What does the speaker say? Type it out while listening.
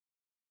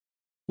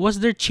Was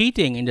there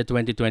cheating in the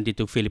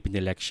 2022 Philippine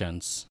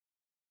elections?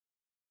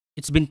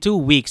 It's been 2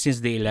 weeks since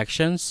the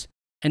elections,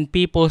 and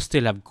people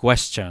still have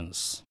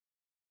questions.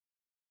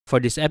 For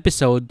this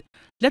episode,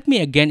 let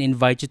me again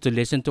invite you to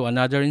listen to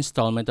another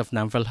installment of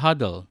Namphel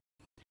Huddle,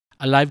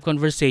 a live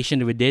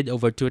conversation we did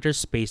over Twitter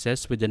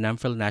Spaces with the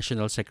Namphel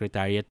National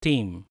Secretariat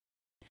team.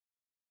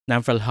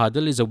 Namphel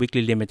Huddle is a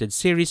weekly limited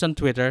series on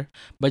Twitter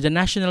by the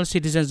National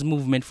Citizens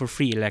Movement for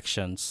Free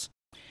Elections.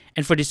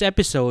 And for this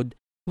episode,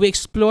 we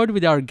explored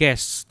with our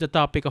guests the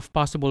topic of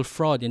possible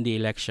fraud in the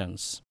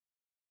elections.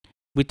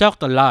 We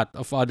talked a lot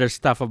of other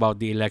stuff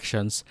about the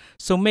elections,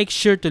 so make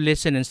sure to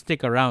listen and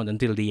stick around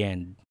until the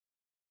end.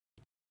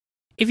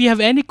 If you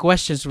have any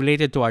questions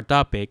related to our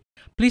topic,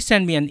 please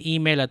send me an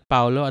email at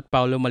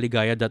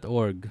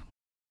paulo@paulomaligaya.org.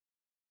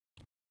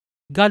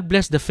 God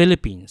bless the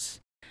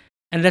Philippines,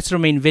 and let's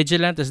remain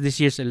vigilant as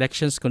this year's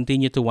elections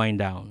continue to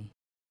wind down.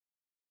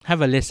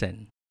 Have a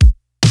listen.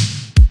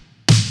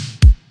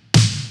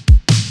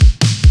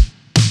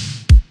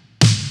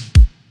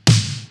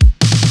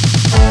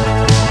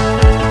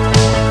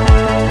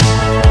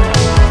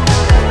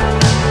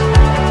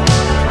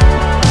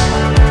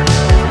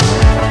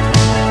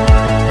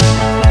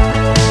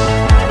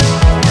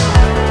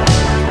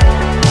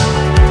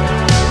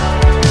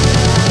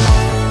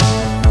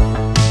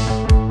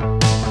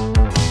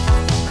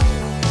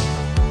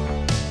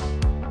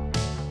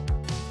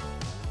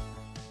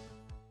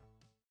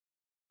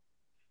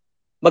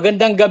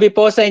 Magandang gabi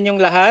po sa inyong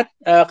lahat.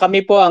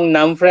 Kami po ang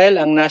NAMFREL,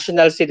 ang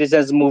National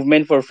Citizens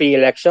Movement for Free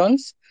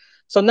Elections.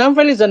 So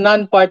NAMFREL is a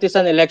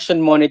non-partisan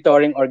election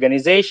monitoring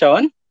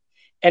organization.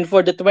 And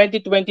for the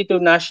 2022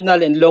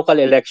 national and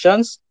local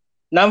elections,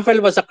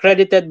 NAMFREL was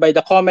accredited by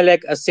the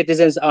COMELEC as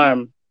Citizens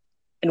Arm.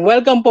 And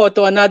welcome po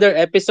to another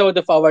episode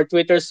of our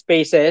Twitter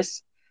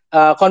Spaces,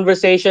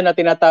 conversation na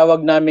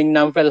tinatawag naming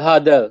NAMFREL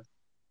Huddle.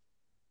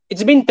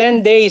 It's been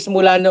 10 days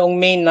mula noong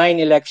May 9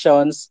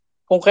 elections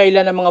kung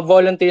kailan ang mga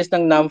volunteers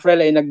ng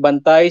NAMFREL ay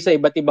nagbantay sa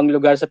iba't ibang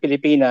lugar sa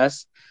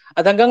Pilipinas.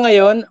 At hanggang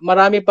ngayon,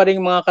 marami pa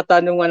ring mga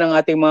katanungan ng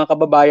ating mga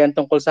kababayan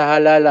tungkol sa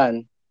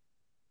halalan.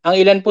 Ang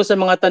ilan po sa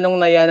mga tanong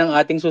na yan ang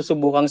ating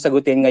susubukang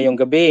sagutin ngayong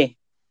gabi.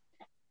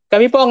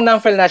 Kami po ang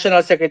NAMFREL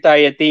National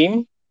Secretariat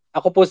Team.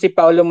 Ako po si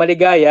Paulo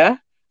Maligaya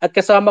at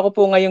kasama ko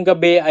po ngayong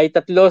gabi ay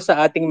tatlo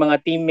sa ating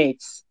mga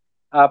teammates.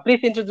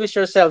 Please introduce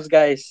yourselves,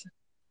 guys.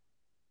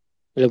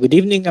 Hello, good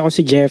evening. Ako si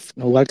Jeff.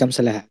 Welcome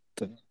sa lahat.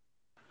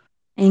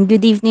 And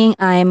good evening,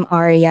 I'm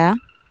Arya.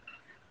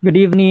 Good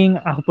evening,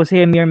 ako po si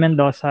Emir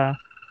Mendoza.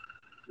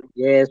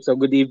 Yes, so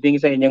good evening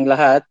sa inyong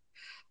lahat.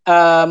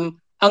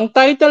 Ang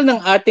title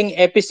ng ating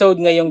episode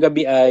ngayong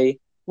gabi ay,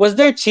 Was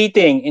there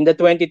cheating in the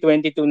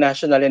 2022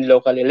 national and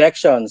local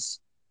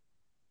elections?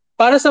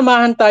 Para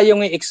samahan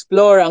tayong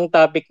i-explore ang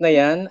topic na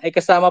yan, ay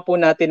kasama po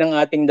natin ang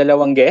ating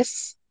dalawang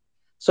guests.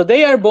 So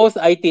they are both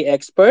IT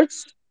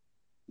experts.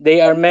 They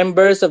are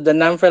members of the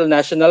NAMFREL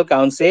National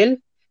Council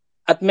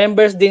at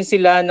members din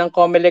sila ng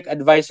COMELEC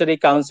Advisory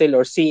Council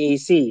or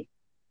CAC.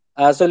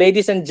 So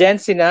ladies and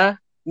gents,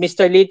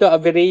 Mr. Lito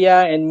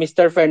Averia and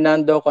Mr.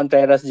 Fernando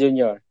Contreras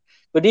Jr.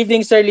 Good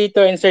evening, Sir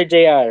Lito and Sir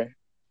JR.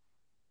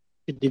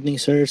 Good evening,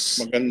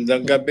 sirs.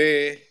 Magandang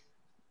gabi.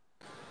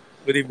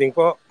 Good evening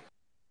po.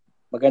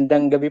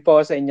 Magandang gabi po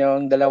sa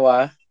inyong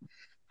dalawa.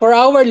 For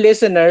our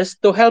listeners,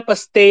 to help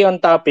us stay on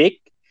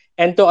topic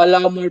and to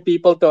allow more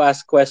people to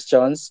ask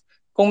questions,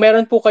 kung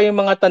meron po kayong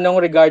mga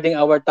tanong regarding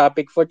our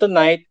topic for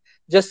tonight,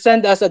 just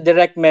send us a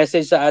direct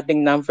message sa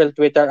ating NAMFREL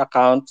Twitter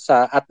account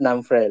sa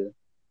 @NAMFREL.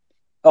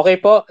 Okay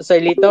po,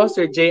 Sir Lito,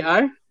 Sir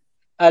JR.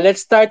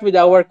 Let's start with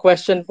our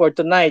question for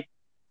tonight.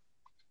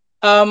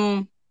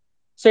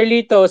 Sir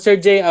Lito, Sir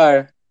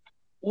JR,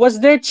 was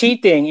there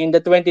cheating in the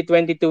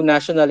 2022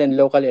 national and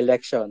local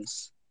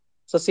elections?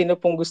 So sino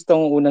pong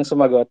gustong unang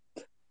sumagot?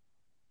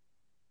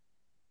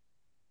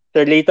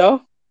 Sir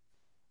Lito?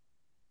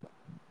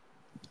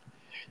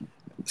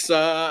 Sa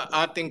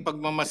ating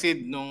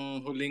pagmamasid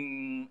nung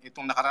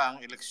itong nakaraang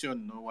eleksyon,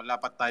 wala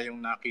pa tayong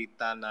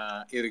nakita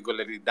na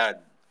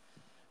irregularidad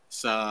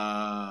sa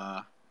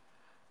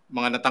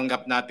mga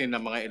natanggap natin na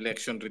mga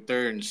election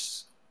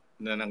returns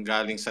na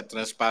nanggaling sa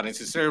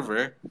transparency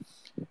server.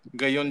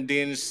 Gayon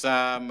din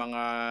sa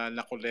mga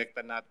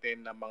nakolekta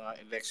natin na mga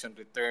election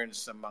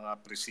returns sa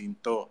mga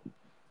presinto,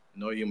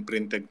 yung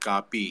printed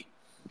copy.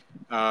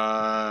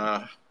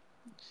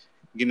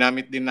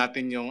 Ginamit din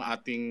natin yung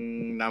ating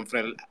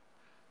NAMFREL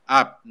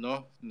app,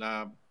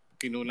 na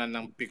kinunan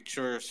ng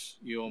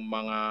pictures yung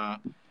mga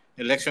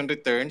election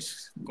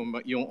returns,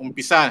 yung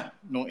umpisa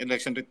ng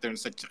election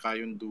returns at saka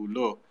yung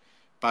dulo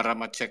para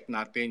ma-check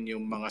natin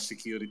yung mga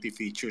security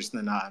features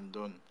na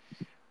naandun.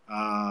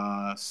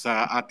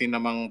 Sa atin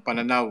namang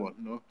pananaw,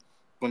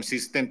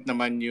 consistent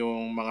naman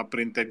yung mga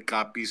printed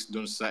copies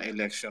dun sa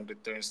election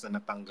returns na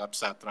natanggap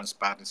sa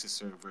transparency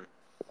server.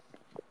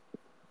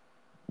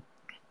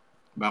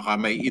 Baka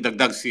may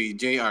idagdag si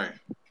JR.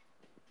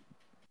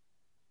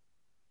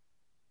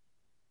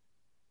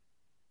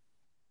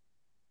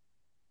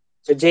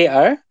 Sir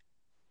JR?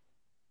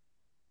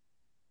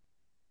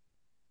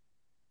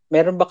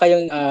 Meron ba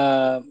kayong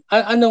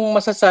anong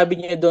masasabi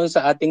niyo doon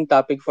sa ating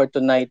topic for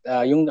tonight?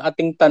 Yung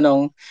ating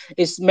tanong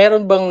is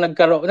meron bang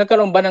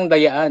nagkaroon ba ng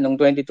dayaan ng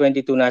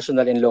 2022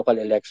 national and local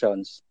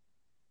elections?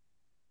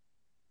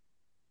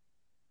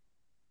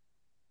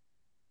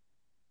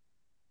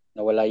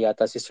 Nawala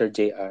yata si Sir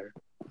JR.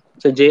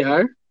 Sir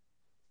JR?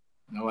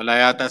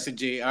 Nawala yata si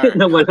JR.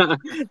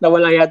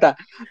 nawala yata.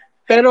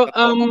 Pero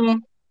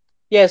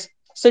yes,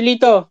 Sir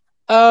Lito,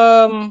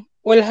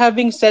 well,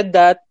 having said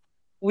that,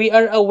 we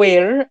are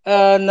aware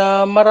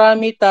na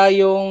marami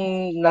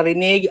tayong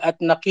narinig at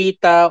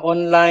nakita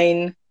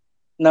online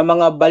na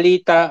mga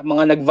balita,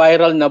 mga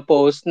nag-viral na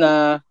post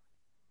na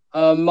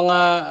mga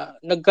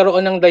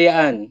nagkaroon ng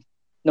dayaan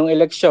ng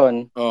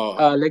eleksyon. Oh.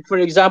 Like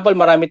for example,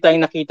 marami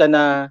tayong nakita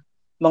na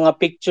mga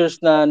pictures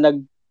na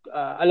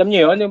alam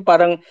niyo yon, yung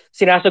parang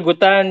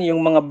sinasagutan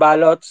yung mga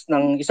ballots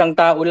ng isang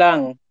tao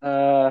lang.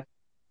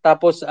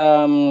 Tapos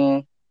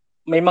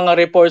may mga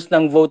reports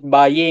ng vote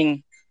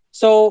buying.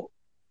 So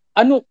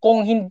ano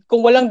kung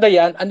walang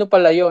dayan, ano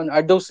pala 'yon?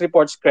 Are those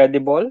reports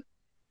credible?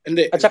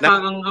 Hindi. At saka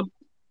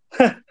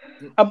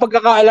ang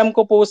pagkakaalam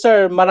ko po,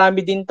 sir,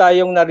 marami din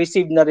tayong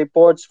na-receive na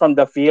reports from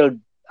the field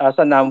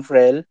sa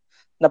NAMFREL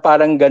na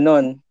parang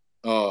ganon.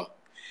 Oh.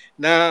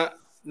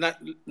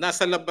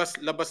 Nasa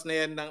labas na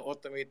yan ng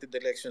automated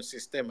election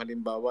system,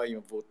 halimbawa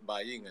yung vote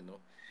buying,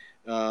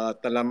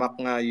 talamak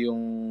nga yung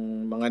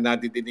mga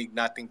nadidinig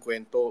nating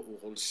kwento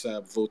ukol sa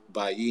vote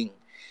buying.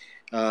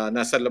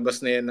 Nasa labas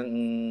na yan ng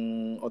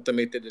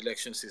automated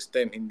election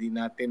system. Hindi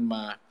natin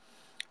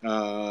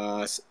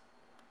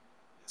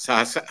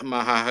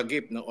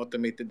mahahagip ng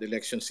automated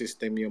election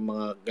system yung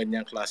mga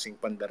ganyang klaseng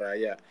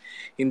pandaraya.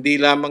 Hindi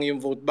lamang yung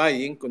vote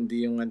buying,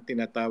 kundi yung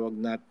tinatawag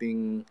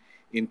nating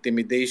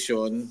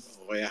intimidation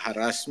o kaya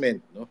harassment,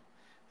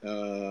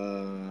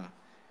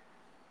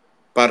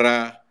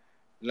 para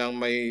lang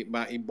may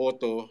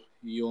maiboto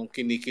yung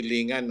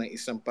kinikilingan ng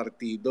isang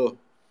partido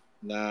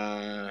na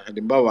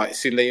halimbawa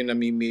sila yung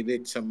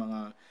namimilit sa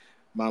mga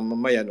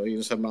mamamayan o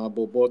yung sa mga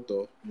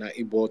boboto na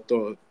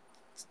iboto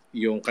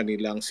yung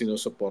kanilang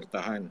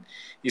sinusuportahan.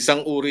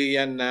 Isang uri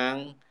yan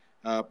ng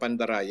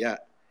pandaraya.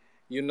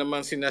 Yun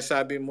naman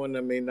sinasabi mo na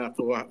may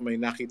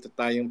nakita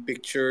tayong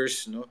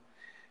pictures,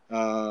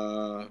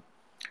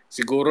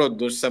 siguro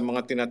doon sa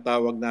mga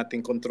tinatawag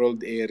nating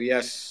controlled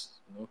areas,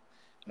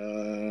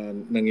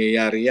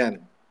 nangyayari yan.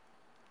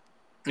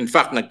 In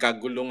fact,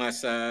 nagkagulo nga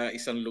sa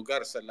isang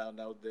lugar sa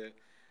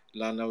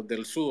Lanao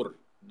del Sur,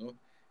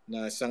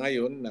 na sa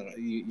ngayon,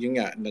 yun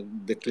nga,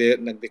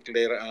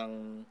 nag-declare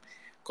ang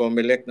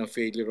COMELEC ng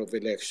failure of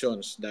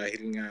elections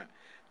dahil nga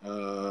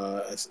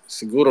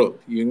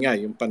siguro, yun nga,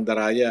 yung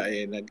pandaraya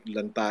ay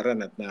naglantaran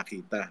at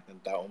nakita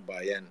ng taong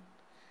bayan.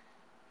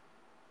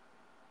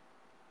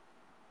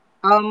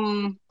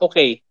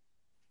 Okay.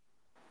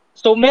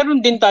 So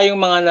meron din tayong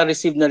mga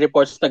na-receive na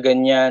reports na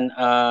ganyan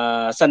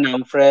sa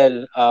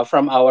NAMFREL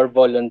from our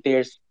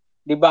volunteers.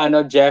 'Di ba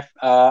Jeff?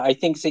 I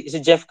think si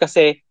Jeff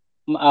kasi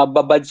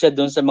babad siya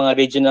doon sa mga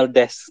regional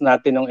desks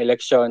natin ng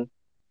election.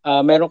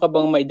 Meron ka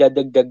bang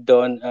maidadagdag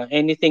doon?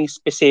 Anything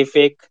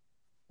specific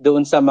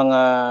doon sa mga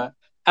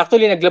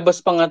actually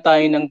naglabas pa nga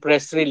tayo ng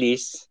press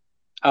release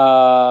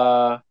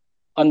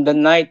on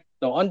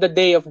the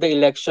day of the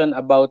election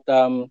about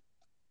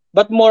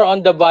but more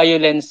on the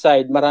violence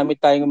side. Marami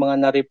tayong mga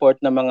na-report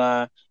na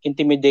mga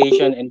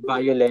intimidation and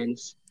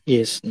violence.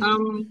 Yes.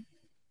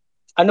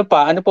 Ano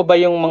pa ba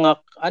yung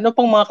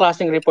pang mga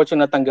klaseng reports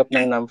yung natanggap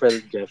ng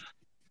NAMFREL, Jeff?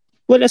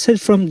 Well,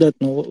 aside from that,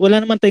 wala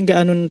naman tayong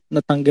gaano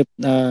natanggap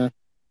na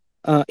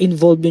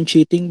involved in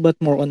cheating but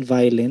more on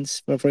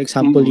violence. For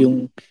example,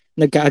 yung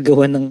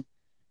nagkaagawan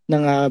ng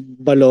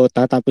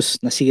balota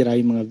tapos nasira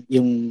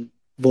yung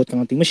vote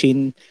counting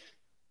machine.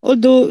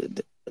 Although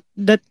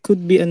that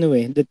could be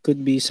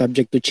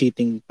subject to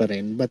cheating pa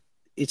rin, but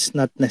it's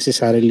not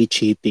necessarily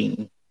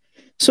cheating.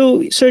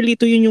 So, Sir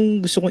Lito, yun yung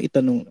gusto kong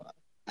itanong.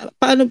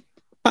 Paano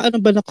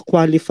ba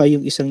naka-qualify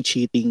yung isang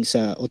cheating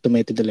sa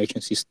automated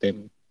election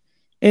system?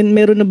 And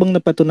meron na bang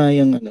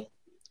napatunayang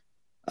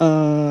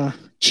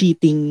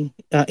cheating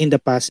in the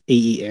past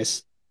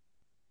AES?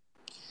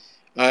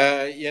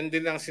 Yan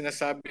din ang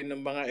sinasabi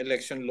ng mga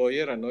election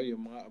lawyer,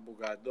 yung mga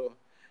abogado,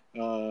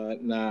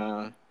 na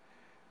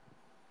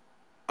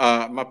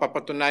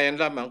mapapatunayan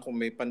lamang kung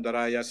may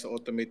pandaraya sa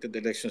automated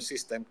election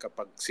system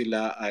kapag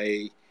sila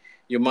ay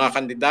yung mga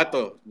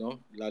kandidato,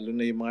 lalo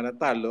na yung mga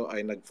natalo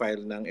ay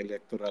nag-file ng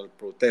electoral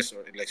protest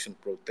or election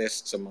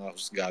protest sa mga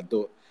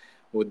husgado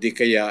o di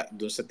kaya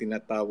doon sa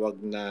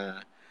tinatawag na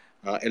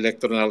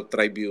electoral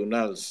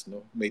tribunals,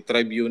 May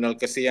tribunal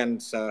kasi yan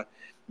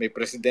may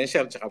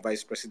presidential at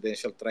vice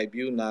presidential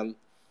tribunal,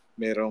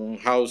 merong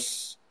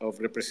House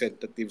of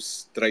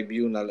Representatives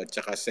tribunal at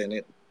saka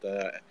Senate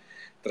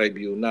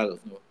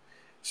tribunal.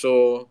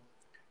 So,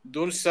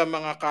 dun sa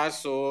mga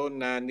kaso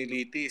na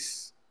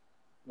nilitis,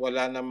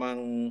 wala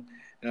namang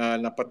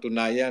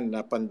napatunayan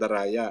na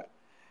pandaraya.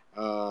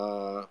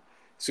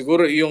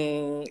 Siguro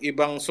yung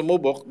ibang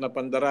sumubok na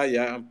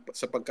pandaraya,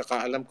 sa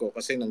pagkakaalam ko,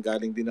 kasi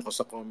nanggaling din ako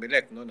sa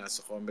COMELEC, no?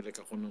 Nasa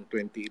COMELEC ako noong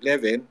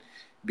 2011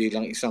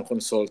 bilang isang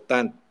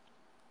consultant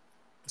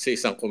sa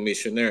isang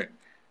commissioner,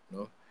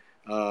 no?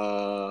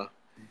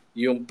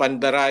 Yung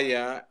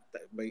pandaraya,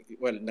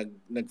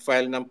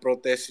 nag-file ng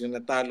protest yung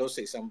natalo sa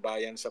isang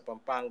bayan sa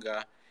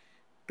Pampanga,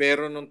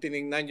 pero nung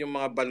tiningnan yung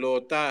mga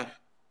balota,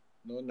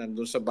 no,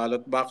 nandun sa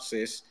ballot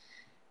boxes,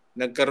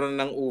 nagkaroon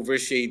ng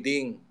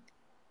overshading,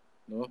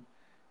 no?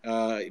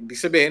 Ibig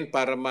sabihin,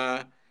 para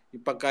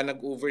pagka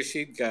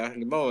nag-overshade ka,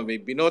 halimbawa may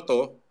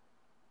binoto,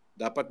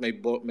 dapat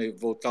may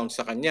vote count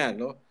sa kanya,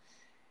 no?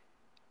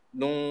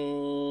 Nung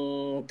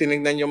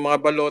tiningnan yung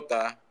mga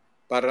balota,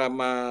 para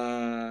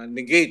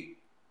ma-negate,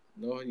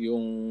 no,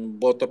 yung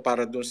boto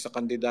para dun sa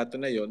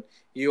kandidato na yon,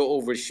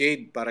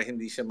 i-overshade para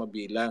hindi siya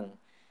mabilang.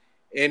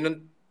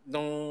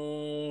 Nung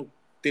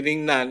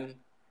tiningnan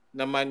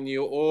naman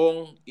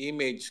yung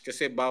image,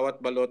 kasi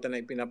bawat balota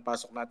na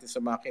ipinapasok natin sa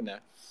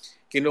makina,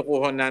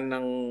 kinukuha na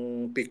ng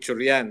picture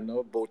yan,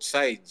 no, both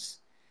sides.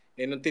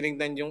 Nung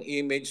tiningnan yung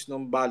image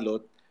ng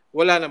balot,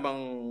 wala namang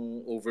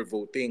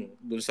overvoting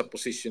dun sa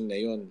position na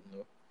yon,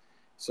 no?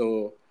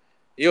 So,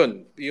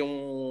 yun, yung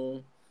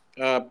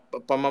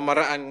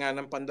pamamaraan nga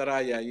ng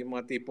pandaraya, yung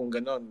mga tipong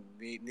ganon,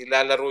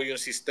 nilalaro yung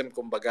system,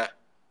 kumbaga.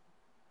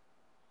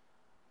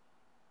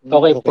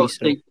 Okay po.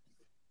 sir.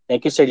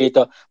 Thank you, Sir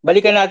Lito.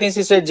 Balikan natin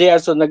si Sir JR.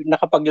 So,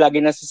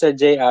 nakapaglagi na si Sir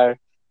JR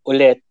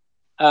ulit.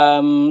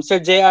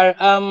 Sir JR,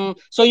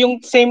 so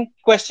yung same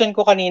question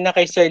ko kanina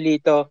kay Sir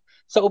Lito,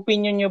 sa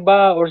opinion nyo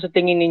ba or sa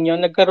tingin ninyo,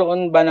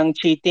 nagkaroon ba ng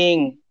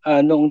cheating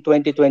noong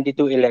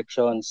 2022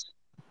 elections?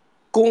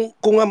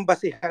 Kung ang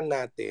basihan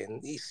natin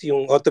is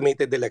yung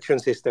automated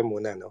election system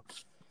muna, no?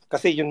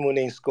 Kasi yun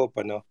muna yung scope,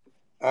 ano?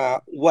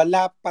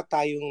 Wala pa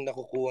tayong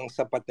nakukuhang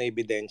sapat na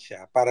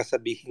ebidensya para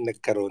sabihin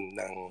nagkaroon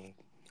ng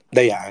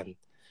dayaan.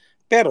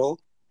 Pero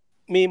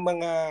may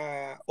mga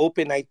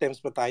open items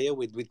pa tayo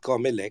with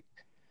COMELEC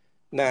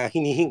na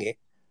hinihingi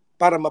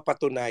para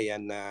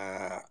mapatunayan na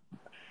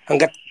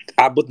hanggat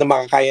abot na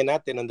makakaya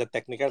natin on the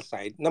technical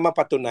side, na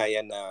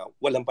mapatunayan na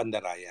walang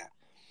pandaraya.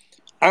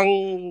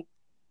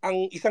 Ang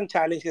isang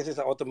challenge kasi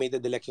sa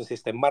automated election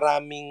system,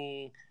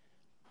 maraming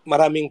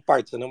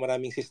parts, ano,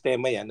 maraming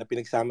sistema yan na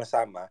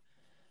pinagsama-sama,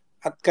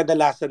 at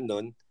kadalasan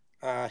doon,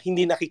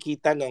 hindi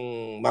nakikita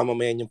ng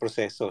mamamayan yung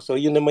proseso. So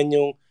yun naman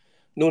yung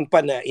noon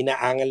pa na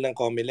inaangal ng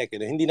COMELEC.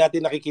 Hindi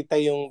natin nakikita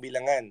yung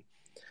bilangan.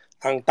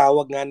 Ang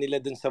tawag nga nila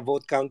dun sa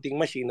vote counting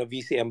machine o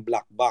VCM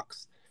black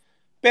box.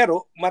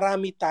 Pero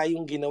marami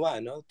tayong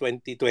ginawa, no?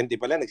 2020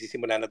 pala,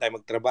 nagsisimula na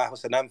tayo magtrabaho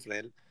sa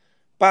NAMFREL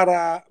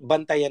para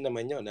bantayan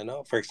naman yun,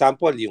 ano? For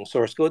example, yung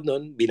source code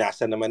nun,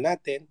 binasa naman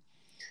natin.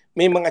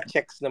 May mga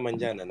checks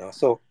naman dyan, ano?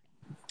 So,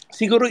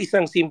 siguro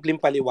isang simpleng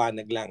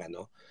paliwanag lang,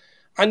 ano?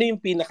 Ano yung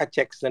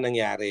pinaka-checks na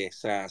nangyari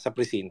sa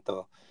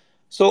presinto?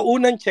 So,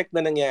 unang check na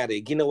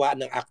nangyari, ginawa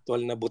ng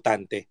actual na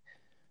botante.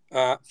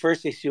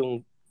 First is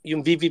yung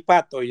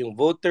VVPAT o yung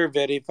Voter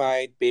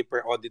Verified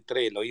Paper Audit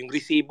Trail o yung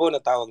resibo na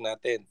tawag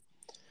natin.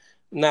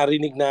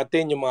 Narinig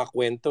natin yung mga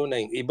kwento na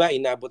yung iba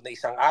inabot na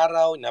isang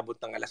araw, inabot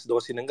ng alas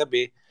 12 ng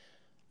gabi,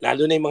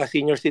 lalo na yung mga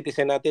senior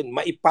citizen natin,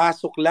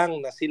 maipasok lang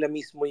na sila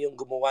mismo yung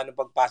gumawa ng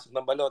pagpasok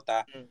ng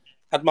balota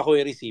at makuha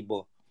yung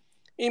resibo.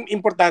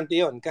 Importante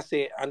yon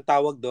kasi ang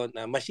tawag doon,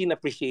 machine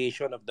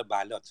appreciation of the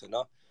ballots,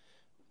 ano?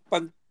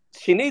 Pag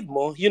sinade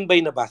mo, yun ba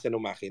yung nabasa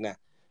ng makina?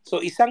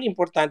 So isang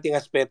importanteng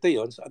aspeto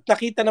yon. So, at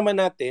nakita naman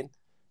natin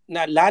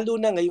na lalo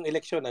na ngayong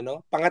eleksyon,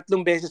 ano,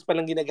 pangatlong beses pa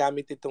lang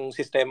ginagamit itong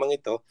sistemang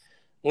ito.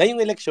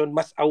 Ngayong eleksyon,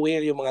 mas aware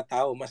yung mga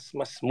tao, mas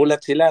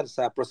mulat sila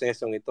sa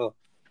prosesong ito.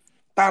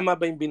 Tama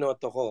ba yung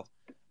binoto ko?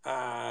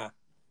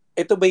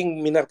 Ito ba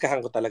yung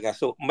minarkahan ko talaga?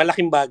 So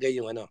malaking bagay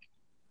yung ano.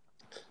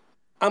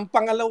 Ang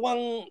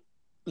pangalawang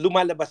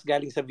lumalabas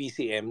galing sa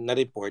VCM na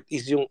report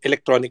is yung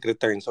electronic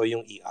returns o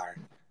yung ER.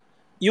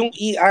 Yung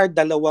ER,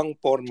 dalawang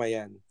forma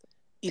yan.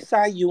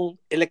 Isa yung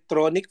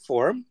electronic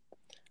form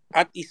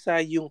at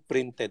isa yung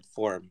printed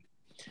form.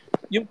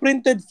 Yung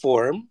printed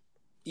form,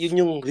 yun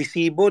yung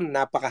resibo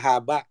na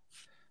napakahaba.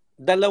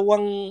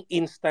 Dalawang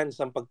instance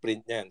ang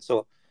pagprint niyan.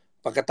 So,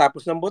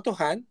 pagkatapos ng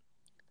botohan,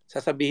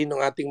 sasabihin ng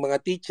ating mga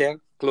teacher,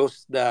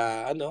 close the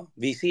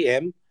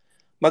VCM,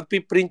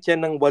 magpiprint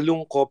yan ng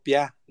 8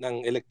 kopya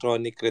ng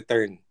electronic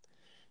return.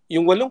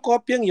 Yung 8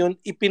 kopyang yun,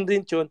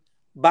 ipinrint yun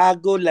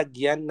bago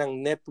lagyan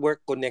ng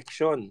network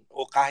connection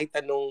o kahit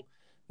anong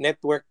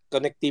network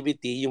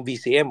connectivity, yung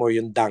VCM or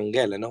yung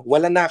dongle, ano?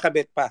 Wala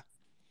nakakabit pa.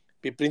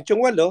 Piprint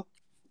yung 8.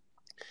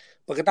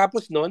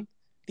 Pagkatapos nun,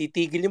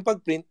 titigil yung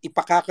pagprint,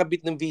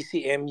 ipakakabit ng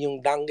VCM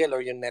yung dongle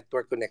or yung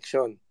network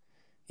connection.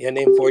 Yan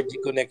yung 4G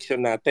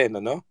connection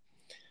natin, ano?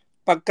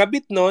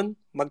 Pagkabit nun,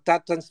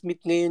 magta-transmit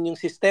ngayon yung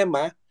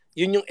sistema,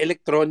 yun yung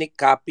electronic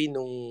copy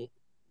nung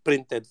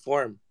printed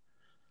form.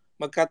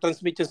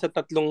 Magka-transmit yun sa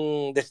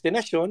 3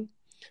 destinasyon,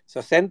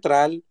 sa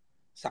central,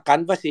 sa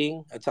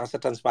canvassing, at saka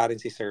sa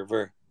transparency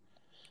server.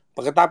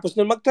 Pagkatapos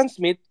nun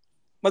mag-transmit,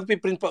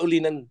 magpiprint pa uli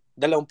ng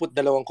 22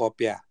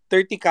 kopya.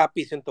 30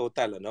 copies yung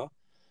total, ano?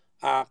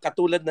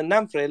 Katulad ng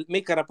NAMFREL,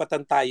 may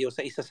karapatan tayo sa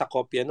isa sa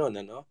kopya nun,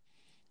 ano?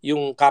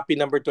 Yung copy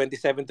number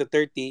 27 to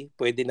 30,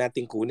 pwede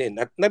nating kunin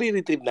at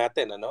nare-retrieve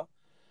natin, ano?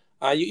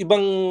 Yung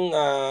ibang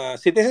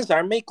citizens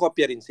arm, may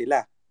kopya rin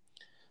sila.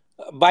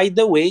 By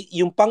the way,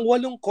 yung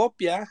pangwalong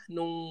kopya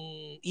nung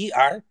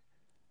ER,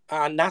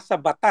 nasa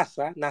batas,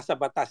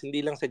 hindi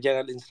lang sa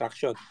general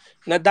instruction,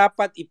 na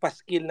dapat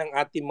ipaskil ng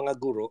ating mga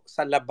guro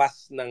sa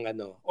labas ng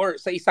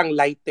or sa isang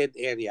lighted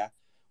area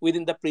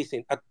within the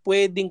precinct at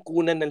pwedeng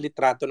kunan ng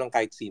litrato ng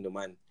kahit sino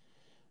man.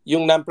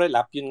 Yung NAMFREL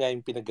app, yun nga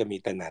yung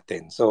pinagamitan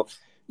natin. So,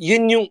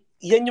 yan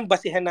yung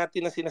basihan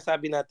natin na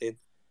sinasabi natin.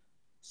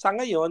 Sa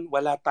ngayon,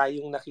 wala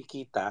tayong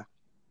nakikita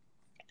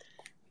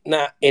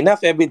na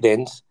enough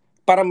evidence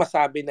para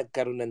masabi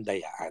nagkaroon ng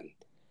dayaan.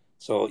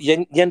 So,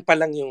 yan pa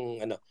lang yung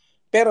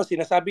Pero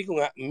sinasabi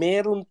ko nga,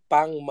 meron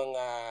pang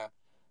mga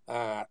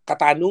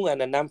katanungan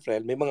na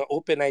NAMFREL, may mga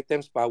open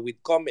items pa with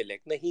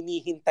COMELEC na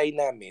hinihintay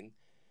namin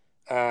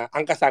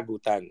ang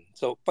kasagutan.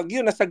 So, pag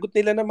yun, nasagot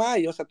nila na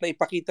maayos at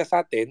naipakita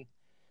sa atin,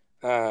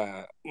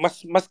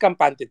 mas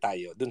kampante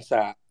tayo dun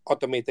sa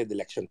automated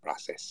election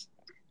process.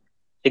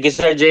 Sige,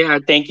 Sir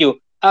JR, thank you.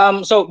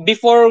 So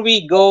before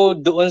we go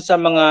doon sa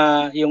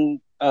mga yung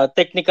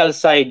technical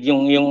side,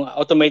 yung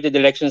automated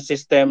election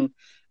system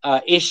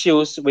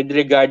issues with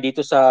regard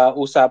dito sa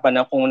usapan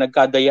na kung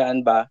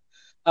nagkadayaan ba,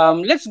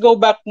 let's go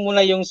back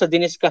muna yung sa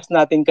diniscuss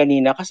natin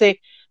kanina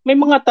kasi may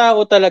mga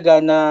tao talaga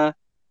na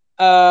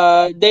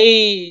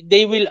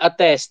they will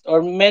attest or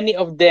many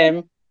of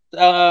them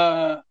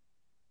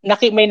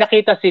may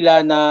nakita sila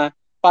na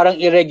parang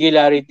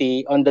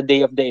irregularity on the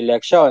day of the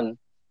election.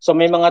 So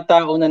may mga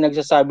tao na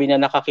nagsasabi na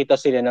nakakita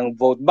sila ng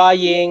vote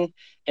buying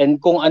and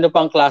kung ano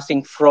pang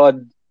klaseng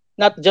fraud,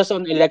 not just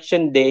on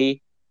election day,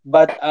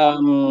 but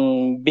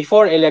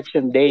before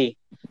election day.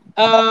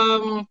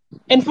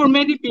 And for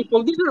many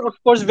people, these are of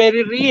course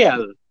very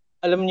real.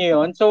 Alam niyo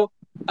yon. So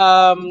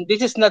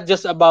this is not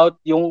just about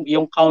yung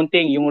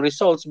counting, yung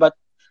results, but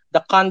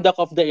the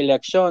conduct of the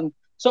election.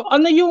 So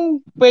ano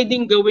yung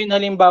pwedeng gawin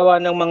halimbawa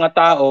ng mga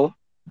tao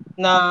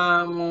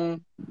na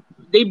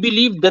they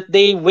believe that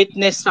they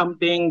witnessed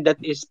something that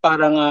is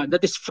parang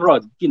that is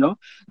fraud,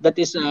 that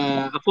is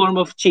a form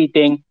of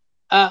cheating.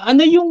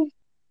 Ano yung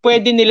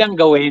pwede nilang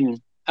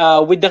gawin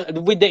with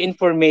the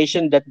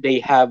information that they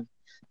have?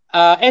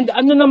 And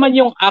ano naman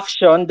yung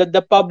action that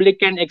the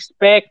public can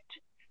expect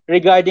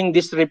regarding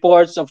these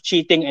reports of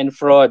cheating and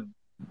fraud?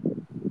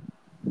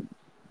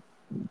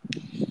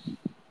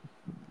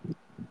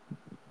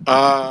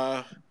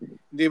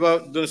 Di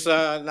ba dun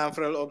sa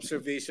NAMFREL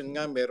observation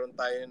nga meron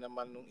tayo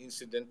naman ng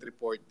incident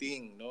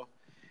reporting, no?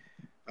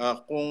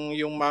 Kung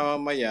yung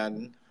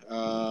mamamayan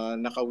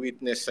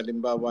naka-witness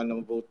halimbawa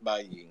ng vote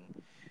buying,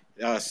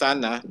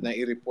 sana na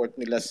i-report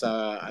nila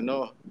sa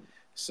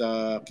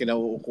sa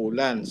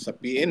kinauukulan sa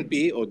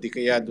PNP o di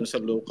kaya dun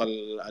sa local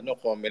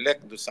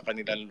COMELEC dun sa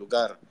kanilang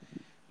lugar,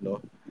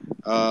 no?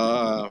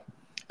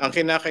 Ang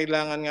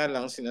kinakailangan nga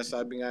lang,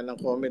 sinasabi nga ng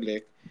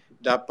COMELEC,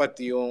 dapat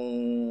yung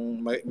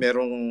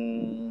merong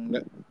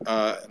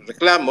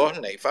reklamo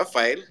na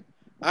ifa-file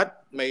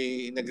at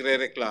may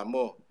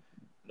nagrereklamo,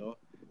 no?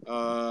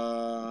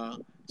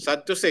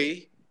 Sad to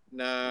say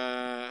na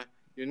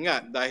yun nga,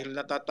 dahil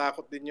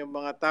natatakot din yung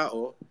mga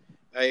tao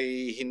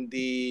ay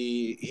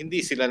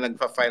hindi sila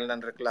nagfa-file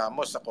ng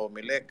reklamo sa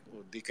COMELEC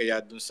o di kaya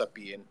dun sa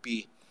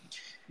PNP.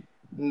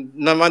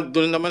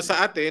 Doon naman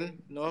sa atin,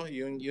 no,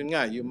 yun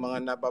nga, yung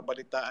mga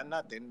nababalitaan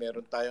natin,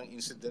 meron tayong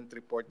incident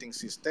reporting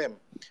system.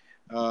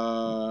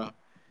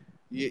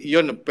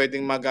 Yun,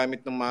 pwedeng magamit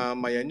ng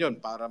mamamayan yun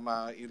para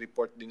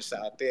ma-report din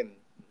sa atin.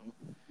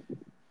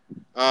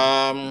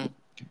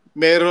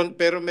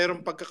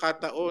 Meron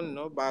pagkakataon,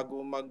 no,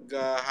 bago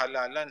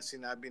maghalalan,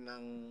 sinabi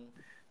ng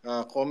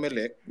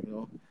COMELEC,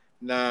 no,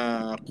 na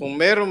kung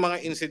merong mga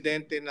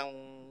insidente ng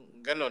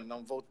ganon,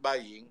 ng vote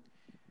buying,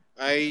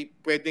 ay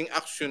pwedeng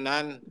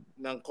aksyonan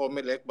ng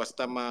COMELEC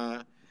basta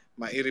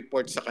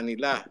ma-report sa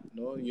kanila,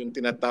 no, yung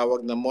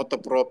tinatawag na motu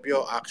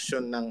proprio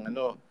action ng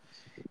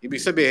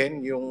ibig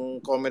sabihin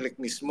yung COMELEC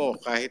mismo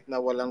kahit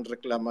na walang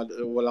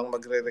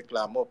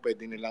magrereklamo,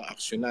 pwede nilang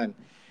aksyonan.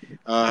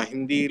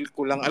 Hindi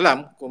ko lang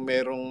alam kung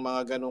merong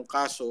mga ganong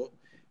kaso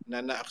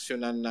na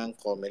naaksyonan ng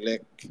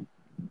COMELEC.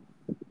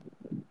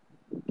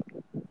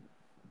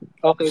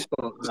 Okay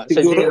po.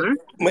 Siguro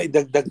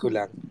maidagdag ko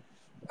lang.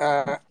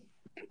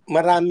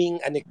 Maraming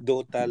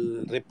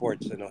anecdotal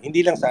reports,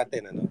 hindi lang sa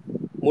atin,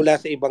 mula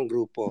sa ibang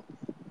grupo.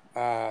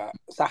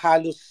 Sa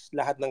halos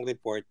lahat ng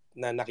report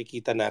na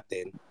nakikita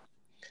natin,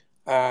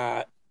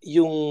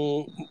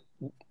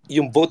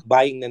 yung vote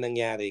buying na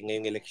nangyari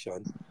ngayong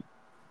eleksyon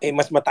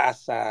mas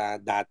mataas sa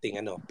dating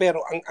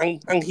Pero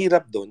ang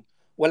hirap doon,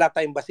 wala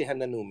tayong basihan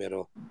na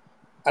numero.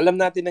 Alam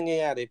natin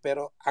nangyayari,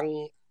 pero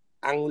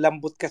ang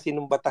lambot kasi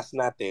ng batas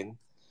natin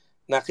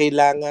na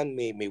kailangan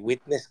may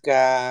witness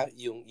ka,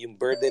 yung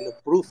burden of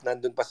proof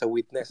nandun pa sa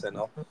witness,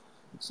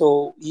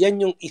 So,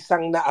 yan yung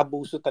isang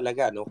naabuso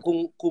talaga,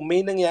 Kung may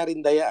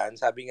nangyaring dayaan,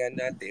 sabi nga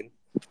natin,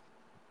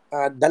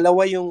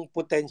 dalawa yung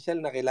potential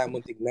na kailangan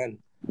mong tignan.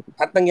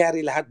 At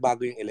nangyari lahat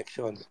bago yung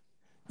eleksyon.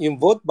 yung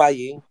vote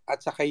buying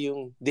at saka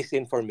yung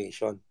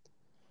disinformation.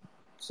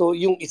 So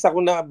yung isa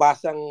ko na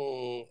basang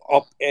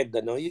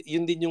op-ed,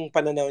 yun din yung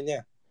pananaw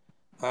niya.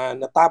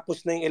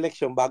 Natapos na yung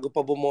eleksyon bago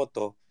pa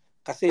bumoto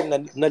kasi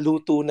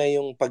naluto na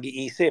yung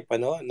pag-iisip,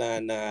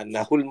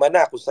 nahulma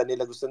na kung saan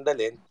nila gustong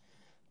dalhin,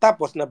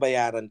 tapos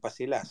nabayaran pa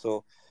sila.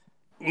 So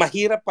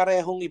mahirap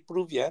parehong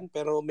i-prove yan,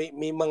 pero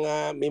may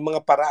mga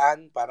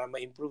paraan para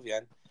ma-improve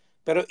yan.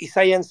 Pero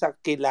isa yan sa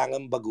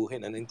kailangan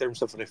baguhin in terms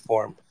of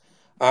reform.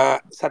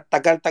 Sa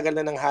tagal-tagal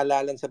na ng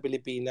halalan sa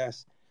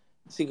Pilipinas,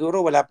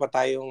 siguro wala pa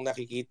tayong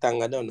nakikitang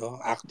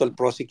actual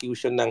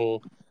prosecution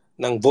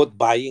ng vote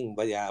buying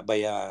by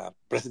a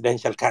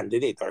presidential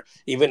candidate or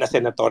even a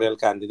senatorial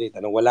candidate.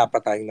 Wala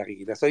pa tayong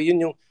nakikita. So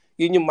yun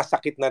yung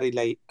masakit na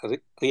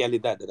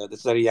realidad.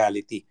 That's the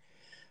reality.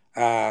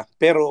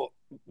 Pero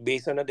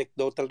based on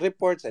anecdotal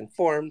reports and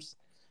forms,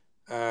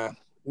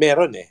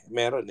 meron eh.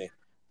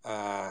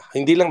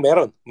 Hindi lang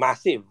meron,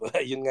 massive.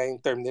 Yun nga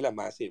yung term nila,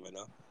 massive.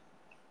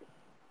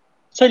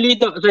 Sir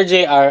Lito, Sir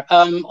JR,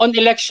 on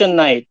election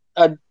night,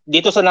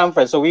 dito sa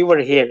NAMFREL, so we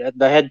were here at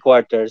the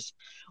headquarters,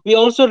 we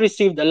also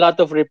received a lot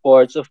of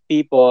reports of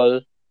people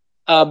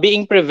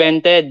being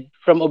prevented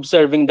from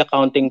observing the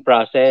counting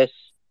process.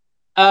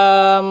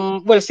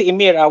 Well, si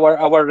Emir,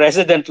 our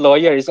resident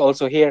lawyer, is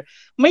also here.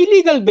 May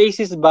legal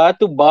basis ba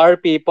to bar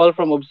people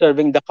from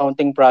observing the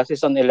counting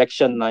process on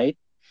election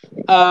night?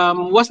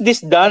 Was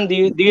this done? Do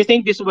you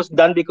think this was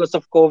done because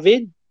of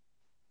COVID?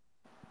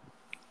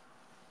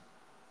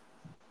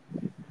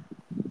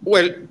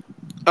 Well,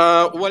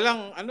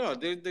 walang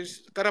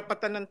there's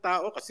karapatan ng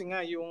tao kasi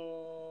nga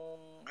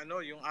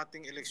yung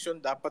ating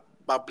eleksyon dapat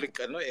public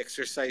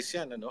exercise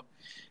yan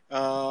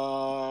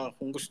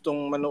kung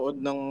gustong manood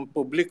ng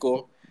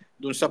publiko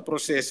dun sa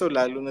proseso,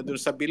 lalo na dun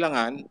sa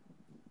bilangan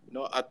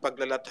at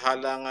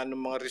paglalathala nga ng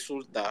mga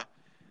resulta,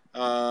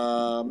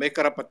 may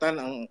karapatan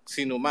ang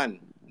sinuman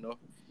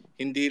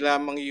hindi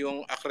lamang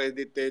yung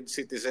accredited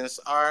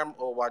citizens arm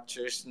o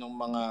watchers ng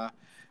mga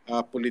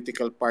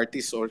political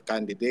parties or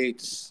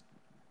candidates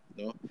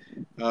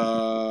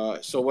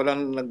so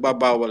walang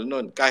nagbabawal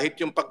nun. Kahit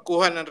yung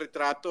pagkuha ng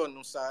retrato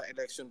nung sa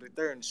election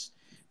returns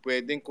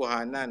pwedeng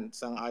kuhanan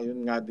sang-ayon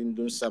nga din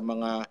dun sa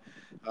mga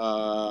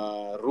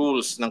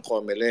rules ng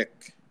COMELEC.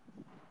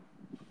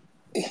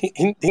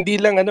 Hindi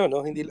lang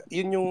hindi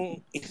yun yung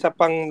isa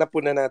pang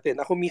napuna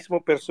natin. Ako mismo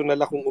personal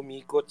akong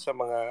umikot sa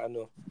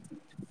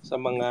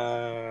mga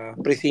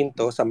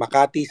presinto sa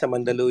Makati, sa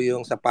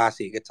Mandaluyong, sa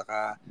Pasig at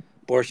saka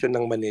portion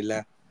ng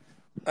Manila.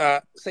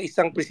 Sa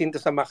isang presinto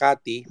sa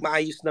Makati,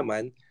 maayos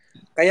naman.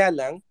 Kaya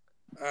lang,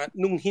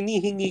 nung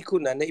hinihingi ko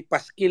na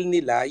ipaskill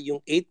nila yung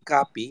 8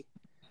 copy,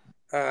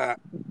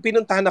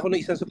 pinuntahan ako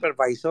ng isang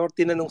supervisor,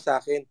 tinanong sa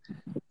akin,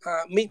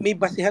 may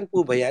basihan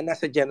po ba yan?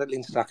 Nasa general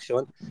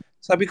instruction?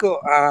 Sabi ko,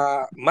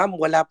 ma'am,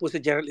 wala po sa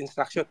general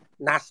instruction.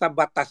 Nasa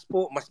batas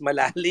po, mas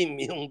malalim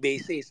yung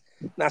basis.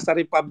 Nasa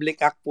Republic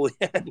Act po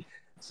yan.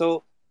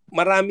 So,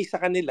 marami sa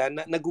kanila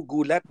na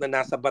nagugulat na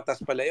nasa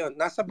batas pala yon.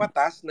 Nasa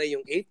batas na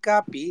yung 8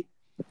 copy,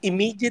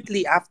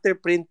 immediately after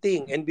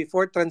printing and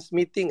before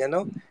transmitting,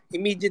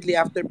 immediately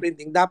after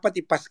printing,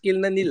 dapat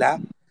ipaskill na nila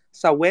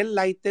sa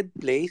well-lighted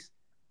place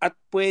at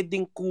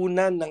pwedeng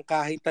kunan ng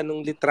kahit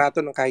anong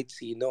litrato ng kahit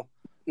sino.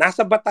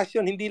 Nasa batas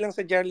yun, hindi lang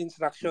sa general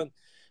instruction.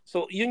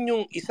 So, yun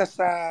yung isa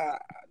sa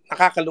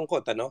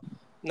nakakalungkot,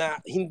 na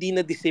hindi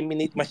na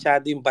disseminate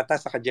masyado yung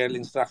batas sa general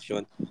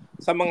instruction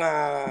sa mga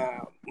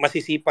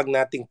masisipag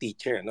nating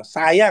teacher.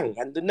 Sayang,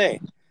 andun na eh.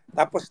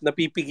 Tapos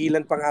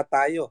napipigilan pa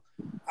nga tayo.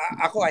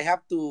 Ako, I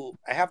have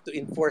to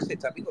enforce it.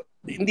 Sabi ko,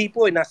 hindi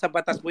po, nasa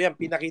batas po yan.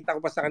 Pinakita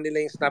ko pa sa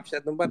kanila yung snapshot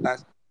ng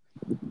batas.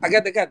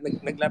 Agad-agad,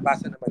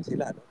 naglabasan naman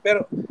sila.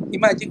 Pero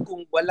imagine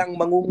kung walang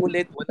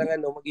mangungulit, walang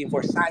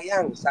mag-enforce.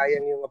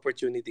 Sayang yung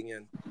opportunity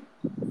yan.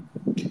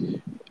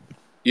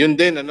 Yun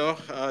din,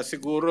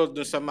 siguro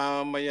dun sa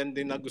mamamayan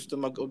din na gusto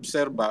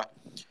mag-obserba,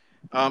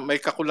 may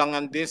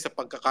kakulangan din sa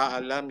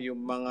pagkakaalam yung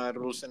mga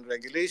rules and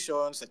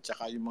regulations at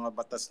saka yung mga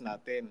batas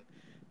natin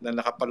na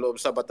nakapaloob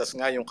sa batas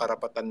nga yung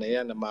karapatan na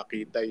yan na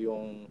makita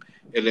yung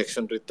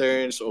election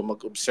returns o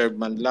mag-observe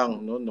man lang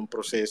ng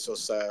proseso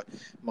sa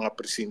mga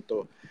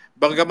presinto.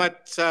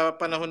 Bagamat sa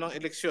panahon ng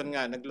eleksyon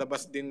nga,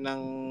 naglabas din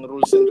ng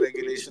rules and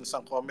regulations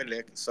ang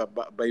COMELEC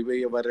by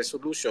way of a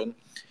resolution,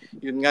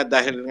 yun nga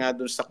dahil nga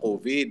dun sa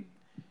COVID,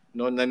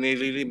 na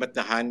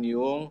nililimatahan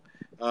yung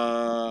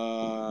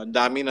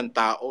dami ng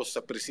tao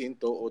sa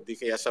presinto o di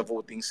kaya sa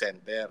voting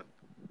center.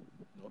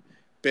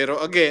 Pero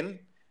again,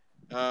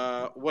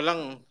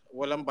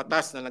 walang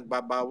batas na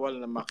nagbabawal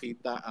na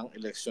makita ang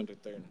election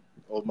return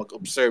o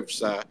mag-observe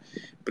sa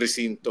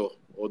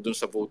presinto o dun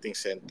sa voting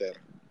center.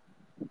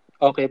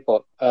 Okay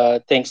po.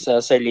 Thanks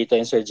Sir Lito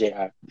and Sir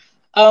JR.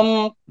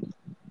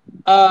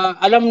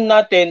 Alam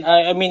natin,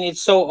 I mean,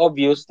 it's so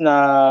obvious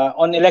na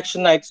on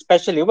election night,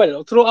 especially,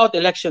 throughout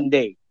election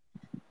day,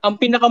 ang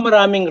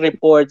pinakamaraming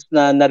reports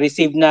na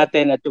na-receive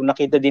natin at yung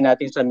nakita din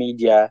natin sa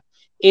media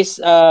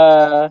is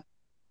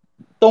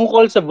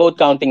tungkol sa vote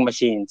counting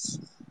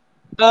machines.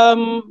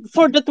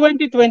 For the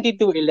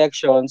 2022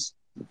 elections,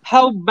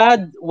 how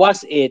bad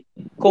was it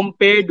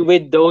compared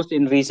with those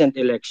in recent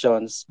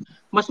elections.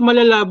 Mas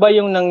malala ba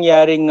yung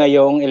nangyari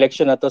ngayong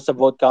election na to sa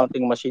vote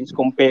counting machines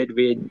compared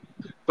with,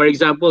 for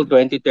example,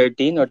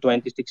 2013 or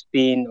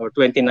 2016 or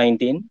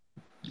 2019?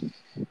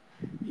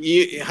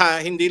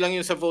 Hindi lang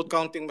yun sa vote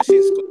counting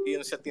machines, kundi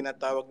yun sa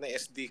tinatawag na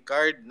SD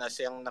card na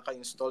siyang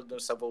naka-install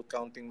doon sa vote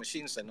counting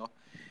machines.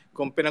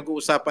 Kung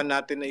pinag-uusapan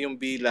natin na yung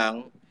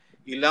bilang,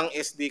 ilang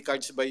SD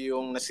cards ba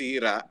yung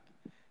nasira?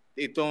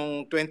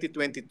 Itong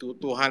 2022,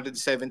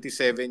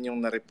 277 yung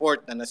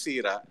na-report na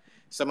nasira.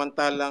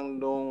 Samantalang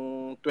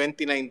nung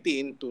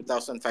 2019,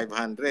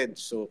 2,500.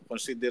 So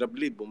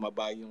considerably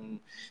bumaba yung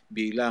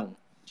bilang.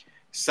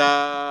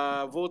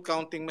 Sa vote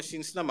counting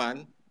machines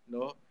naman,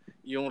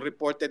 yung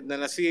reported na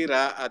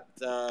nasira at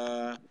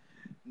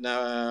na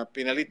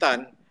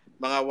pinalitan,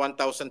 mga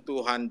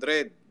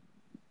 1,200.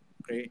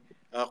 Okay?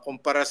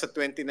 Kumpara sa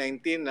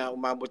 2019 na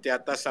umabot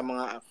yata sa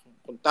mga,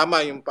 kung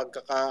tama yung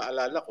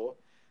pagkakaalala ko,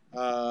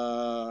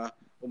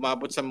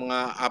 umabot sa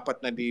mga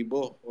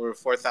 4,000 or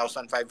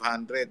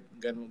 4,500,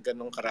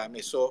 ganun karami.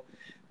 So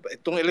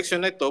itong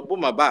eleksyon na ito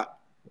bumaba.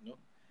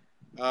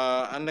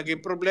 Ang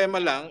naging problema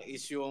lang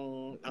is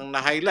ang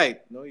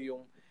na-highlight,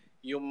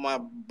 yung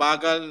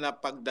mabagal na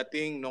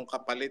pagdating ng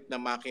kapalit na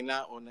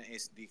makina o na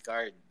SD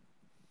card.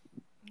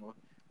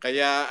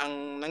 Kaya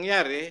ang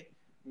nangyari,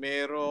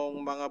 merong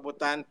mga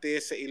botante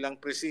sa ilang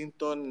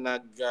presinto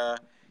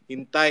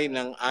hintay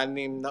ng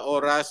 6 na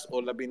oras o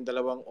 12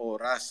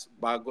 oras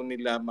bago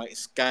nila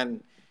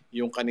ma-scan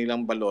yung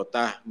kanilang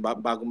balota,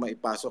 bago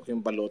maipasok yung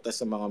balota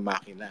sa mga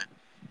makina.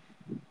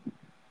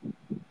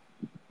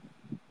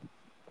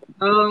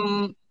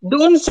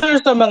 Doon sir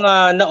sa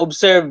mga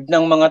na-observe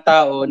ng mga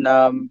tao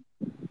na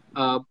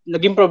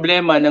naging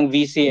problema ng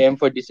VCM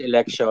for this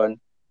election,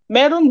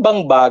 meron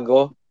bang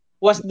bago?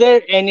 Was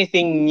there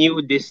anything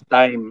new this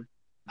time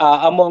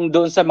among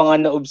doon sa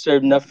mga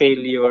na-observe na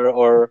failure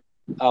or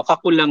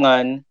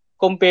kakulangan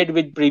compared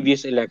with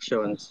previous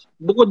elections?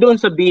 Bukod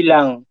doon sa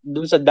bilang,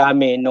 doon sa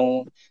dami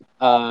nung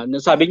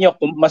sabi niyo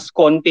mas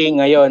konti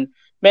ngayon,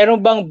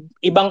 meron bang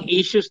ibang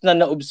issues na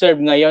na-observe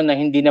ngayon na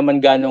hindi naman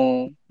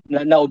ganong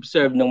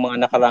na-observe ng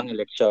mga nakaraang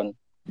eleksyon?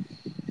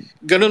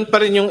 Ganun pa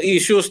rin yung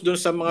issues doon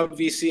sa mga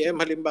VCM,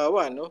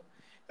 halimbawa,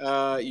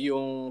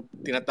 yung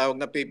tinatawag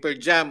na paper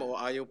jam o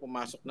ayaw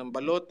pumasok ng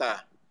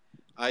balota,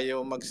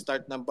 ayaw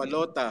mag-start ng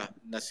balota,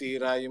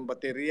 nasira yung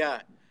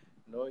baterya,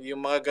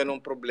 yung mga ganong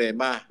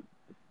problema,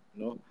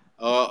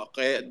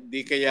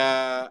 kaya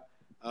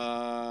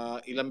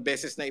ilang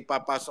beses na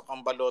ipapasok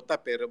ang balota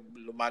pero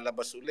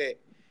lumalabas uli.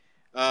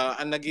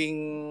 Ang naging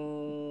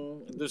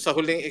doon sa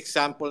huling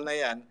example na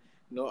yan,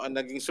 ang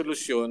naging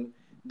solusyon,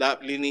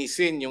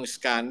 linisin yung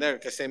scanner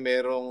kasi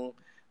merong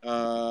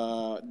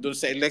doon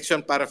sa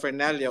election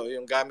paraphernalia o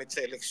yung gamit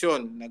sa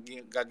eleksyon na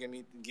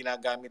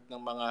ginagamit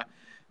ng mga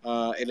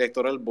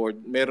electoral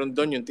board, meron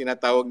doon yung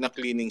tinatawag na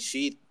cleaning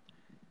sheet.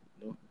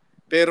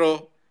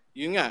 Pero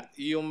yun nga,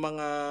 yung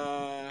mga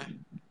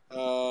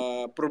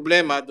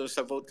problema doon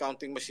sa vote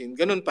counting machine,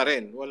 ganun pa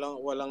rin.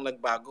 Walang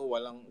nagbago,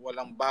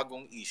 walang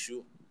bagong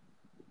issue.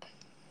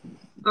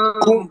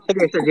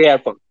 Sige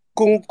po.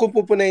 Kung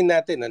pupunayin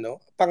natin,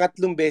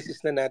 pangatlong beses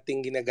na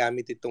nating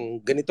ginagamit itong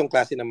ganitong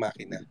klase ng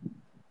makina.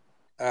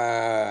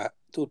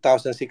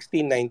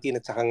 2016, 19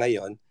 at saka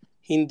ngayon,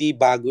 hindi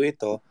bago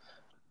ito.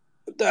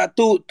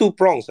 Two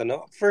prongs,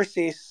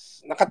 First is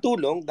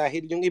nakatulong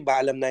dahil yung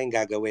iba alam na yung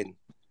gagawin.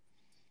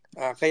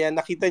 Kaya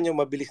nakita nyo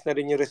mabilis na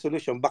rin yung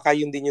resolution, baka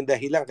yun din yung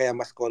dahilan kaya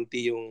mas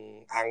konti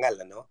yung angal,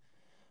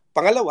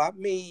 Pangalawa,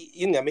 may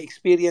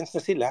experience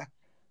na sila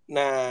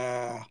na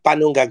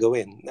paano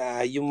gagawin.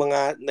 Yung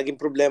mga naging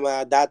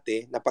problema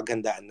dati,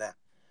 napaghandaan na.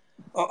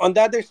 On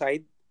the other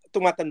side,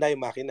 tumatanda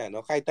yung makina.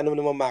 Kahit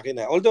anong naman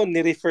makina. Although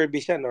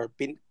ni-refurbish yan or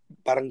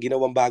parang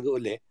ginawang bago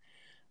uli,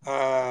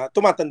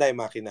 tumatanda yung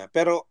makina.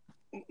 Pero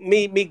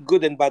may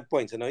good and bad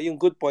points. Yung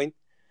good point,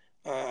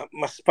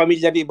 mas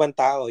familiar yung ibang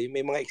tao. Yung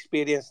may mga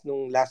experience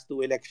nung last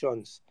 2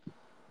 elections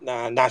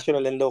na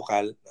national and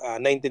local,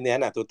 19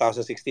 na,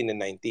 2016 and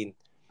 19.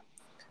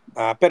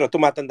 Pero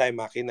tumatanda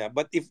yung makina.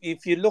 But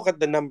if you look at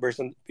the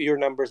numbers, on pure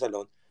numbers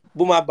alone,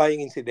 bumaba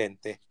yung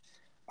insidente.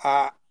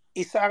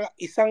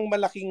 Isang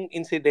malaking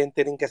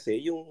insidente rin kasi,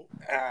 yung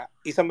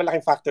isang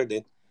malaking factor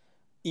din,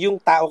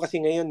 yung tao kasi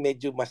ngayon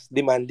medyo mas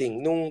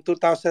demanding. Nung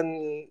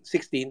 2016,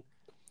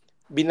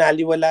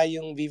 binaliwala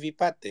yung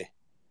VVPAT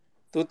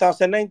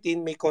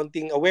 2019, may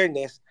konting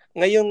awareness.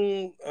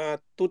 Ngayong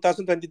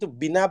 2022,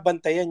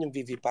 binabantayan yung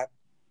VVPAT.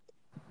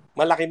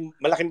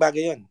 Malaking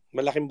bagay yun.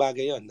 Malaking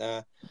bagay yun.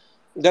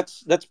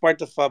 That's part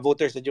of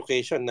voters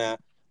education na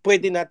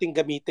pwede nating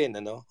gamitin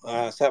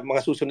sa mga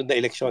susunod na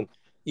eleksyon.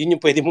 Yun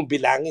yung pwede mong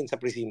bilangin sa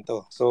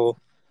presinto.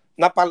 So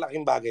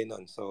napalaking bagay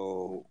nun.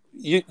 So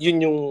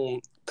yun yung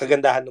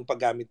kagandahan ng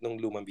paggamit ng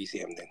lumang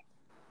VCM din.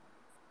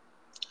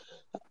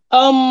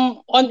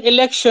 On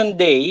election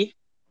day,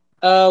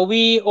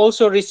 we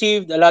also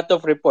received a lot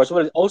of reports.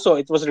 Well, also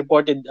it was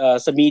reported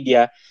sa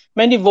media.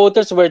 Many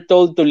voters were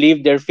told to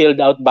leave their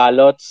filled out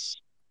ballots.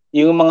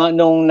 Yung mga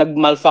nung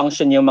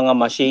nag-malfunction yung mga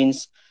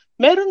machines.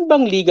 Meron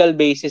bang legal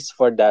basis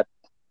for that?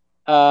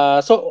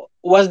 So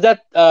was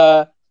that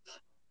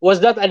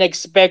an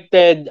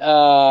expected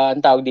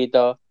ang tawag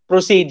dito,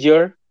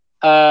 procedure?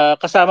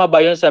 Kasama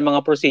ba 'yun sa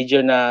mga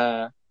procedure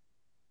na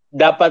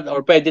dapat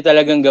or pwede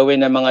talagang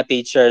gawin ng mga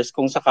teachers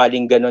kung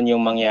sakaling ganun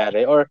yung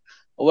mangyari? Or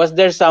was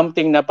there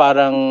something na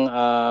parang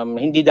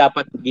hindi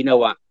dapat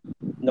ginawa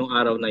nung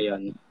araw na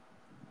 'yon?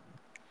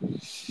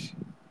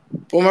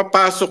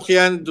 Pumapasok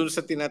yan dun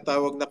sa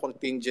tinatawag na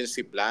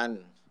contingency plan,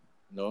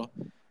 no?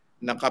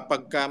 Na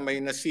kapag ka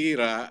may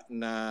nasira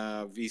na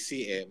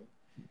VCM,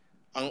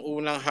 ang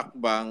unang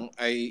hakbang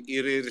ay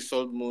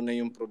i-resolve muna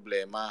yung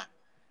problema,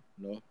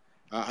 no?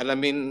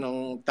 Alamin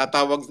ng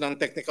tatawag ng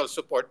technical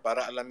support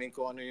para alamin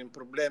kung ano yung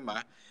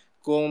problema,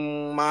 kung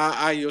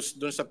maayos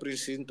dun sa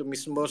presinto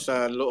mismo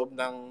sa loob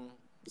ng,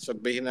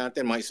 sabihin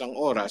natin mga 1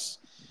 oras,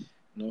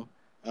 no?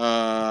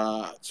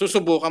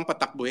 Susubukan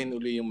patakbuhin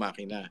uli yung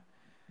makina.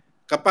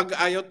 Kapag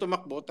ayaw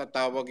tumakbo,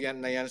 tatawag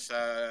yan na yan sa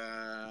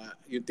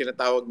yung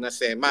tinatawag na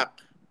CEMAC,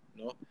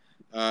 no?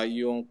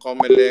 Yung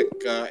COMELEC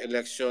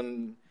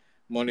Election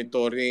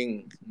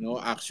Monitoring,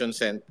 no, Action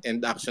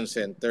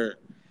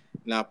Center,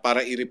 na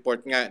para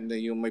i-report nga na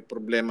yung may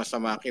problema sa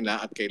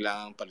makina at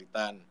kailangang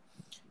palitan.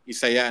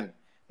 Isa yan.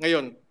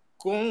 Ngayon,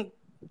 kung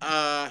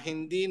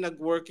hindi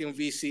nag-work yung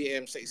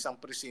VCM sa isang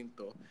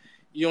presinto,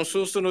 yung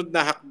susunod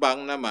na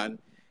hakbang naman,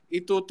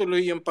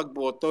 itutuloy yung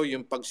pagboto,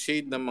 yung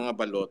pag-shade ng mga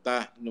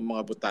balota ng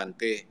mga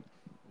botante,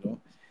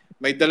 no?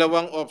 May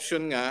dalawang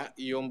option nga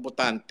yung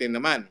botante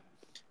naman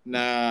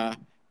na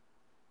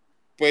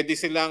pwede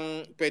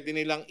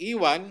nilang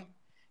iwan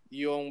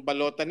yung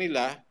balota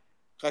nila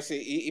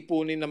kasi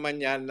iipunin naman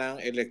yan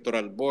ng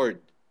electoral board,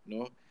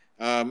 no?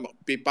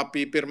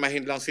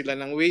 Papipirmahin lang sila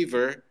ng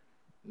waiver,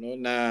 no,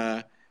 na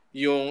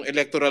yung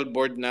electoral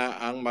board na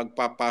ang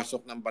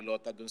magpapasok ng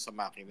balota dun sa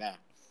makina.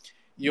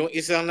 Yung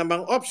isang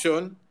namang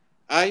option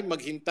ay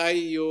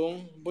maghintay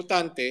yung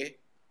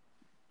botante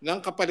ng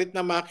kapalit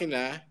na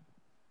makina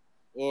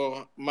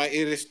o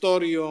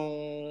ma-restore yung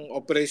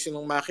operation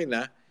ng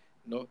makina,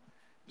 no,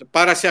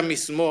 para siya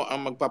mismo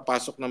ang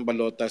magpapasok ng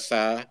balota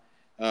sa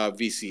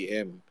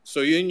VCM. So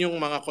yun yung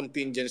mga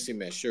contingency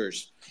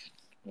measures.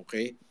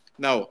 Okay?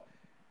 Now,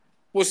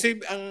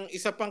 ang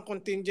isa pang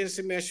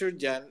contingency measure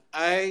dyan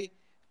ay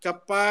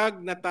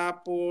kapag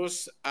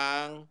natapos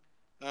ang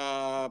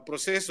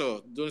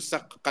proseso dun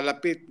sa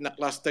kalapit na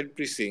clustered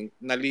precinct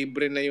na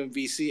libre na yung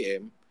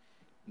VCM,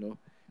 no,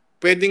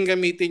 pwedeng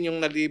gamitin yung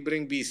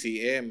nalibreng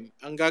VCM.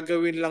 Ang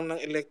gagawin lang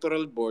ng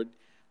electoral board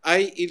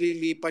ay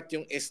ililipat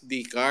yung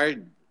SD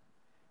card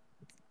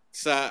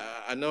sa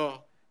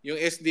yung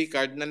SD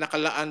card na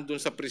nakalaan dun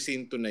sa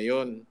presinto na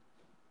yon,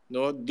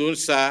 no, dun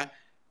sa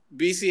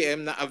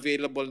VCM na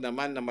available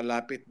naman na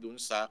malapit dun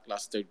sa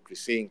clustered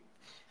precinct.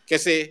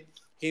 Kasi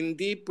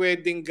hindi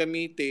pwedeng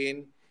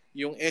gamitin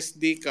yung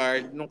SD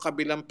card nung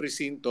kabilang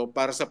presinto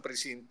para sa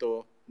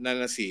presinto na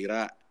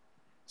nasira.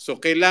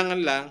 So kailangan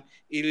lang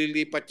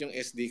ililipat yung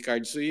SD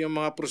card. So yung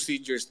mga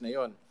procedures na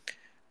yon.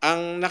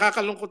 Ang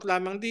nakakalungkot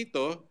lamang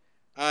dito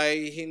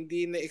ay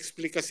hindi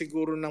na-explica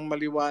siguro ng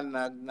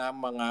maliwanag na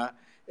mga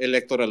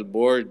electoral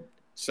board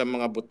sa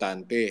mga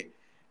botante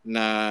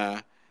na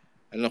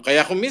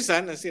kaya kung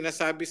minsan ang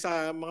sinasabi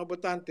sa mga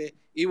botante,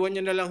 iwan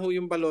nyo na lang ho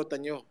yung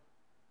balota nyo,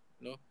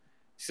 no?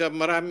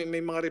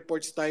 May mga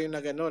reports tayo na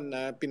gano'n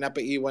na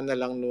pinapaiwan na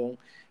lang nung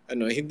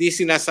hindi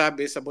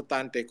sinasabi sa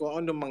botante kung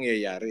ano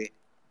mangyayari.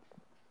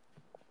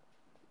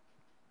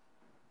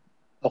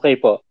 Okay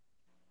po.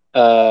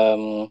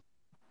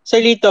 Sir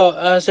Lito,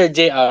 Sir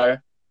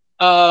JR,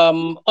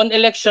 on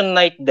election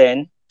night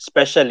then,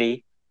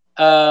 especially,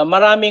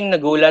 maraming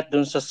nagulat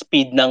dun sa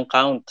speed ng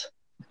count.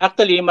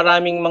 Actually,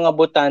 maraming mga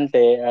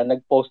botante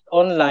nag-post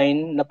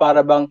online na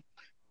para bang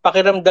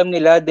pakiramdam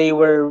nila they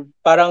were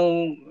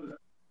parang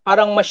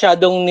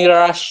masyadong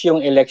ni-rush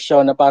yung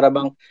election, na para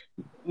bang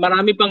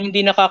marami pang hindi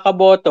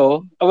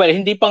nakakaboto. Well,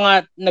 hindi pa nga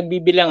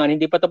nagbibilangan,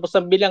 hindi pa tapos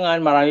ang bilangan,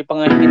 marami pa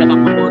nga hindi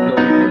nakakaboto.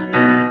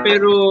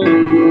 Pero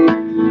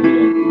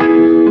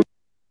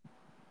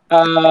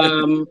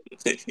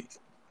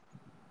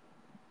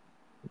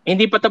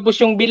hindi pa tapos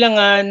yung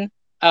bilangan,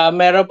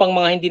 meron pang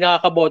mga hindi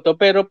nakakaboto,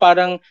 pero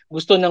parang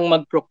gusto nang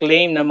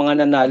mag-proclaim ng mga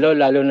nanalo,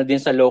 lalo na din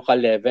sa local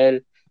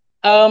level.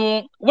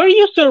 Were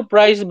you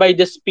surprised by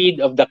the speed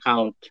of the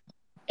count?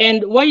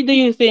 And why do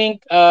you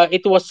think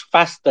it was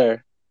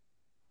faster?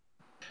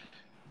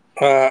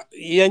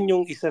 Yan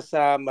yung isa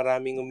sa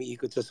maraming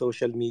umiikot sa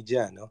social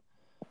media, no?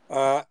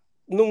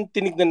 Nung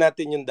tinignan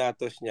natin yung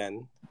datos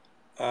niyan,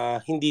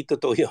 hindi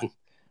totoo yun.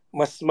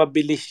 Mas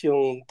mabilis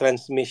yung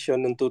transmission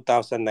noong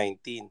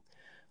 2019.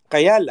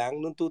 Kaya lang,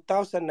 noong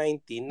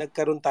 2019,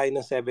 nagkaroon tayo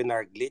ng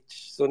 7-hour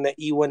glitch. So,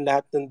 naiwan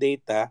lahat ng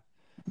data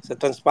sa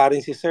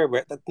transparency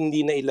server at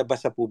hindi na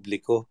ilabas sa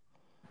publiko.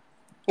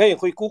 Ngayon,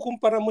 kung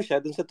ikukumpara mo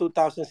siya dun sa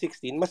 2016,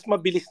 mas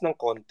mabilis ng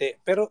konti.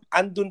 Pero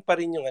andun pa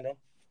rin yung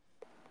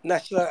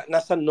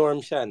nasa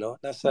norm siya,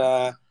 no?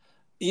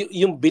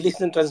 Yung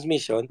bilis ng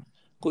transmission,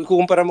 kung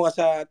ikukumpara mo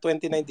sa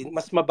 2019,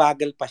 mas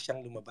mabagal pa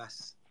siyang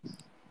lumabas.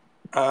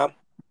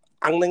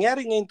 Ang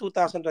nangyari ngayon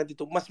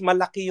 2022, mas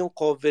malaki yung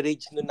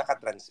coverage nung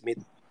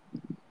nakatransmit.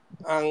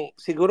 ang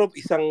siguro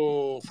isang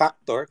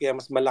factor kaya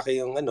mas malaki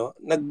yung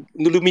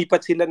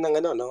lumipat sila ng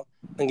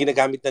ng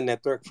ginagamit na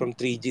network from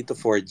 3G to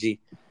 4G.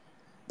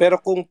 Pero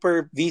kung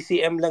per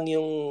VCM lang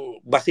yung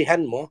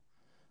basihan mo,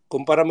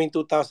 kumpara mo yung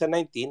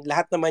 2019,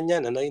 lahat naman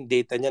yan, yung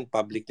data niyan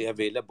publicly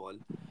available,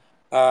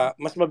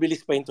 mas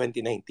mabilis pa yung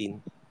 2019.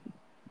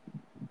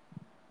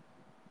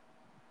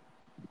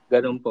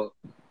 Ganun po.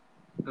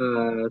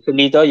 So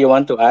Lito, you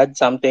want to add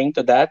something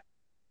to that?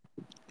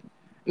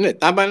 Hindi,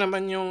 tama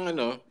naman yung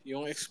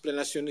yung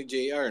explanation ni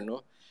JR,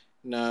 no?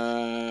 Na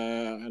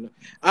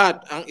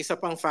at ang isa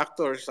pang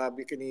factor,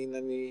 sabi kanina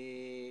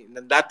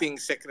ng dating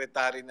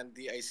secretary ng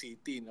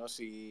DICT, no,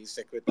 si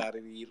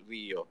Secretary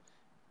Rio,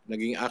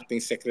 naging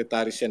acting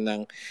secretary siya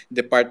ng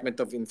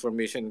Department of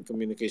Information and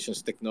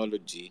Communications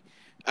Technology,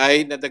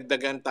 ay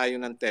nadagdagan tayo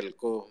ng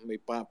telco. May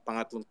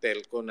pangatlong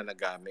telco na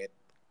nagamit.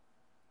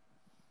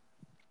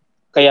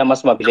 Kaya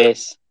mas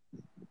mabilis.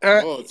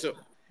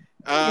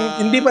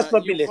 Hindi mas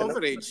mabilis, yung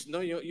coverage, no?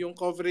 Yung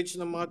coverage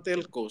ng mga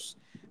telcos.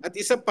 At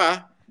isa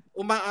pa,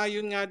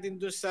 umaayon nga din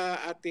doon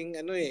sa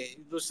ating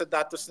doon sa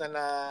datos na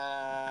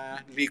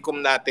likom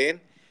natin,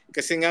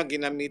 kasi nga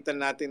ginamitan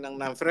natin ng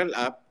NAMFREL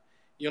app.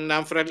 Yung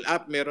NAMFREL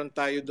app, meron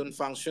tayo doon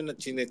function na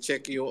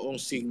chine-check yung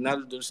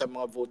signal doon sa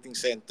mga voting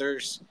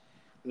centers.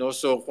 No,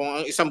 so kung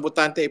ang isang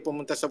botante ay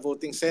pumunta sa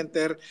voting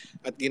center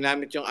at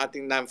ginamit yung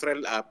ating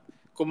NAMFREL app,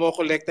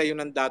 kumokolekta yun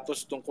ng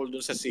datos tungkol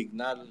doon sa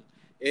signal.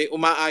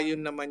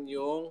 Umaayon naman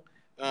yung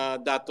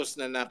datos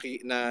na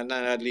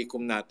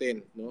nalikom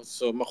natin, no?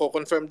 So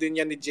mako-confirm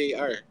din yan ni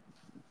JR.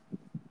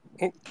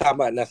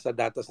 Tama, nasa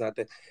datos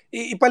natin.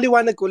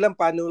 Ipaliwanag ko lang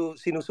paano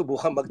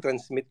sinusubukan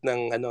mag-transmit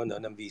ng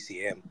ng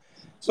VCM.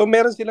 So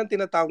meron silang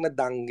tinatawag na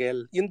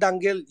dongle. Yung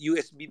dongle,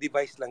 USB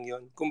device lang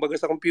yon. Kumbaga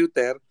sa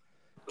computer,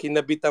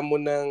 kinabitan mo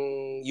ng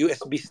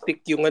USB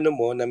stick yung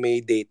mo na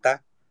may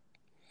data.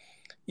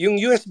 Yung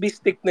USB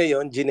stick na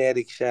yon,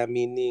 generic siya,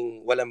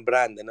 meaning walang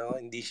brand,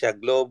 hindi siya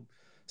Globe,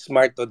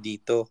 Smart o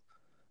Dito.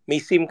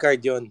 May SIM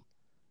card yon.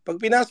 Pag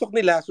pinasok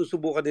nila,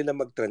 susubukan nila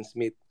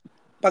mag-transmit.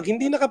 Pag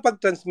hindi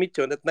nakapag-transmit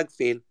yon at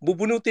nag-fail,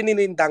 bubunutin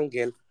nila yung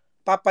dongle,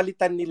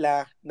 papalitan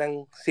nila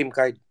ng SIM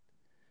card.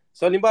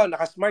 So, halimbawa,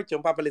 naka-smart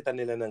yun, papalitan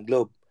nila ng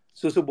Globe.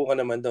 Susubukan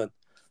naman doon.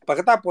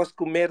 Pagkatapos,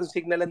 kung meron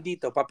signalan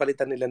dito,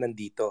 papalitan nila ng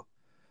dito.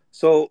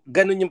 So,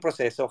 ganun yung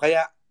proseso.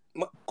 Kaya,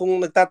 kung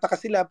nagtataka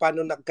sila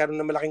paano nagkaroon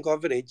ng malaking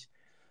coverage,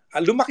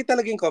 lumaki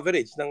talaga yung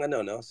coverage ng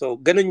So,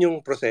 ganun yung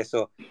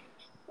proseso.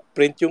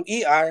 Print yung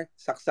ER,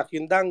 saksak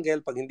yung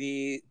dongle, pag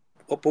hindi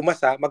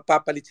pumasa,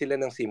 magpapalit sila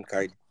ng SIM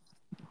card.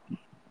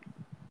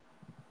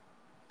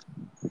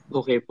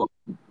 Okay po.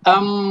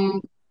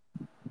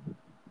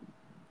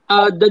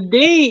 The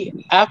day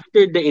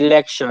after the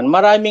election,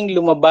 maraming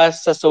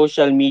lumabas sa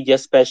social media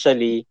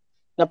especially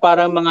na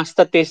parang mga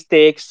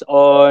statistics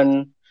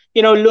on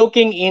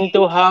looking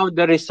into how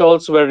the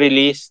results were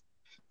released.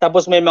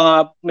 Tapos may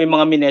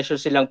mga mineasure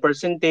silang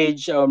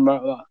percentage or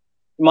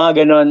mga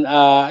ganon.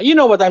 You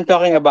know what I'm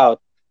talking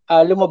about.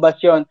 Lumabas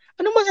 'yon.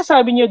 Ano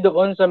masasabi niyo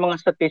doon sa mga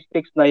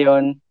statistics na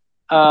 'yon?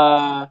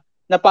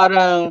 Na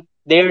parang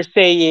they're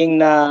saying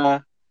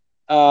na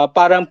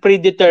parang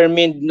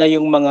predetermined na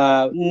yung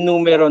mga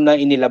numero na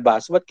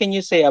inilabas. What can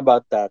you say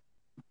about that?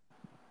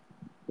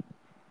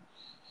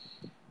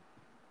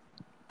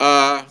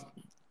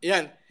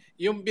 Yan.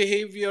 Yung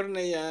behavior na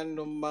yan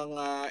ng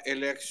mga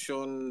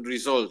election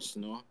results,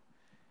 no?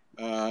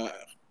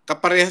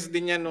 Kaparehas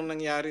din yan nung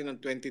nangyari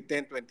noong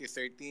 2010,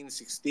 2013,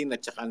 16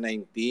 at saka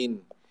 19,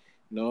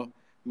 no?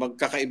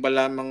 Magkakaiba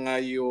lamang nga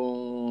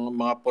yung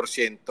mga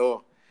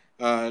porsyento.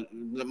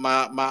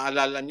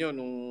 Maalala nyo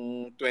nung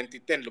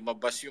 2010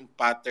 lumabas yung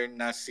pattern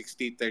na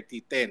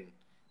 60-30-10,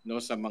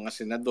 no, sa mga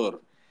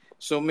senador.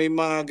 So may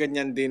mga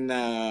ganyan din na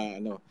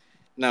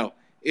Now,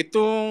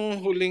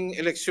 itong huling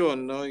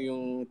eleksyon, no,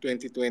 yung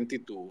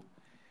 2022,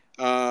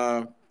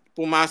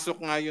 pumasok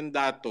nga yung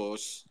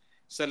datos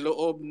sa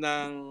loob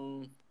ng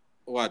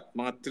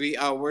mga 3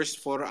 hours,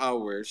 4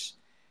 hours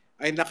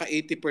ay naka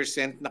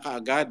 80% na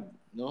kaagad,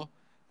 no?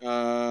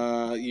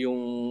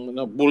 Yung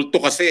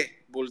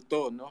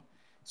bulto, no?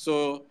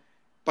 So,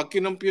 pag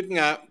kinompute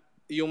nga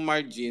yung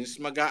margins,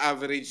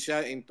 mag-a-average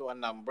siya into a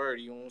number.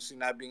 Yung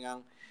sinabi nga,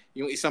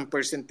 yung isang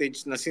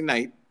percentage na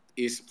sinight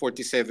is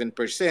 47%.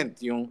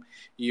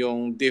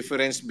 Yung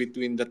difference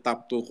between the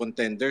top two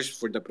contenders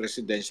for the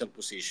presidential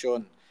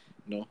position,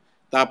 no?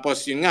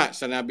 Tapos yun nga,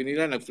 sanabi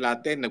nila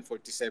nag-flatten,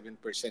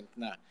 nag-47%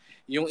 na.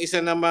 Yung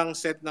isa namang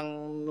set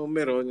ng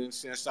numero, yung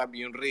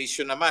sinasabi, yung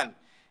ratio naman,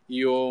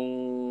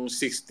 yung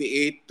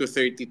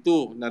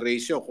 68-32 na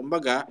ratio.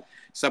 Kumbaga,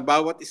 sa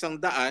bawat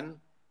 100,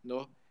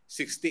 no,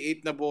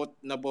 68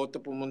 na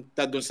boto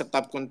pumunta doon sa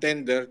top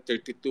contender,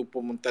 32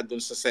 pumunta doon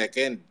sa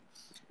second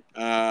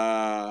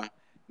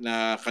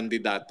na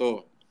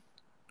kandidato.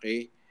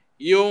 Okay?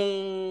 Yung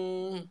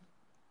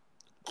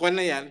kung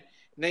na yan,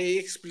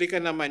 nai-explica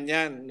naman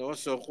yan, no?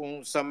 So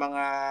kung sa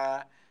mga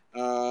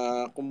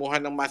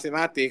kumuha ng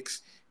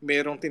mathematics,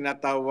 mayroong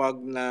tinatawag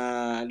na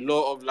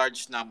law of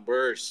large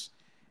numbers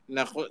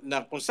na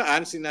kung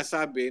saan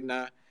sinasabi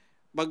na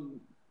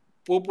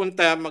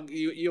pupunta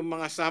yung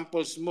mga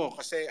samples mo,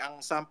 kasi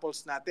ang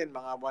samples natin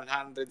mga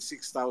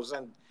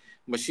 106,000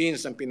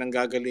 machines ang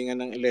pinanggagalingan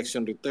ng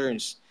election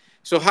returns.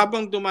 So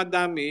habang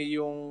dumadami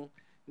yung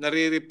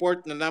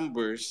nare-report na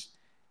numbers,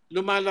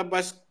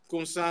 lumalabas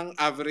kung saan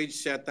average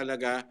siya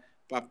talaga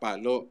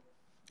papalo.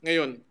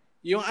 Ngayon,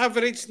 yung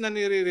average na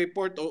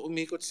nire-report o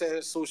umikot sa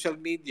social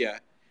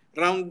media,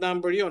 round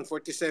number yon,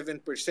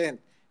 47%.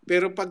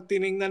 Pero pag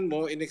tiningnan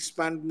mo,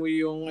 in-expand mo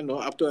yung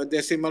up to a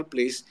decimal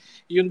place,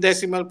 yung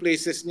decimal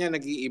places niya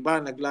nag-iiba,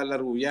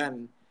 naglalaro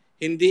yan.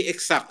 Hindi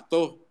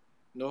eksakto,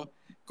 no?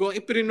 Kung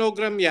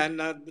iprinogram yan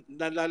na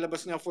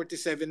nalalabas nga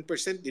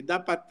 47%, di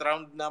dapat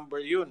round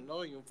number yun,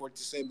 no? Yung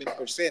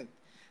 47%.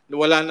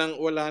 Wala nang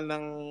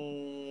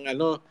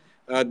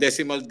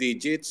decimal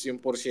digits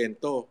yung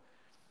porsyento.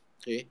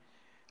 Okay?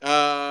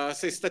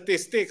 Sa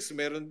statistics,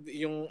 meron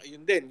yung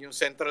din, yung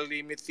central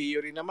limit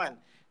theory naman,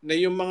 na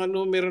yung mga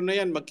numero na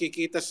yan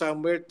magkikita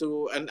somewhere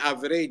to an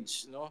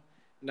average, no,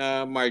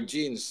 na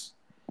margins.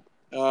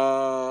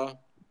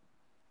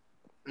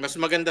 Mas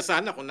maganda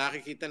sana kung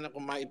nakikita na,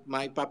 kung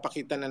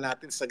maipapakita na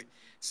natin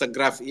sa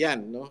graph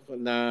yan, no,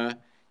 na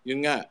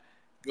yun nga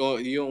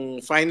yung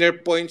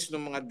finer points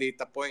ng mga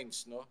data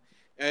points, no.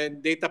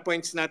 And data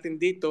points natin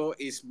dito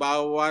is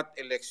bawat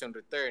election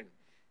return.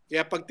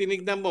 Kaya pag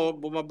tinignan mo,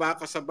 bumaba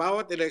ka sa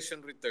bawat election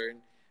return,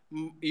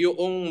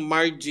 yung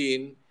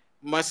margin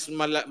mas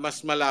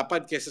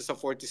malapad kaysa sa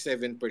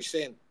 47%,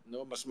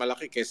 no? Mas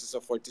malaki kaysa sa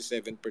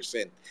 47%.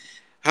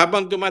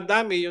 Habang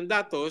dumadami yung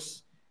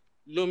datos,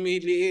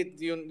 lumiliit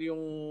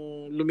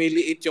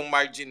yung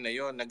margin na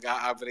yon,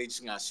 nag-a-average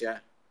nga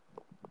siya.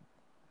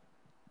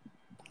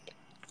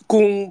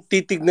 Kung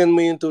titignan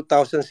mo yung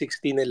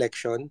 2016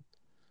 election,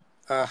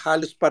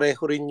 halos pareho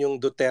rin yung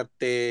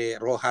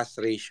Duterte-Rojas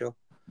ratio.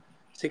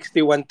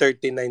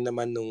 61-39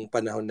 naman nung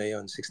panahon na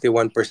yon,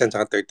 61%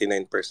 saka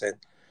 39%.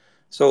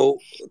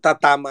 So,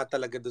 tatama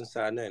talaga dun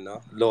sa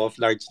law of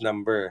large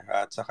number.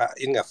 At saka,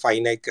 yun nga,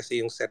 finite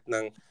kasi yung set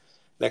ng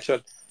election.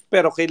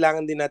 Pero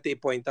kailangan din natin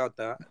i-point out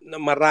na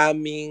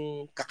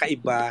maraming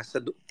kakaiba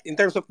in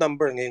terms of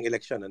number ngayong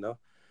election.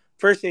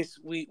 First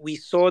is, we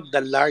saw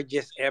the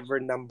largest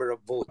ever number of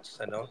votes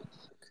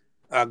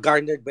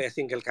garnered by a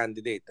single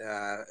candidate.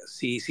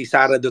 Si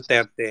Sara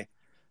Duterte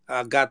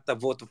got a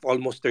vote of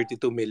almost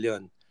 32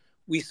 million.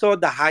 We saw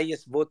the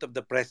highest vote of the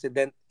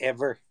president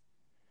ever.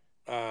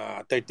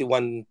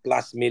 31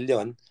 plus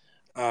million.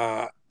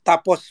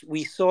 Tapos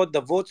we saw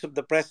the votes of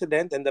the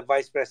president and the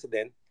vice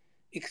president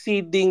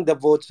exceeding the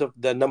votes of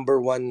the number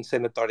one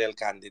senatorial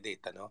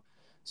candidate.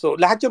 So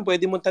lahat yun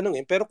pwede mong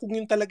tanungin, pero kung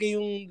yun talaga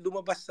yung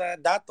lumabas sa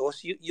datos,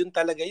 yun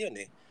talaga yun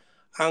eh.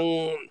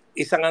 Ang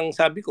isang ang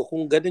sabi ko,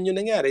 kung ganun yung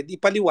nangyari, di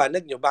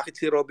paliwanag nyo bakit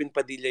si Robin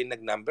Padilla yung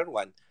nag-number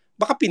one.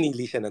 Baka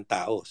pinili siya ng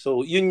tao.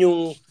 So yun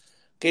yung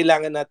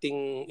kailangan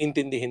nating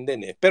intindihin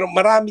din eh. Pero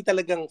marami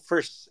talagang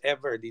first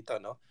ever dito,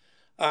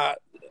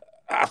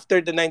 after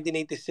the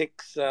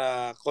 1986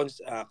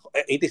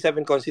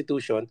 87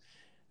 Constitution,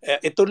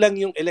 ito lang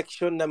yung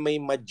election na may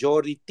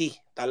majority,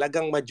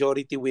 talagang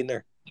majority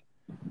winner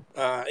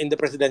in the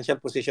presidential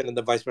position and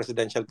the vice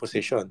presidential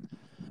position.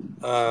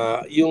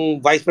 Yung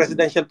vice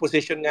presidential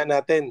position nga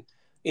natin,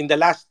 in the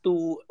last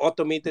two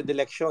automated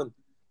election,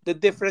 the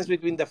difference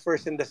between the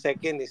first and the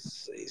second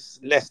is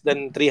less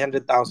than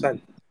 300,000.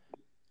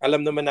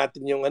 Alam naman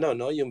natin yung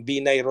yung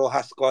Binay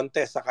Rojas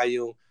contest saka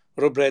yung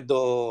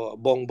Robredo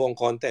Bongbong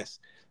contest.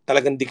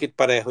 Talagang dikit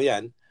pareho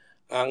yan.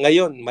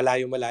 Ngayon,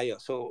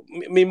 malayo-malayo. So,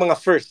 may mga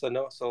first,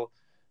 So,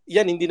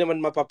 yan, hindi naman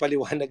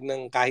mapapaliwanag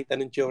ng kahit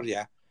anong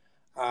teorya.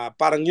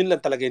 Parang yun lang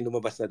talaga yung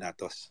lumabas na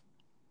datos.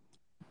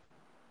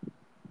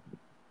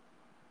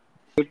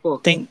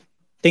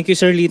 Thank you,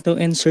 Sir Lito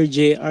and Sir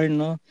JR,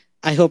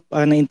 I hope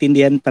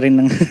naintindihan pa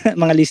rin ng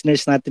mga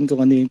listeners natin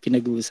kung ano yung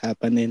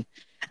pinag-uusapan din.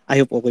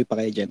 I hope okay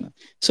pa kayo dyan.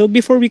 So,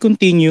 before we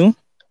continue,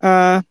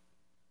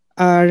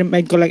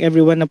 remind ko lang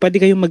everyone na pwede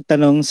kayong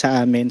magtanong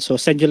sa amin. So,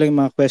 send nyo lang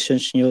yung mga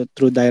questions nyo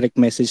through direct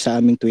message sa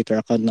aming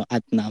Twitter account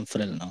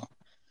 @Namfrel.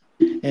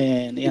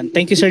 And yan,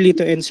 thank you Sir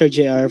Lito and Sir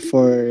JR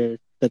for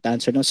that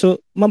answer.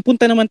 So,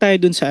 mampunta naman tayo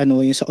dun sa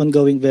yung sa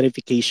ongoing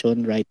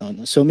verification right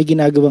now. So, may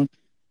ginagawang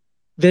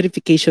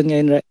verification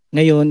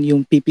ngayon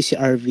yung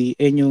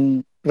PPCRV and yung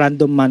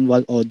Random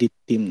Manual Audit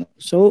Team.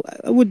 So,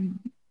 I would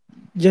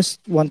just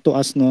want to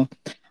ask ano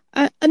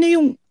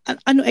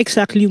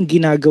exactly yung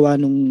ginagawa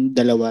nung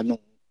dalawa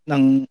ng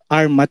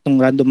RMAT, ng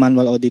Random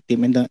Manual Audit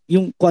Team, and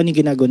yung kung ano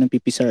yung ginagawa ng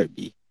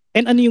PPCRB,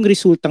 and ano yung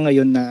resulta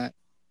ngayon na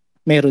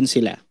meron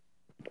sila?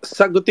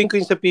 Sagutin ko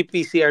yung sa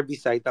PPCRB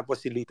side, tapos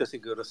si Lito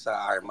siguro sa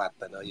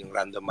RMAT, yung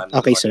Random Manual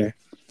Okay, Audit. sir.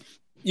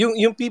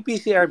 Yung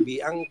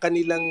PPCRB, ang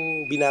kanilang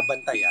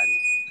binabantayan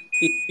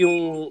is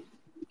yung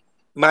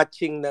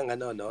matching ng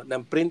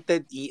ng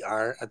printed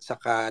ER at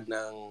saka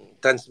ng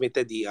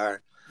transmitted ER.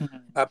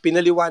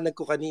 Pinaliwanag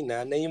ko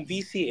kanina na yung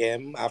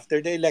VCM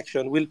after the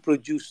election will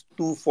produce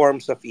two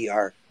forms of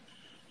ER.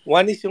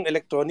 One is yung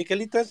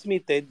electronically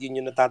transmitted,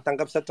 yun yung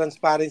natatanggap sa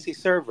transparency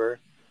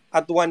server,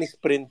 at one is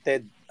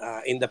printed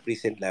in the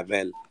precinct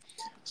level.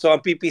 So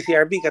ang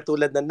PPCRB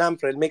katulad ng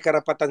NAMFREL, may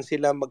karapatan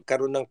sila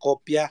magkaroon ng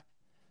kopya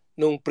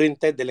ng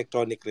printed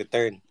electronic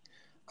return.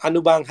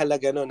 Ano ba ang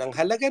halaga nun? Ang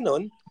halaga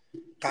nun,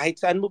 kahit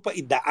saan mo pa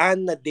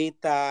idaan na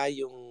data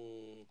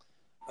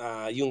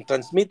yung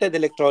transmitted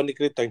electronic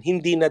return,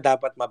 hindi na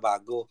dapat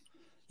mabago.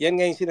 Yan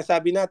nga yung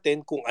sinasabi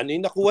natin, kung ano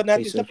yung nakuha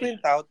natin sa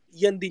printout,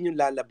 yan din yung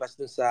lalabas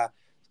dun sa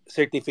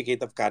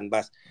Certificate of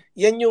Canvas.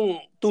 Yan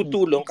yung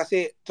tutulong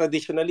kasi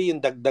traditionally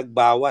yung dagdag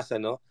bawas,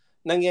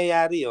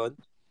 nangyayari yon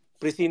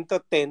presinto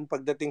 10,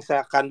 pagdating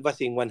sa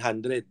canvassing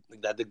 100,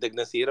 nagdadagdag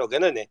ng 0,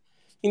 ganun eh.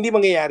 Hindi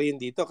mangyayari yun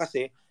dito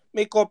kasi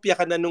may kopya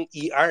ka na nung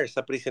ER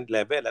sa precinct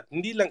level at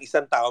hindi lang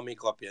isang tao may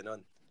kopya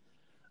nun.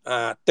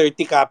 30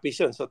 copies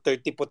yun, so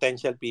 30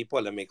 potential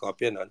people may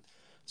kopya nun.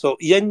 So,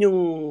 yan yung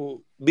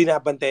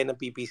binabantayan ng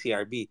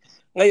PPCRB.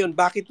 Ngayon,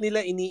 bakit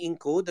nila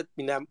ini-encode at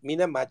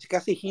minamatch?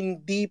 Kasi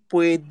hindi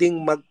pwedeng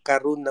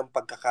magkaroon ng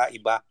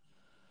pagkakaiba.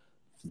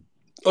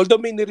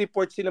 Although may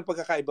ni-report silang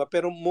pagkakaiba,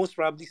 pero most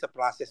probably sa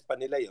process pa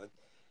nila yon.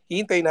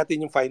 Hihintayin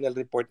natin yung final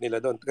report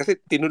nila doon. Kasi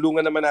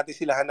tinulungan naman natin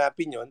sila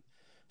hanapin yon.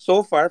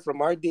 So far,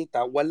 from our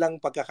data, walang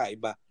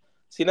pagkakaiba.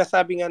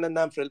 Sinasabi nga ng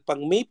NAMFREL, pag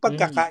may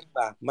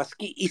pagkakaiba,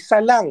 maski isa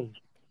lang,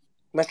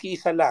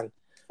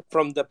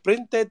 from the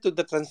printed to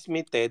the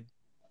transmitted,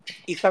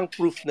 isang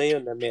proof na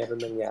yun na meron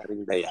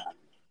nangyaring dayaan.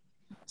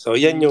 So,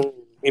 yan yung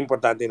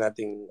importante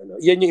nating,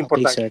 yan yung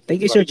importante. Okay, sir.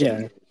 Thank you, Sir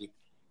JR.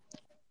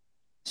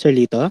 Sir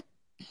Lito?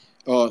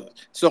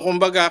 So,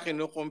 kumbaga,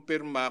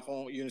 kinukumpirma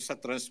kung yun sa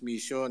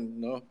transmission,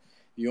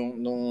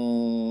 yung nung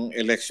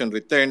election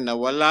return na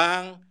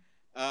walang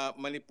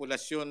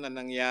manipulasyon na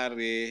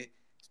nangyari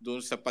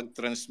doon sa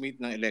pag-transmit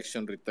ng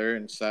election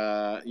return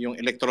sa yung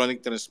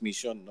electronic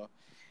transmission,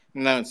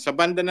 Na sa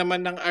banda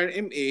naman ng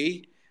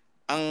RMA,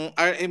 ang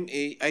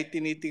RMA ay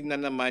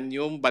tinitingnan naman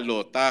yung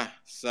balota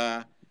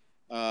sa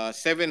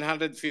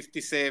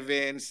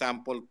 757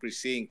 sample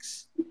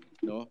precincts,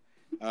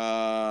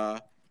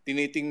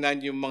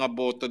 tinitingnan yung mga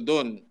boto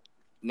doon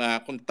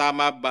na kung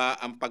tama ba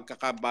ang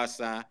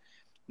pagkakabasa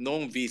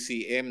ng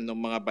VCM ng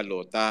mga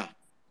balota.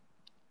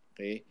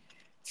 Okay?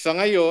 Sa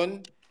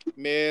ngayon,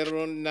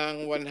 meron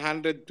ng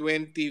 120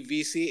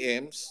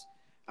 VCMs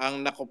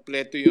ang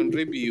nakompleto yung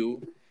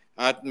review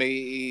at may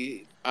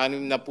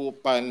 6 na po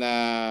pa na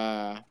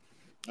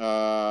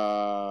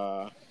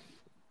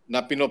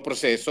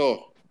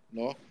pinoproseso,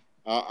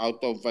 out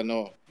of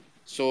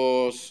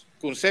So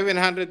kung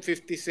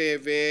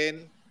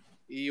 757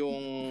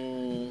 yung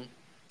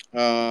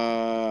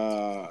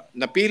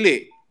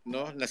napili,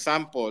 na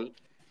sample,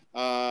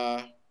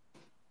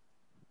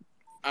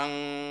 ang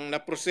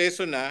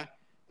naproseso na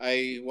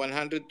ay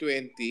 120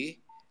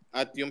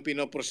 at yung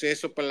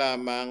pinoproseso pa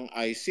lamang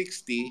ay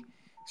 60.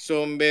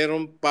 So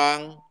meron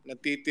pang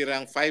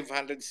natitirang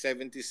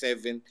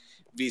 577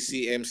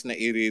 VCMs na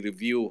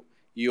i-review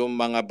yung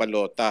mga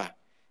balota.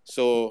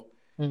 So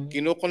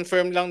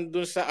kino-confirm lang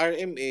dun sa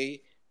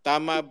RMA,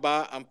 tama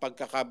ba ang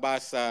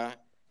pagkakabasa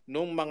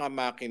ng mga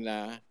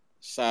makina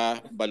sa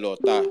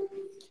balota.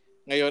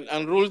 Ngayon,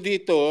 ang rule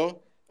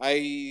dito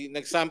ay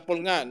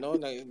nag-sample nga,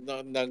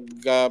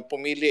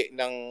 nagpumili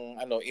ng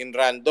in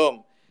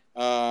random.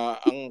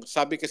 Ang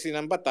sabi kasi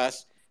ng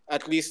batas,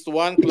 at least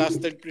one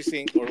clustered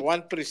precinct or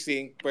one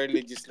precinct per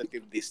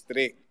legislative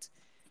district.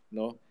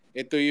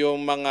 Ito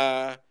yung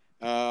mga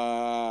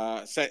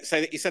sa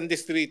isang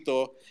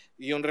distrito,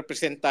 yung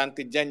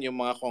representante diyan yung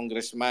mga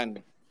congressman.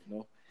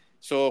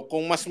 So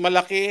kung mas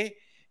malaki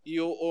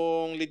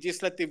yung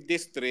legislative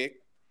district,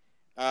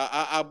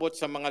 aabot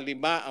sa mga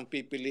 5 ang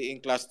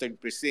pipiliing clustered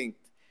precinct.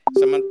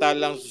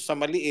 Samantalang sa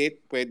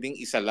maliit, pwedeng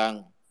isa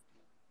lang.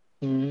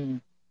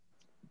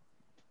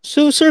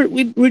 So sir,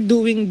 we're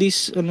doing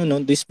this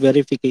this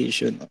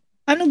verification.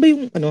 Ano ba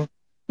yung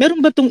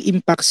meron ba tong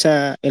impact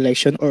sa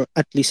election or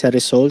at least sa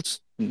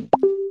results?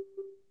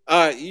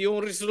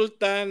 Yung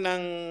resulta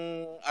ng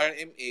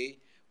RMA,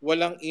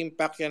 walang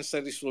impact yan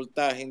sa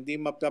resulta. Hindi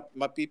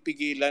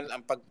mapipigilan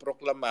ang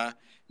pagproklama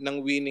ng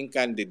winning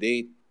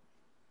candidate.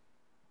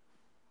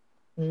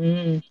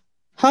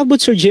 How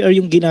about Sir JR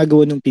yung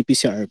ginagawa ng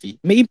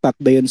PPCRB? May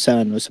impact ba yun sa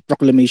sa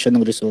proclamation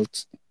ng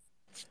results?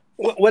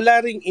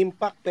 Wala ring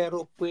impact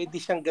pero pwede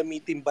siyang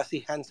gamitin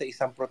basihan sa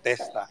isang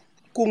protesta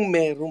kung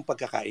merong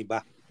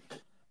pagkakaiba.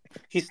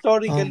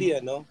 Historically,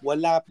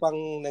 wala pang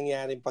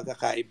nangyaring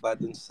pagkakaiba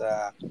dun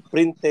sa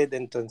printed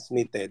and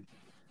transmitted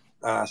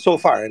so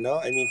far,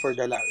 I mean, for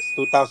the last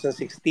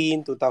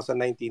 2016,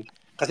 2019,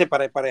 kasi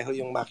pare-pareho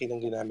yung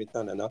makinang ginamit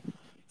nun,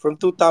 From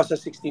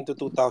 2016 to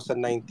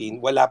 2019,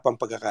 wala pang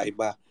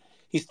pagkakaiba.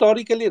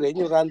 Historically rin,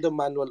 yung random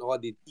manual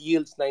audit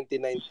yields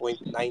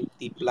 99.90+%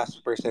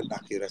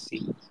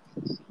 accuracy.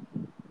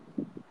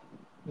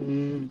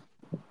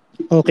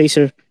 Okay,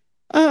 sir.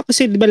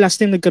 Kasi di ba last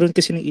time nagkaroon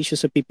kasi ng issue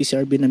sa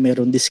PPCRB na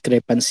meron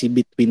discrepancy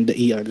between the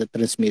ER, the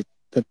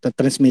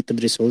transmitted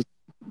result.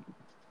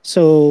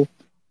 So,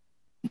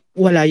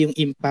 wala yung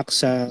impact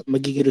sa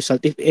magiging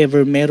result if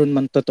ever meron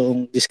man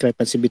totoong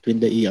discrepancy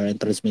between the ER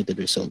and transmitted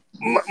result.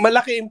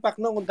 Malaki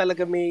impact kung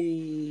talaga may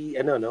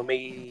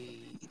may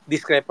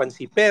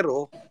discrepancy,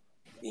 pero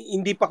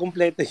hindi pa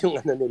kumpleto yung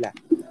ano nila,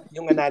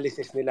 yung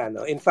analysis nila,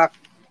 no. In fact,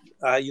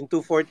 yung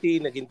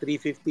 240 naging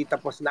 350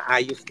 tapos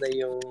naayos na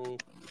yung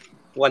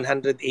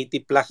 180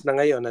 plus na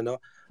ngayon,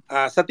 ano.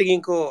 Sa tingin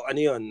ko ano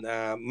yun,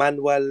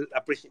 manual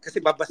appreciation kasi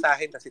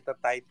babasahin kasi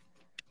type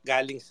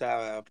galing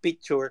sa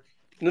picture.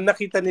 Nung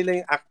nakita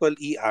nila yung actual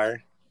ER,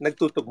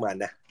 nagtutugma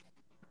na.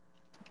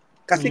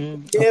 Kasi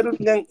meron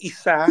ngang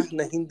isa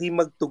na hindi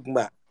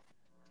magtugma,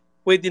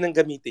 pwede nang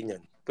gamitin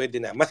yun.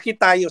 Pwede na. Maski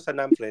tayo sa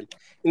NAMFREL,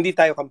 hindi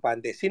tayo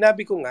kampante.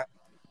 Sinabi ko nga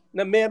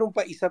na meron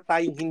pa isa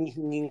tayong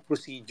hinihinging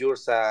procedure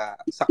sa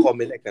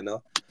COMELEC,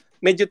 ano?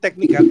 Medyo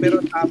technical, pero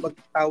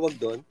tawag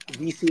doon,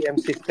 VCM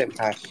system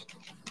hash.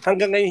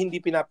 Hanggang ngayon hindi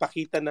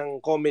pinapakita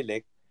ng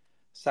COMELEC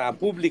sa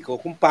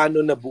publiko kung paano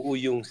nabuo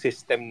yung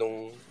system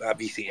ng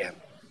VCM.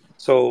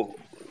 So,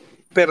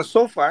 pero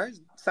so far,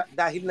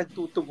 dahil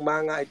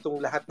nagtutugma nga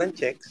itong lahat ng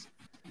checks,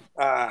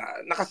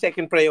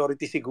 naka-second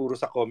priority siguro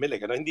sa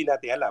COMELEC. Ano? Hindi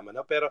natin alam.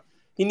 Ano? Pero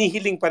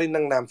hinihiling pa rin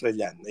ng NAMFREL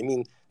yan. I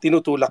mean,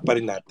 tinutulak pa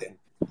rin natin.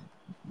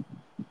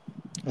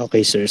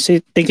 Okay, sir.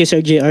 Thank you,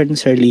 Sir JR and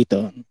Sir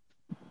Lito.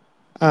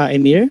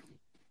 Emir,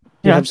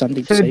 you have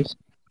something to say?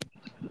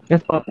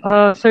 Yes po.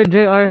 Sir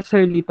JR,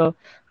 Sir Lito,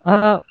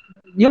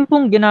 yung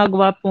pong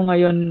ginagawa po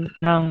ngayon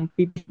ng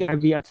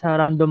PPRB at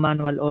sa random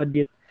manual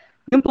audit,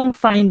 yung pong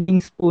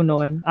findings po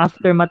noon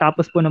after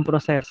matapos po ng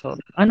proseso,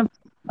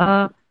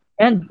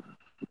 and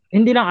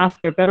hindi lang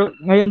after, pero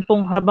ngayon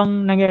pong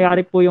habang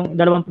nangyayari po yung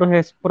dalawang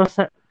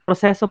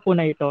proseso po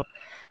na ito,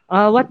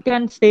 what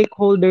can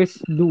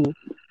stakeholders do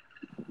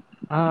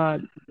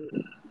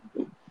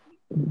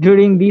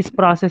during these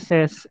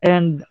processes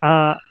and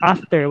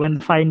after when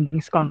the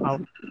findings come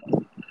out?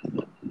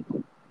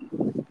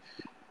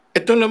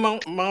 Ito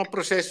namang mga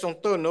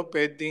prosesong to, no,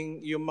 pwedeng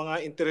yung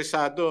mga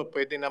interesado,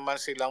 pwede naman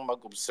silang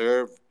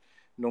mag-observe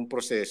ng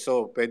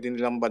proseso, pwede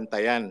nilang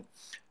bantayan.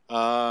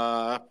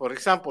 For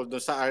example,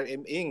 doon sa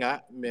RMA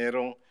nga,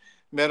 merong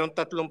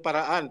tatlong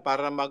paraan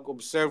para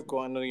mag-observe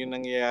kung ano yung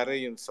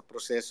nangyayari yun sa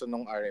proseso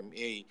ng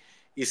RMA.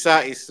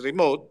 Isa is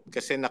remote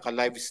kasi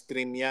naka-live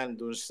stream yan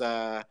doon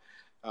sa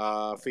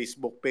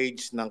Facebook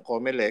page ng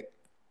COMELEC,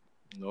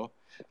 no?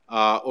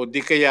 O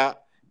di kaya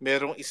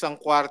merong isang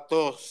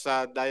kwarto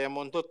sa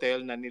Diamond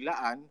Hotel na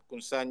nilaan kung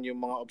saan yung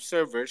mga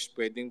observers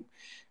pwedeng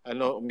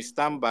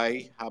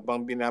umi-standby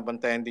habang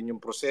binabantayan din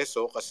yung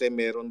proseso kasi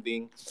meron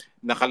ding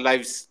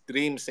naka-live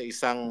stream sa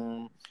isang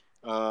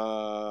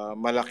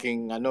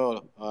malaking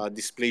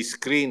display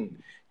screen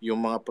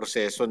yung mga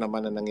proseso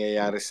naman na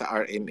nangyayari sa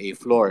RMA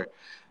floor.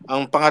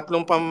 Ang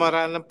pangatlong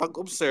pamamaraan ng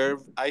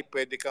pag-observe ay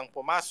pwede kang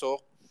pumasok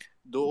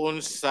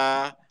doon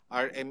sa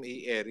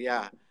RMA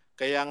area.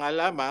 Kaya nga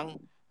lamang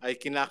ay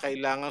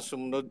kinakailangan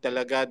sumunod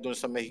talaga doon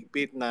sa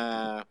mahigpit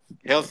na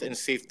health and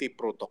safety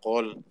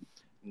protocol,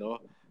 no?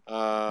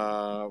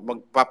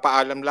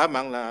 Magpapaalam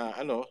lamang na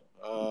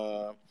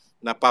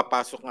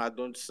napapasok nga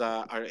doon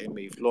sa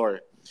RMA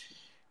floor.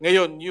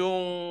 Ngayon,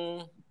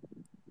 yung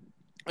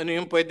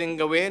pwedeng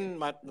gawin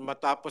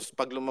matapos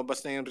pag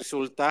lumabas na yung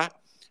resulta,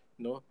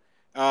 no?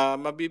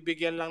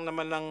 Mabibigyan lang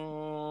naman ng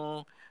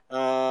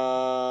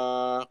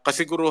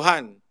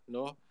kasiguruhan,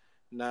 no?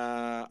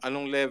 Na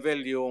anong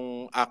level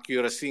yung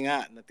accuracy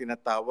nga na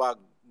tinatawag.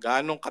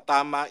 Gaano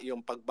katama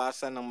yung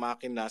pagbasa ng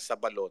makina sa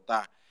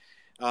balota.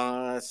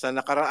 Sa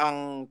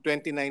nakaraang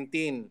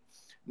 2019,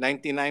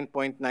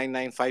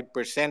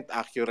 99.995%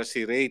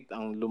 accuracy rate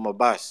ang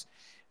lumabas.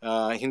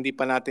 Hindi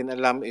pa natin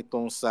alam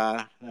itong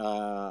sa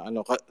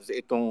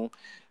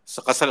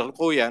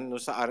kasalukuyan no,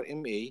 sa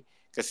RMA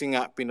kasi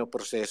nga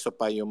pinoproseso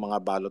pa yung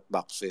mga ballot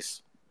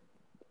boxes.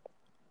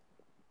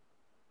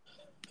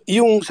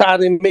 Yung sa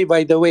RMA,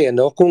 by the way,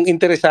 kung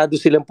interesado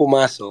silang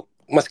pumasok,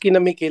 maski na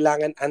may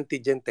kailangan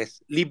antigen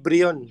test,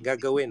 libre yun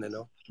gagawin,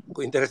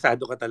 kung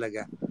interesado ka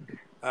talaga.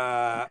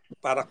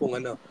 Para kung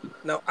ano.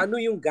 Now, ano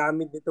yung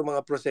gamit nito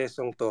mga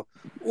prosesong to?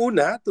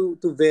 Una, to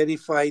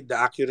verify the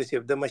accuracy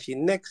of the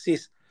machine. Next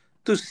is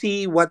to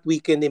see what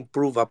we can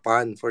improve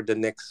upon for the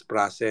next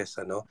process,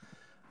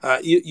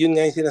 yun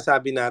nga yung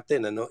sinasabi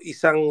natin,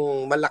 isang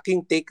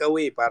malaking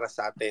takeaway para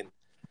sa atin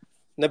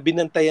na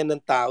binantayan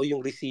ng tao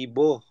yung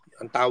resibo.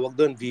 Ang tawag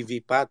doon,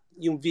 VVPAT.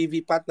 Yung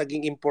VVPAT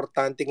naging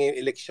importante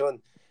ngayong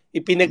eleksyon.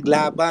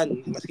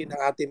 Ipinaglaban, maski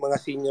ng ating mga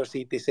senior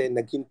citizen,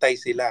 naghintay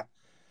sila.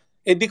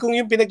 Di kung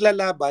yung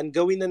pinaglalaban,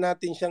 gawin na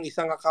natin siyang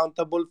isang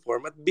accountable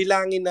form at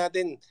bilangin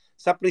natin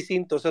sa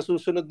presinto sa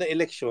susunod na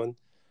eleksyon.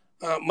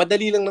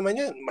 Madali lang naman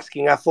yan.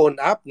 Maski nga phone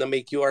app na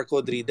may QR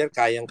code reader,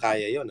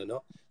 kayang-kaya yon,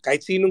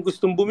 Kahit sinong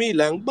gustong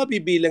bumilang,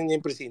 mabibilang niya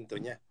yung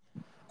presinto niya.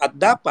 At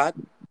dapat,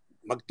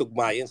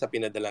 magtugma yan sa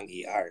pinadalang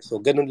ER.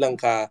 So, ganun lang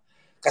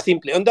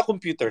kasimple. On the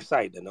computer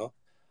side,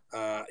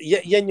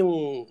 yan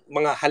yung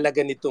mga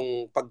halaga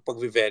nitong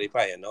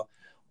pag-verify,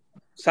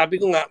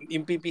 Sabi ko nga,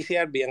 yung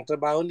PPCRB, ang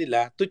trabaho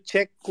nila, to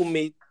check kung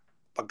may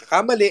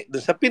pagkakamali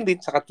doon sa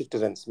pinrit sa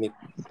transmit.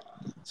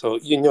 So,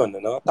 yun,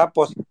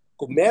 Tapos,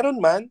 kung meron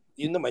man,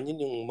 yun naman,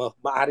 yun yung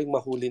maaring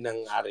mahuli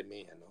ng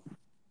RMA,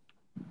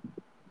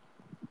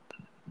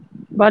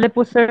 Bale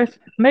po sir,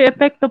 may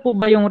epekto po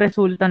ba yung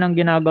resulta ng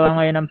ginagawa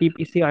ngayon ng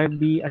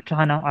PPCRB at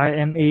saka ng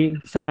RMA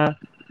sa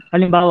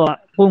halimbawa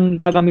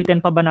kung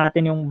gagamitin pa ba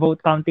natin yung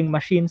vote counting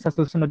machine sa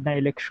susunod na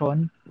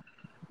eleksyon?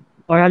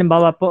 Or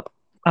halimbawa po,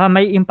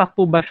 may impact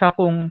po ba siya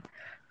kung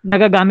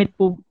nagagamit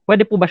po,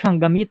 pwede po ba siyang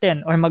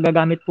gamitin or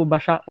magagamit po ba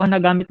siya o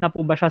nagamit na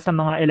po ba siya sa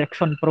mga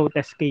election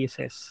protest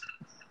cases?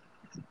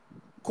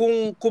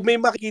 Kung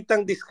may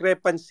makikitang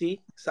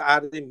discrepancy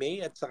sa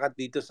RMA at saka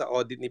dito sa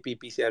audit ni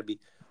PPCRB,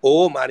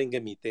 oo, maaaring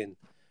gamitin.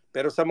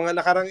 Pero sa mga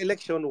nakarang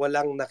eleksyon,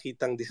 walang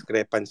nakitang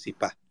discrepancy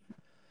pa.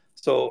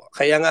 So,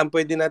 kaya nga ang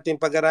pwede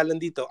natin pag-aralan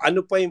dito,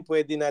 ano pa yung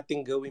pwede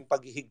natin gawing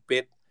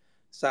paghihigpit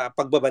sa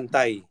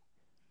pagbabantay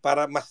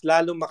para mas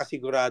lalo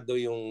makasigurado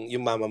yung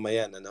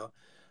mamamayan, ano?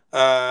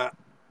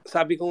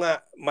 Sabi ko nga,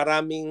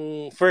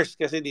 maraming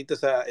first kasi dito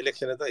sa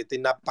election na to, ito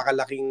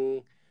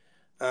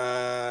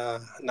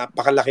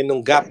napakalaki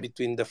nung gap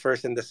between the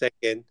first and the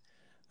second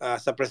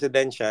sa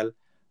presidential.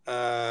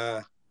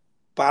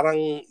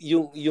 Parang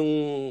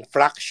yung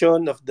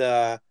fraction of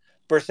the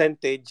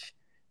percentage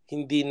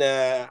hindi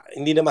na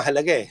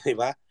mahalaga di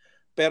ba?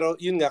 Pero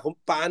yun nga, kung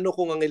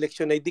ang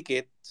eleksyon ay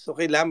dikit, so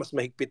kailangan mas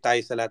mahigpit tayo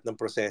sa lahat ng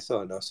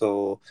proseso, no?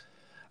 So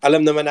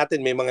alam naman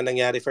natin may mga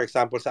nangyari, for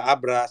example sa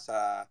Abra,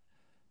 sa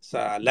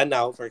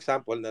Lanao, for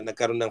example, na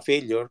nagkaroon ng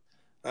failure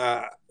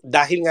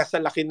dahil nga sa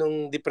laki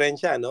ng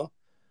diferensya, no?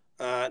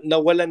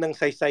 Nawala ng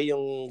saysay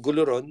yung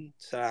guluron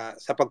sa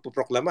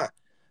pagpoproklama.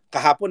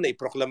 Kahapon na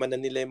iproklama na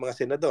nila yung mga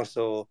senador.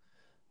 So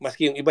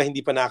maski yung iba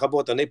hindi pa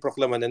nakaboto, na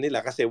iproklama na nila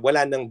kasi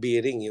wala nang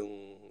bearing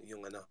yung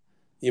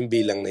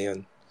bilang na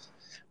yun.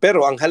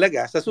 Pero ang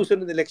halaga sa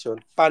susunod na eleksyon,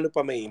 paano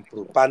pa may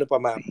improve? Paano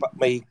pa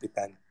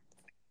mahigpitan?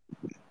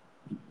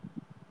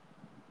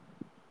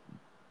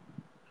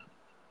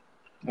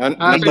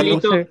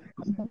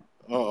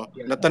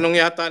 Natanong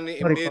yata ni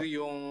Emir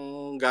yung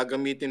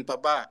gagamitin pa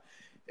ba.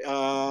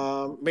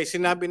 May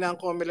sinabi na ang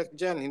COMELEC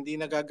dyan, hindi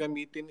na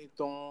gagamitin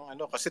itong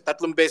kasi 3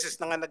 beses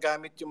na nga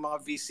nagamit yung mga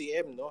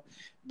VCM, no?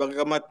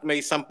 Bagamat may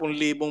 10,000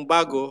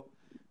 bago,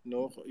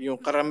 no? Yung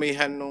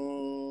karamihan ng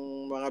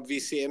mga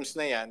VCMs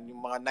na yan,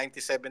 yung mga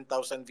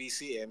 97,000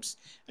 VCMs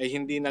ay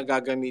hindi na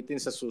gagamitin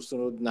sa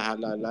susunod na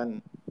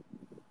halalan.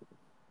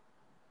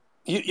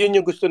 Yun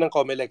yung gusto ng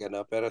COMELEC,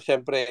 pero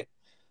syempre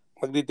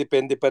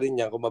magdidepende pa rin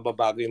yan kung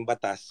mababago yung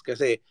batas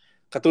kasi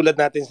katulad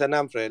natin sa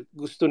NAMFREL,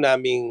 gusto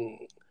naming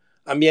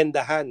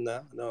amyendahan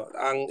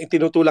ang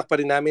itinutulak pa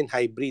rin namin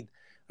hybrid.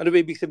 Ano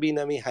ba ibig sabihin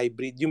namin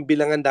hybrid? Yung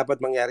bilangan dapat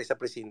mangyari sa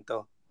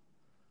presinto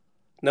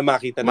na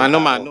makita ng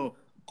mano-mano.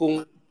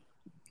 Kung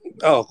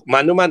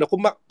mano-mano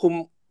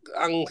kung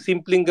ang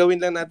simpleng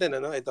gawin lang natin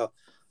ito.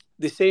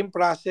 The same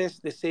process,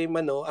 the same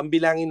ang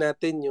bilangin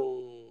natin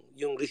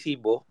yung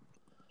resibo.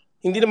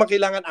 Hindi naman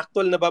kailangan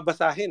actual na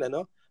babasahin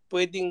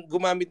Pwedeng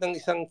gumamit ng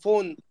isang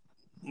phone,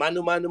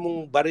 mano-mano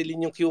mong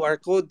barilin yung QR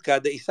code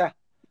kada isa.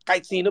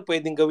 Kahit sino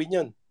pwedeng gawin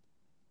 'yon.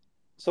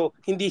 So,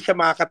 hindi siya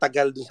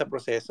makakatagal dun sa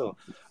proseso.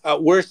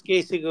 Worst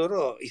case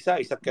siguro,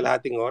 isa't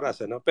kalahating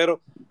oras.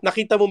 Pero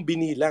nakita mong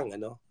binilang.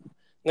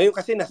 Ngayon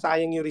kasi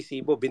nasayang yung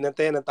resibo.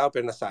 Binantayan ng tao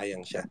pero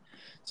nasayang siya.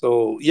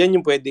 So, yan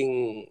yung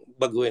pwedeng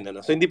baguhin.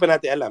 So, hindi pa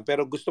natin alam.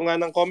 Pero gusto nga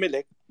ng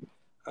COMELEC,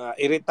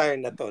 i-retire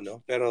na to.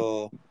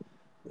 Pero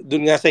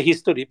dun nga sa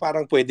history,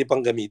 parang pwede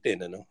pang gamitin.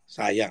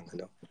 Sayang.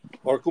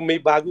 Or kung may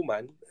bago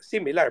man,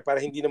 similar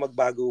para hindi na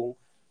magbago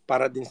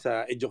para din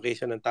sa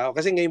education ng tao.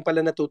 Kasi ngayon pala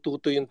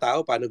natututo yung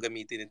tao paano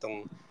gamitin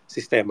itong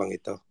sistemang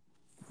ito.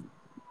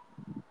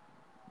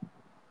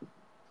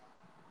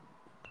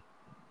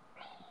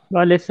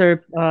 Bale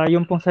sir,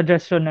 yung pong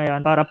suggestion na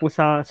yan para po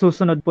sa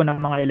susunod po ng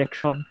mga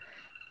eleksyon.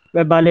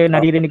 Bale,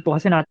 naririnig po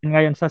kasi natin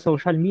ngayon sa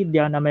social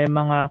media na may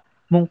mga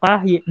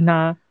mungkahi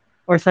na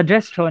or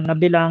suggestion na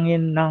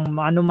bilangin ng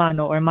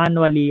mano-mano or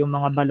manually yung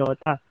mga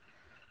balota.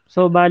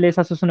 So, bale,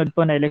 sa susunod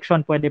po na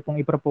eleksyon, pwede pong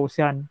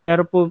i-propose yan.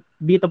 Pero po,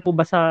 dito po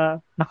ba sa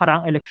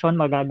nakaraang eleksyon,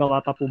 magagawa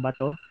pa po ba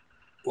to?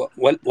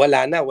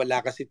 Wala na.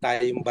 Wala kasi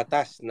tayong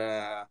batas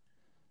na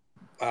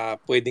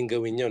pwedeng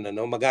gawin yun.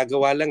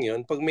 Magagawa lang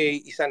yun pag may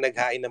isang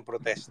naghain ng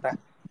protesta.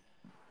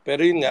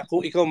 Pero yun nga,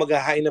 kung ikaw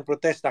maghahain ng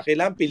protesta,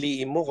 kailangan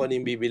piliin mo kung ano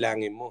yung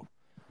bibilangin mo.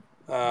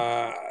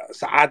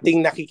 Sa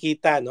ating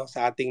nakikita,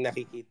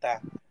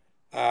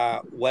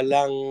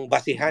 walang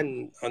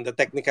basihan on the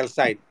technical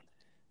side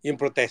yung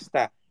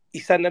protesta.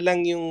 Isa na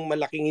lang yung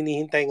malaking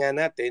hinihintay nga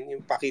natin,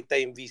 yung pakita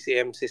yung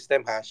VCM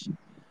system hash.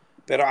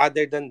 Pero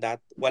other than that,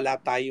 wala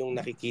tayong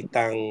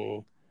nakikitang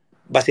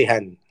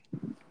basihan.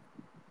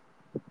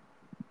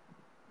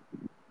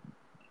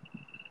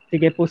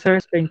 Sige po sir,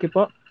 thank you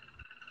po.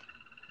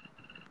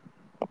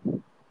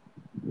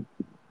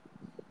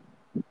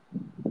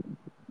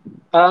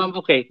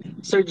 Okay,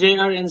 Sir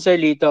JR and Sir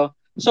Lito.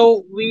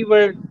 So we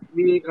are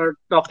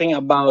talking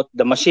about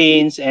the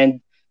machines,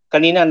 and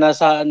kanina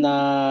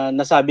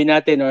nasabi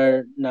natin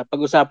or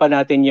napag-usapan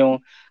natin yung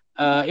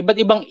iba't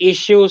ibang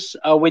issues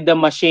with the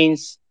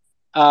machines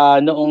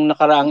noong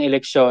nakaraang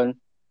eleksyon.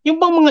 Yung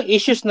bang mga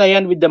issues na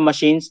yan with the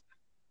machines,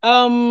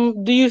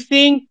 do you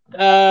think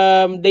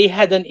they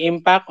had an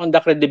impact on the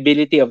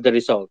credibility of the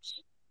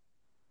results?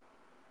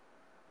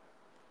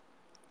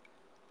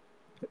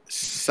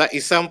 Sa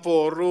isang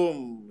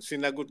forum,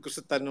 sinagot ko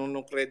sa tanong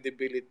ng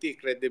credibility.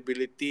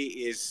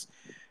 Credibility is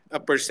a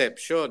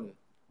perception,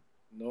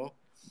 no?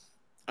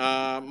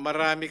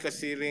 Marami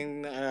kasi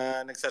ring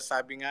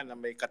nagsasabi nga na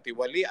may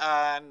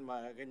katiwalian,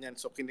 mga ganyan.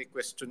 So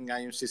kini-question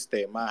nga yung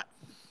sistema.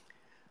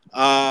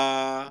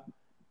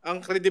 Ang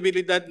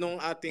kredibilidad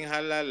ng ating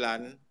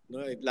halalan,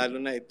 no,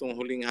 lalo na itong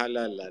huling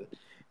halalan,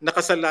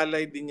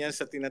 nakasalalay din yan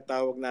sa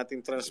tinatawag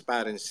nating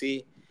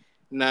transparency,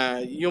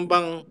 na yung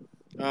bang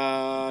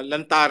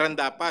lantaran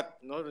dapat,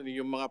 no,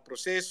 yung mga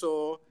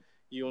proseso,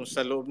 yung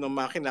sa loob ng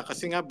makina,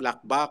 kasi nga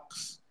black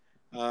box,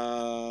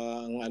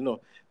 ang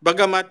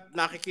bagamat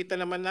nakikita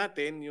naman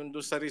natin yung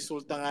doon sa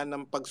resulta nga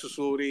ng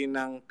pagsusuri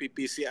ng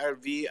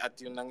PPCRV at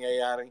yung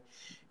nangyayaring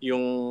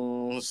yung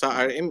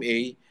sa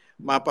RMA,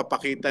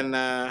 mapapakita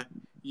na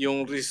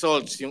yung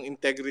results, yung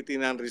integrity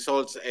ng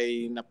results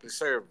ay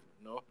na-preserve,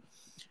 no?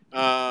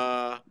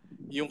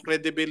 Yung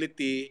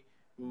credibility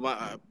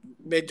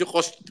medyo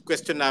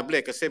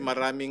questionable kasi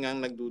maraming ang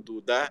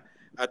nagdududa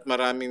at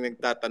maraming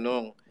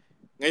nagtatanong.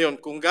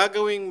 Ngayon, kung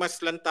gagawing mas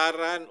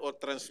lantaran o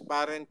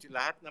transparent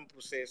lahat ng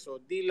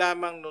proseso, di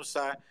lamang no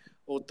sa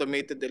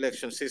automated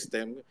election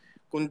system,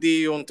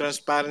 kundi yung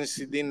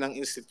transparency din ng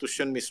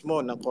institusyon mismo,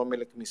 ng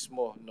COMELEC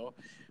mismo, no?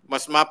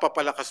 Mas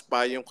mapapalakas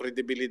pa yung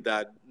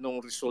kredibilidad ng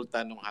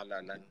resulta ng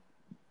halalan.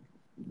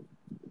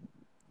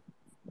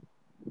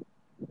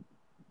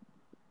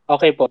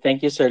 Okay po,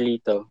 thank you Sir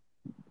Lito.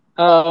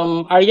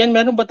 Aryan,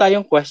 meron ba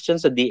tayong question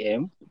sa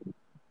DM?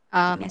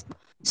 Yes.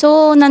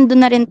 So,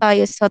 nandun na rin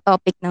tayo sa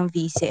topic ng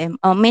VCM.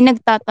 May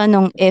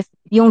nagtatanong if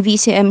yung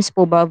VCMs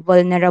po ba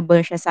vulnerable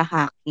siya sa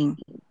hacking?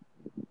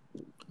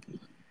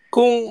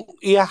 Kung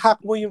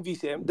i-hack mo yung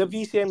VCM, the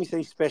VCM is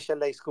a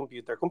specialized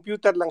computer.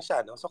 Computer lang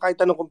siya, no? So kahit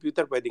anong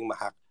computer pwedeng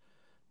ma-hack.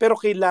 Pero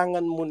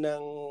kailangan mo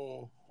ng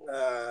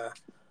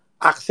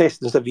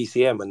access dun sa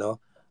VCM, ano?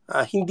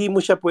 Hindi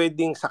mo siya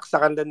pwedeng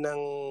saksakan lang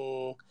ng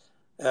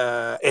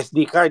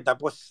SD card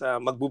tapos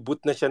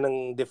magbo-boot na siya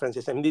ng different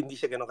system. Hindi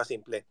siya ganoon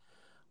kasimple.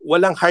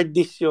 Walang hard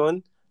disk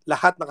yun,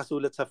 lahat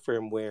nakasulat sa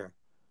firmware.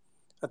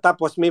 At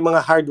tapos may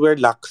mga hardware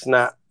locks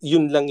na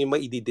yun lang yung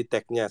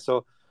ma-detect niya.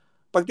 So,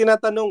 pag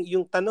tinatanong,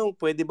 yung tanong,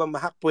 pwede ba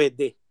ma-hack?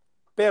 Pwede.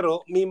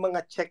 Pero may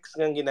mga checks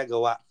ngang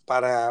ginagawa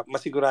para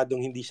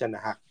masiguradong hindi siya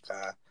na-hack.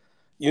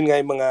 Yun nga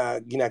yung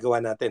mga ginagawa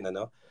natin.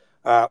 Ano?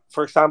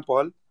 For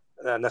example,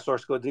 na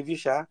source code review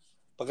siya.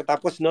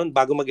 Pagkatapos noon,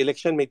 bago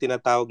mag-election, may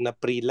tinatawag na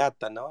pre-LAT,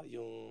 ano?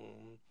 Yung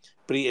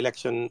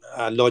pre-election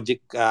logic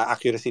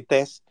accuracy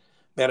test.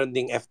 Meron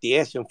ding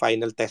FTS, yung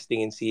final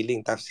testing and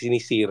sealing. Tapos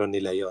sinisiro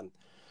nila yon.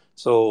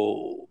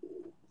 So,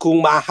 kung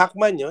ma-hack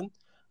man yun,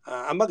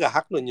 ang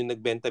mag-hack nun yung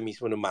nagbenta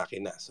mismo ng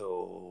makina.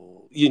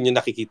 So, yun yung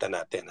nakikita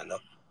natin. Ano?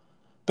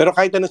 Pero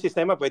kahit anong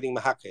sistema, pwedeng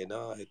ma-hack.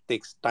 No? It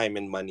takes time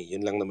and money.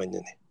 Yun lang naman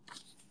yun.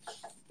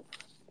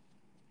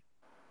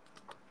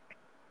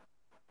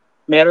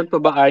 Meron po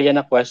ba, Arya,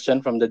 na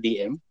question from the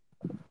DM?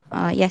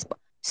 Yes po.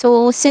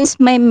 So, since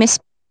may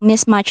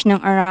mismatch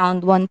ng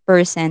around 1%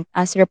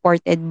 as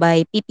reported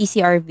by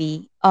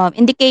PPCRV,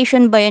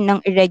 indication ba yun ng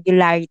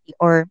irregularity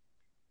or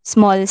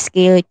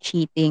small-scale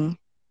cheating?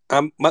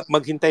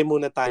 Maghintay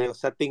muna tayo.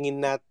 Sa tingin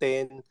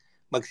natin,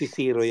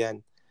 magsisiro yan.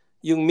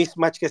 Yung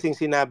mismatch kasing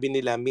sinabi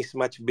nila,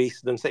 mismatch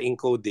based doon sa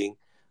encoding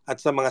at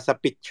sa mga sa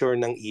picture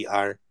ng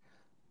ER.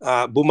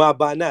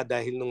 Bumaba na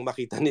dahil nung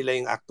makita nila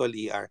yung actual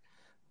ER.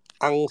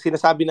 Ang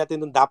sinasabi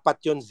natin nung dapat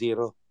yon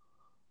 0.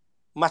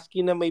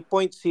 Maski na may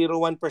 0.01%,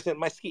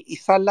 maski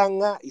isa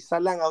lang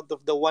out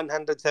of the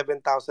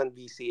 107,000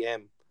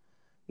 VCM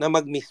na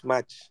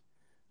mag-mismatch.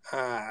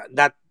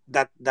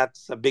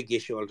 That's a big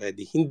issue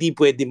already. Hindi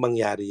pwede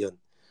mangyari yon.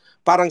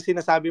 Parang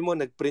sinasabi mo,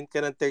 nag-print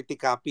ka ng 30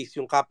 copies,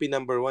 yung copy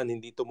number 1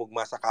 hindi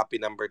tumugma sa copy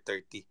number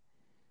 30.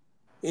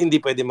 Hindi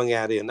pwede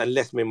mangyari yon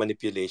unless may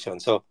manipulation.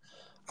 So,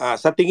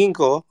 sa tingin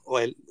ko,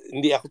 well,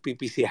 hindi ako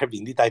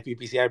PPCRB, hindi tayo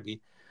PPCRB,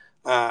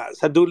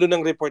 sa dulo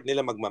ng report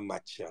nila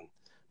magmamatch yon.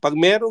 Pag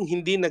merong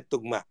hindi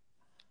nagtugma,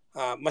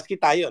 maski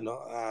tayo,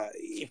 no,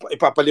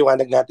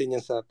 ipapaliwanag natin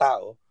yan sa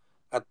tao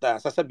at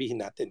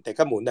sasabihin natin,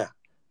 teka muna,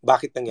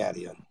 bakit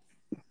nangyari yon?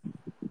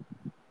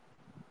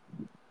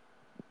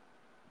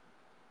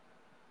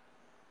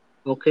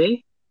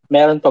 Okay.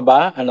 Meron pa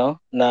ba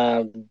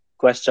na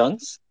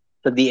questions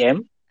sa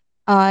DM?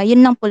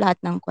 Yun lang po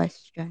lahat ng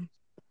question.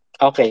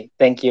 Okay,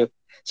 thank you.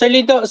 Sir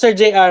Lito, Sir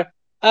JR,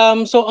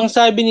 so ang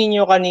sabi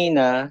ninyo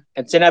kanina,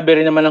 at sinabi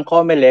rin naman ng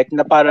COMELEC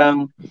na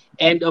parang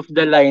end of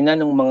the line na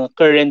ng mga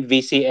current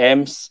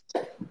VCMs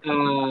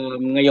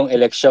ngayong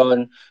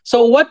election.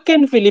 So what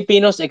can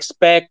Filipinos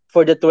expect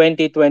for the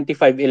 2025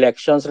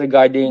 elections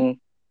regarding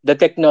the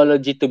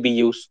technology to be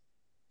used?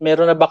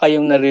 Meron na ba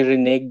kayong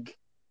naririnig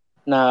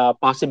na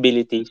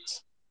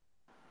possibilities?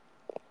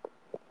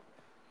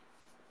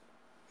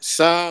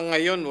 Sa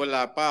ngayon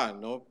wala pa,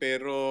 no?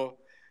 Pero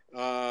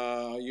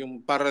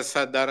yung para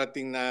sa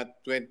darating na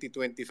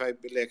 2025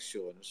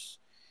 elections,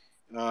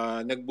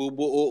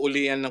 nagbubuo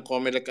uli yan ng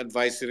COMELEC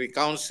Advisory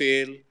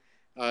Council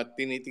at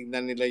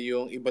tinitingnan nila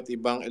yung iba't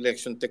ibang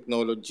election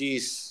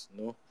technologies,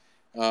 no?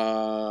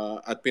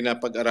 At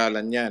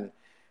pinapag-aralan yan.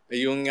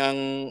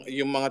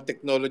 yung mga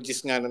technologies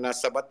nga na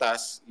nasa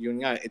batas,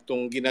 yun nga,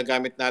 itong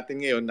ginagamit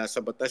natin ngayon,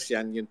 nasa batas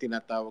yan, yung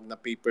tinatawag na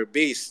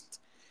paper-based,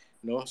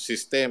 no,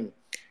 system.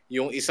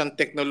 Yung isang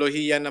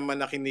teknolohiya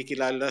naman na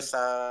kinikilala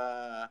sa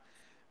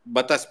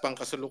batas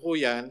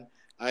pangkasalukuyan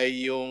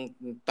ay yung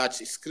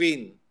touch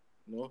screen,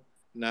 no,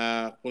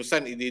 na kung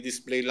saan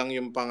i-display lang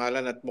yung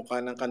pangalan at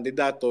mukha ng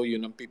kandidato,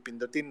 yun ang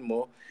pipindutin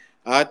mo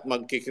at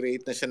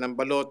magki-create na siya ng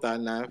balota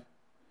na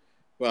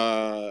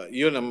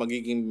yun ang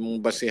magiging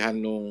basehan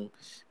ng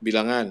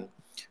bilangan.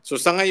 So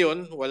sa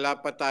ngayon, wala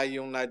pa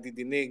tayong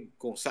nadidinig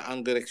kung saang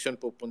direksyon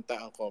pupunta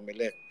ang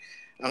COMELEC.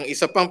 Ang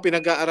isa pang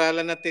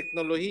pinag-aaralan na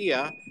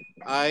teknolohiya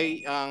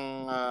ay ang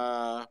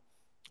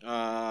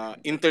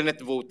internet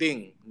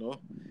voting,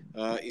 no?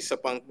 Isa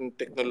pang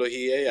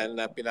teknolohiya yan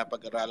na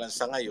pinapag-aralan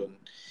sa ngayon.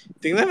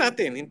 Tingnan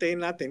natin,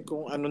 hintayin natin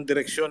kung anong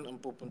direksyon ang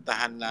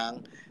pupuntahan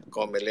ng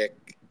COMELEC.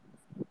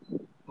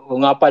 Oo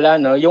nga pala,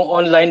 no? Yung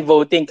online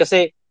voting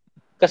kasi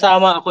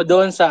kasama ako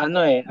doon sa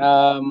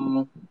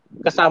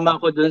kasama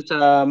ako doon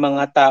sa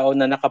mga tao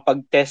na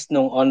nakapag-test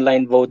ng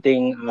online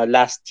voting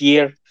last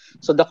year.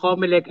 So the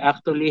COMELEC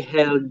actually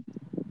held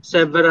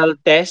several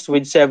tests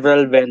with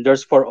several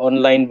vendors for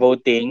online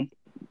voting.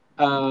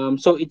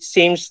 So it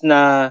seems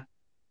na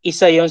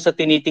isa yon sa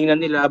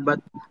tinitingnan nila,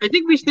 but I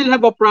think we still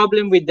have a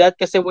problem with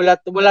that kasi wala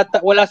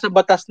sa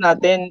batas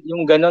natin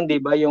yung ganon, 'di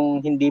ba,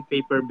 yung hindi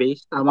paper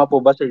based. Tama po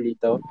ba, Sir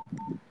Lito?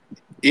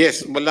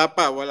 Yes, wala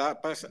pa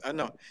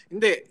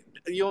Hindi,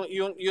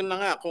 yun na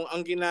nga, kung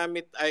ang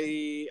ginamit ay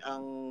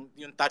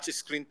yung touch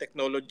screen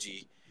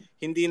technology,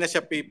 hindi na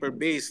siya paper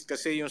based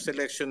kasi yung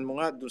selection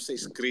mo nga doon sa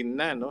screen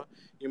na, no?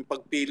 Yung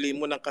pagpili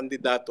mo ng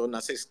kandidato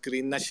nasa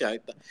screen na siya,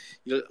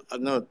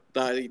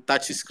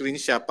 touch screen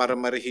siya para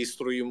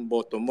marehistro yung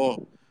boto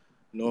mo,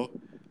 no?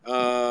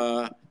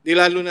 Di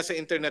lalo na sa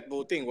internet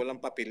voting, walang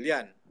papel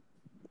yan.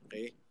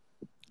 Okay?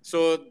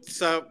 So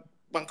sa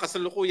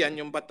pangkasalukuyan,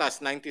 yung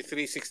batas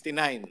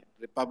 9369,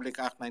 Republic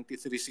Act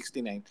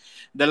 9369,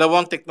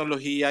 dalawang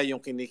teknolohiya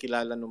yung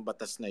kinikilala ng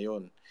batas na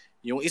yon.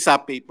 Yung isa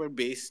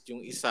paper-based,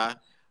 yung isa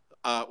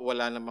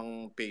wala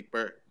namang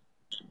paper.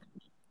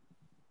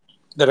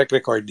 Direct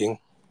recording.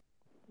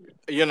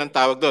 Yun ang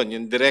tawag doon,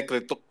 yung direct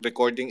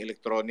recording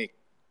electronic,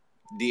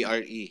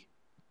 DRE.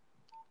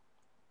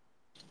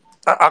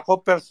 Ako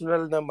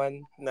personal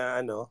naman na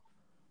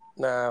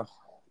na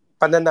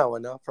pananaw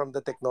from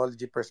the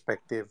technology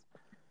perspective,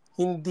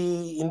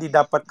 hindi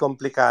dapat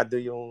komplikado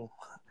yung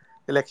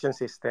election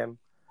system.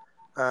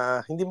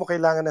 Hindi mo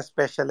kailangan ng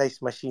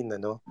specialized machine,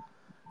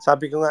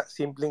 Sabi ko nga,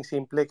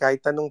 simpleng-simple,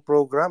 kahit anong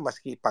program,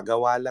 maski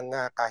ipagawa lang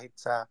nga kahit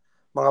sa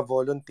mga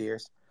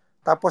volunteers,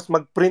 tapos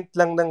mag-print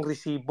lang ng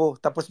resibo,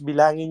 tapos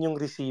bilangin yung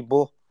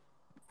resibo.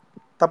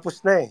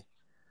 Tapos na eh.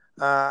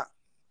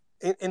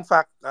 In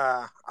fact,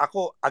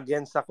 ako,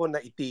 against ako na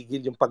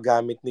itigil yung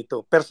paggamit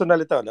nito. Personal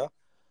ito, na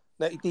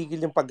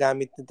itigil yung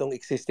paggamit nitong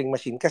existing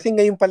machine. Kasi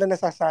ngayon pala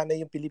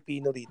nasasanay yung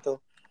Pilipino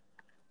rito.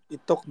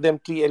 It took them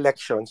 3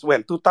 elections.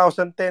 Well,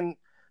 2010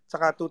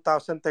 saka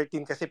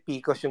 2013 kasi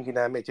PICOS yung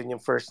ginamit. Yun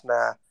yung first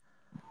na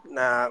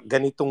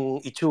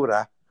ganitong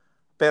itsura.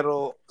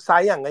 Pero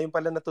sayang, ngayon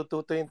pala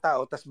natututo yung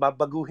tao, tapos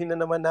babaguhin na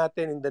naman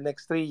natin in the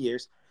next 3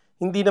 years.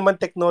 Hindi naman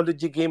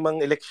technology game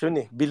ang election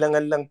eh.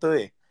 Bilangan lang to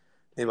eh.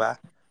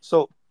 Diba?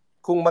 So,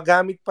 kung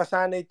magamit pa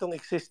sana itong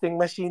existing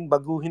machine,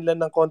 baguhin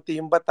lang ng konti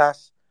yung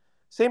batas,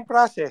 same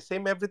process,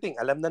 same everything.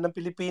 Alam na ng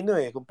Pilipino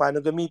eh kung paano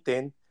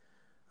gamitin.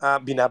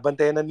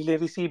 Binabantayan na nila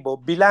yung resibo.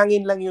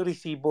 Bilangin lang yung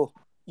resibo.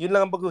 Yun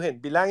lang ang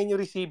baguhin. Bilangin yung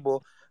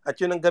resibo at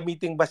yun ang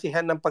gamiting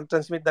basihan ng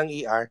pag-transmit ng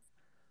ER.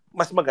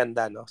 Mas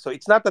maganda, no? So,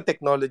 it's not a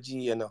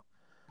technology,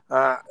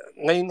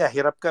 ngayon nga,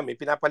 hirap kami.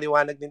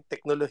 Pinapaliwanag ng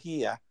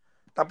teknolohiya.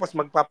 Tapos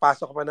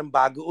magpapasok pa ng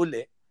bago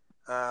uli.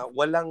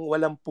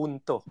 Walang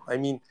punto. I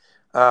mean,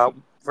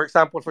 for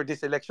example, for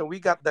this election,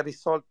 we got the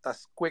result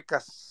as quick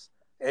as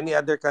any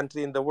other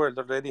country in the world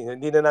already.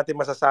 Hindi na natin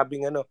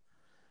masasabing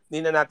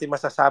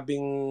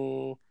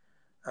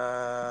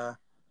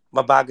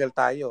mabagal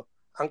tayo.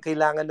 Ang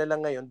kailangan na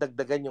lang ngayon,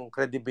 dagdagan yung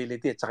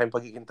credibility at saka yung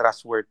pagiging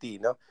trustworthy,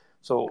 no?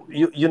 So,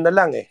 yun na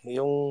lang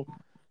yung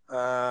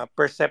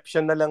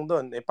perception na lang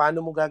doon. Paano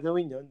mo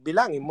gagawin yun?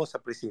 Bilangin mo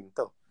sa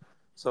presinto.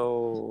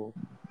 So,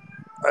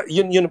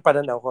 yun ang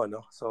pananaw ko,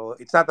 no? So,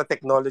 it's not a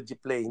technology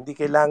play. Hindi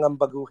kailangan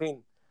baguhin.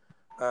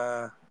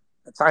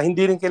 At saka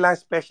hindi rin kailangan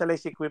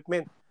specialized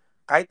equipment.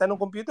 Kahit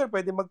anong computer,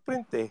 pwede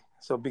mag-print eh.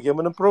 So, bigyan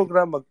mo ng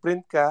program,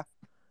 mag-print ka,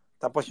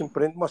 tapos yung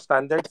print mo,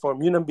 standard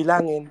form, yun ang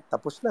bilangin,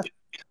 tapos na.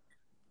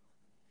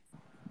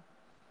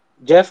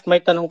 Jeff, may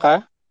tanong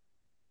ka?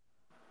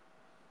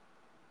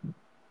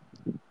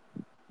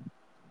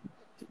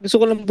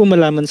 Gusto ko lang po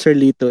malaman, Sir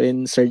Lito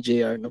and Sir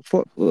JR, no?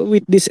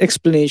 With this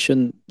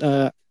explanation,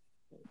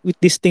 with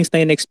these things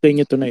na in-explain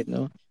nyo tonight,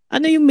 no?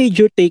 Ano yung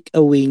major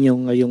takeaway nyo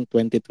ngayong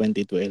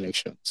 2022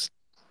 elections?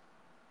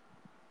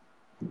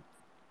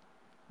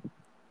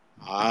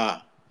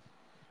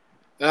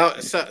 Now,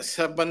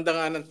 sa banda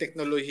nga ng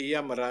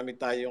teknolohiya, marami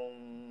tayong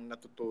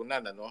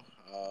natutunan,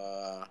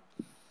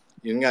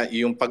 Yun nga,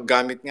 yung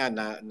paggamit nga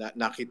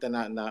nakita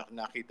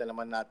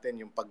naman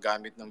natin yung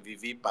paggamit ng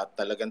VVPAT,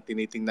 talagang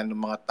tinitingnan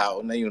ng mga tao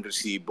na yung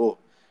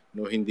resibo,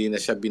 no, hindi na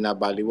siya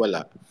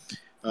binabaliwala.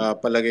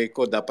 Palagay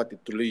ko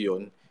dapat ituloy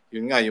yun.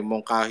 Yun nga, yung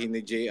mungkahi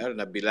ni JR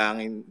na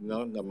bilangin,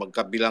 no, na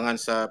magkabilangan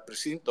sa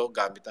presinto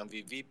gamit ang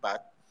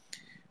VVPAT.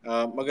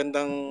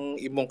 Magandang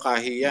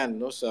imungkahi yan,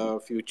 no,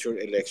 sa future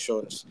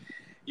elections.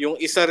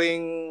 Yung isa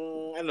ring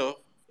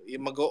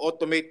yung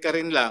mag-automate ka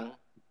rin lang,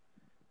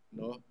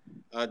 no?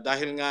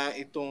 Dahil nga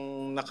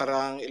itong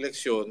nakaraang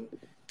eleksyon,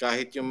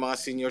 kahit yung mga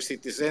senior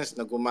citizens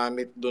na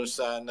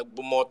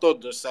nagbumoto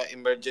doon sa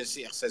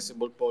emergency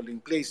accessible polling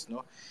place,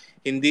 no,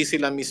 hindi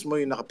sila mismo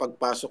yung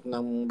nakapagpasok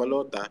ng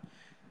balota.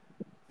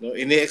 No,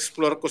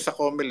 ini-explore ko sa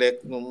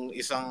COMELEC nung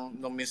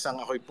minsan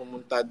ako'y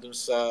pumunta doon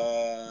sa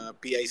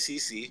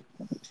PICC.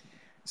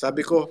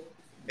 Sabi ko,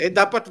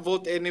 dapat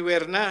vote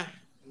anywhere na,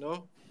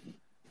 no?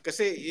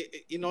 Kasi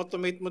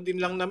in-automate mo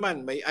din lang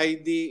naman, may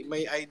ID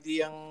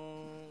ang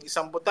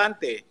isang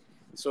botante.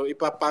 So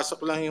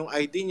ipapasok lang yung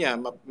ID niya,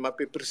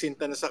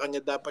 mapipresenta na sa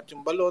kanya dapat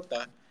yung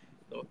balota,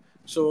 no?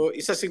 So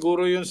isa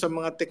siguro yun sa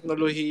mga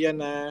teknolohiya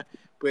na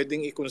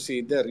pwedeng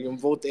i-consider, yung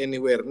vote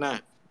anywhere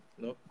na,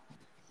 no?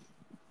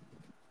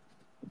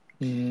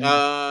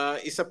 Ang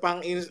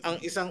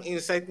isang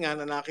insight nga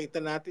na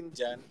nakita natin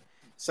diyan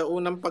sa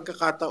unang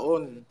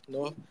pagkakataon,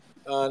 no?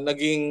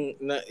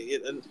 Naging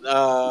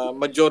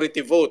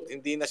majority vote,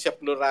 hindi na siya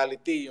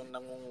plurality yung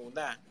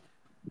nangunguna,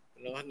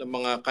 no, ng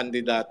mga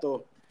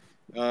kandidato.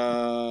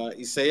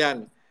 Isa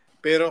yan.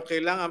 Pero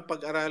kailangan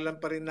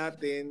pag-aralan pa rin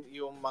natin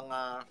yung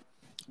mga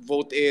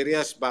vote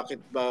areas.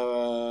 Bakit ba,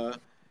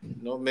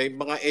 no, may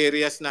mga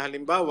areas na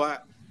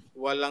halimbawa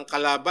walang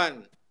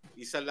kalaban,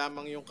 isa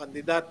lamang yung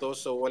kandidato,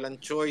 so walang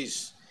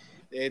choice.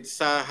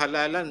 Sa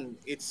halalan,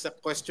 it's a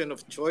question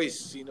of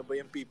choice. Sino ba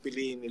yung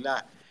pipiliin nila?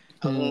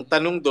 Ang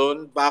tanong doon,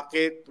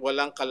 bakit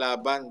walang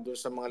kalaban doon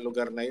sa mga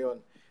lugar na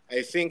yon? I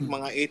think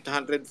mga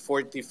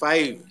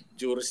 845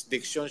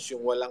 jurisdictions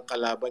yung walang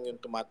kalaban yung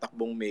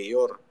tumatakbong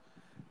mayor,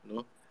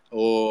 no?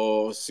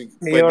 O Mayor,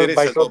 pwede rin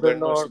vice sa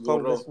governor governor,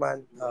 siguro. congressman,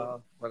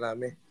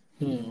 marami.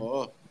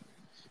 Oo.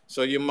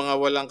 So yung mga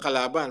walang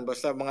kalaban,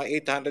 basta mga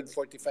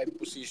 845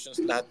 positions,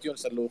 lahat yun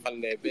sa local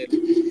level.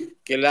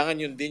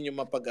 Kailangan yun din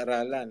yung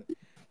mapag-aralan.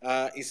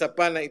 Isa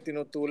pa na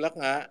itinutulak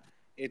nga,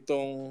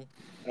 itong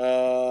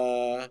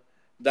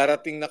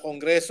darating na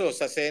kongreso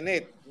sa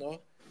Senate, no?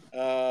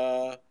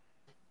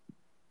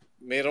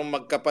 Mayroong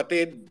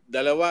magkapatid,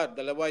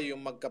 dalawa yung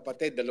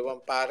magkapatid,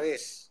 dalawang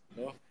pares,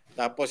 no?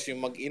 Tapos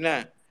yung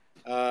mag-ina.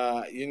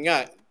 Yun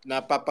nga,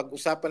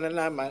 napapag-usapan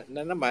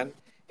na naman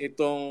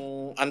itong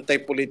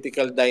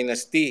anti-political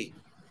dynasty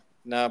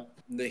na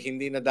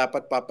hindi na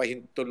dapat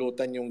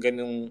papahintulutan yung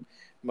ganung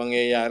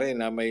mangyayari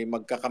na may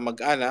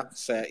magkakamag-anak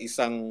sa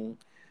isang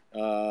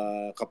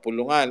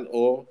kapulungan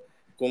o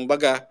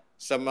kumbaga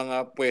sa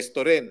mga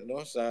pwesto rin,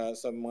 no, sa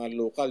mga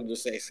local do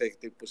sa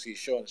executive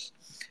positions.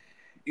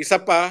 Isa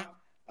pa,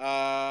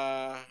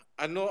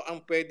 ano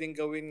ang pwedeng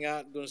gawin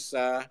nga doon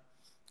sa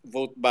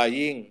vote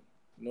buying,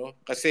 no?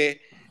 Kasi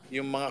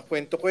yung mga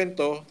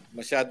kwento-kwento,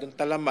 masyadong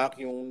talamak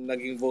yung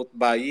naging vote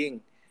buying,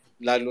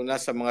 lalo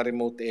na sa mga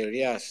remote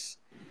areas.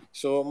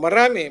 So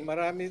marami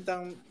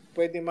tang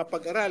pwedeng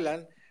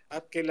mapag-aralan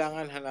at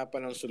kailangan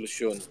hanapan ng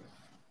solusyon.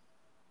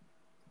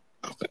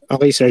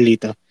 Okay, Sir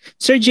Lito.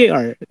 Sir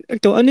JR,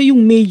 ito, ano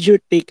yung major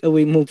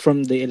takeaway mo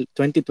from the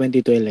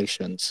 2022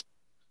 elections?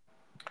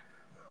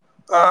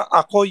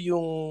 Ako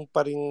yung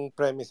paring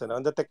premise,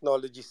 on the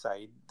technology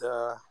side,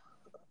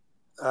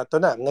 ito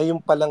na,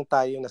 ngayon pa lang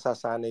tayo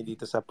nasasanay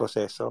dito sa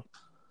proseso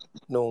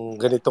nung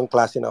ganitong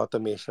klase na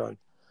automation.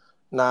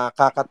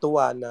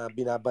 Nakakatuwa na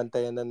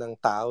binabantayan na ng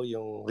tao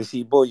yung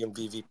resibo, yung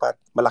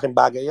VVPAT. Malaking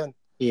bagay yon.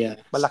 Yeah.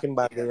 Malaking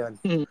bagay yon.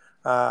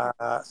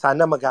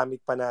 Sana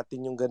magamit pa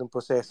natin yung ganung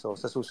proseso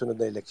sa susunod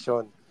na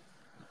eleksyon.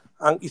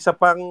 Ang isa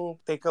pang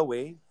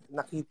takeaway,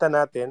 nakita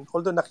natin,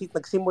 although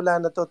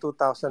nagsimula na to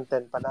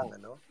 2010 pa lang,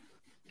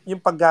 yung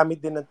paggamit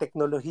din ng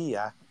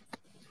teknolohiya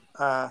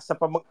sa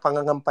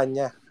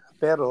pangangampanya.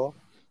 Pero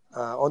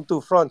on two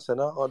fronts,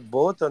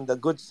 both on the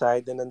good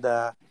side and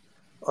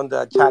on the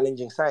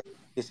challenging side,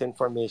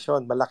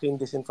 disinformation. Malaking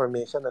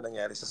disinformation na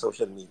nangyari sa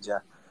social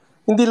media.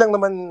 Hindi lang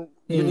naman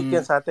unique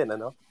yan sa atin,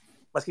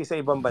 maski sa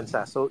ibang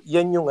bansa. So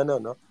yan yung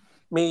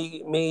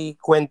may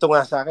kwento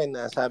nga sa akin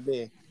na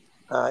sabi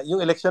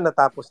yung eleksyon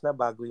natapos na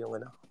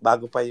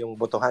bago pa yung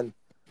botohan.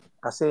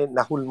 Kasi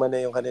nahulma na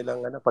yung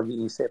kanilang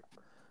pag-iisip.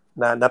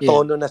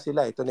 Natono na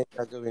sila, ito na yung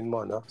gagawin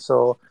mo,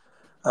 So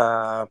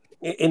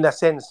in a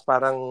sense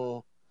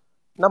parang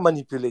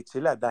na-manipulate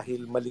sila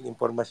dahil maling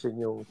impormasyon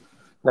yung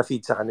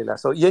na-feed sa kanila.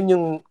 So yan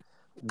yung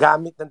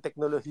gamit ng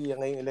teknolohiya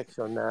ngayong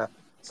eleksyon na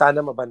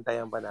sana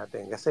mabantayan pa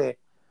natin. Kasi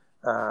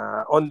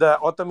on the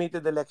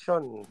automated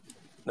election,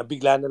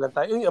 nabigla na lang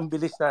tayo, ang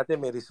bilis natin,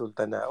 may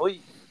resulta na.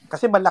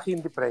 Kasi malaking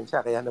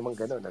diferensya, kaya naman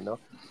ganun,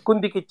 Kung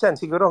dikit yan,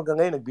 siguro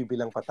hanggang ngayon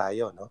nagbibilang pa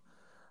tayo,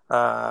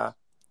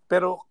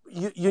 pero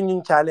yun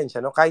yung challenge,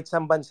 Kahit sa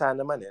bansa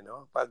naman,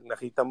 Pag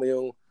nakita mo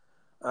yung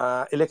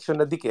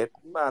election na dikit,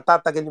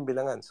 tatagal yung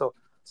bilangan. So,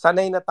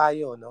 sanay na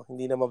tayo, no?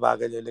 Hindi na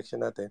mabagal yung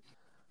election natin.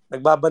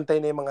 Nagbabantay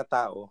na yung mga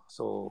tao,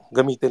 so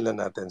gamitin lang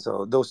natin.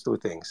 So those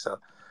two things. So,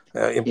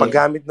 yung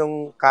paggamit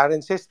ng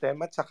current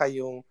system at saka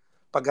yung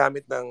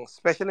paggamit ng,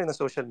 especially ng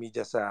social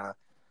media sa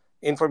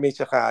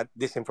information at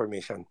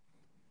disinformation.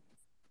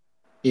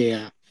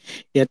 Yeah.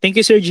 Yeah, thank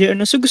you Sir Jer.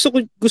 So gusto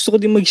ko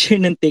din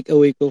mag-share ng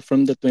takeaway ko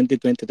from the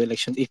 2022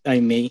 elections if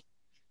I may.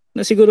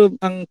 Na siguro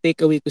ang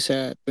takeaway ko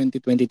sa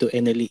 2022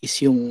 NLE is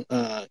yung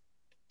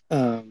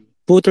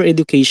voter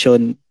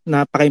education.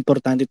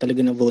 Napaka-importante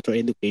talaga ng voter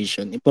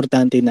education.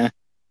 Importante na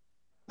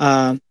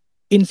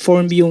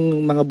inform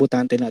yung mga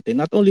botante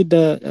natin. Not only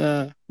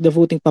the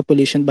voting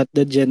population but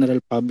the general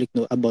public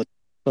know about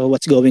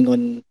what's going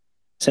on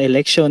sa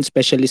election,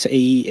 especially sa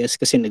AES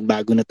kasi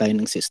nagbago na tayo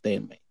ng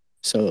system.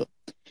 So,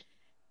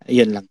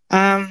 ayun lang.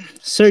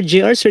 Sir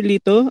JR, Sir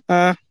Lito,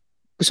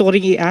 gusto ko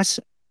rin i-ask,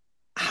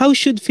 how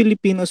should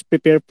Filipinos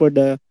prepare for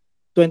the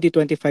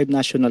 2025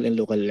 national and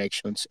local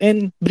elections?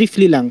 And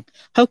briefly lang,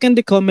 how can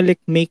the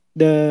COMELEC make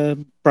the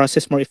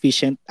process more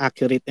efficient,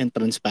 accurate, and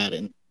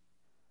transparent?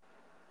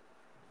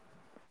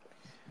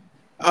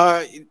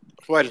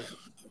 Well,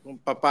 kung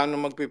paano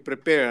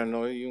magpe-prepare,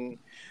 ano, yung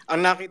ang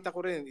nakita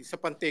ko rin, isa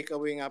pang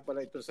takeaway nga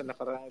pala ito sa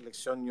nakaraang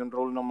eleksyon, yung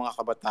role ng mga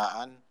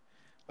kabataan.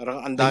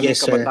 Parang ang daming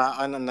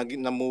kabataan ang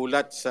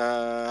namulat sa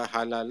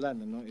halalan,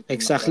 ano,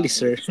 exactly,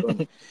 sir.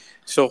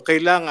 So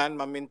kailangan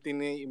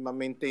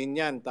ma-maintain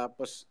yan,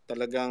 tapos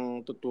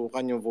talagang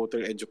tutukan yung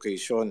voter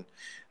education.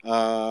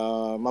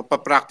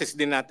 Mapapractice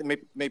din natin,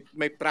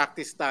 may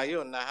practice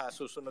tayo na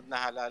susunod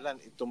na halalan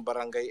itong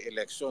barangay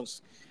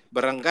elections,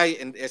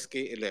 barangay and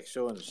SK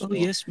elections. Oh, no?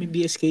 Yes, may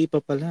BSK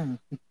pa pala.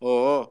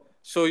 Oo.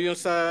 So yung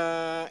sa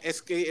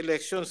SK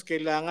elections,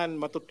 kailangan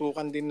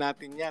matutukan din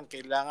natin yan.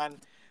 Kailangan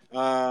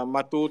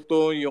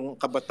matuto yung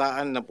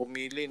kabataan na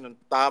pumili ng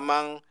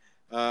tamang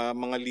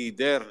mga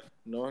leader,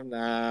 no,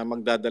 na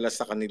magdadala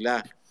sa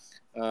kanila.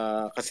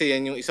 Kasi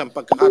yan yung isang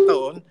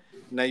pagkakataon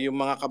na yung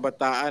mga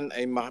kabataan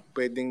ay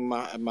pwedeng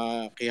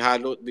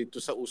makihalo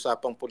dito sa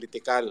usapang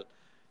politikal,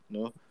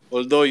 no?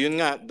 Although yun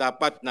nga,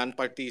 dapat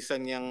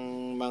non-partisan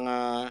yung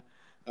mga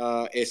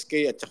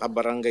SK at saka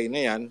barangay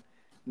na yan,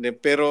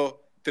 pero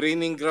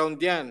training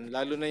ground yan,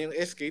 lalo na yung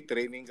SK,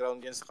 training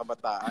ground yan sa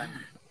kabataan.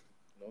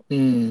 No?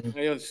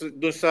 Ngayon,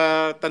 doon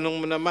sa tanong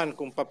mo naman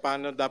kung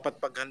paano dapat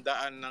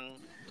paghandaan ng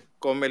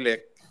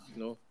COMELEC,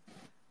 no?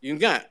 Yun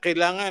nga,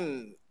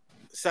 kailangan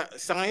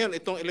sa ngayon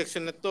itong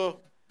election na to,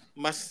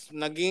 mas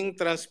naging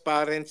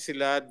transparent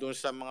sila doon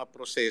sa mga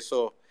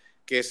proseso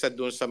kaysa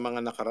doon sa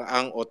mga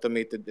nakaraang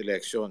automated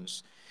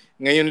elections.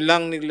 Ngayon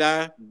lang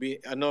nila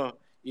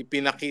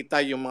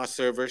ipinakita yung mga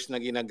servers na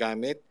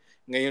ginagamit.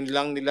 Ngayon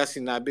lang nila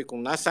sinabi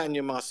kung nasaan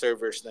yung mga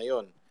servers na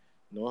yon.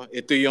 No?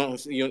 Ito yung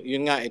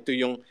ito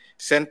yung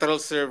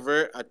central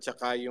server at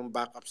saka yung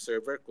backup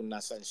server kung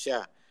nasaan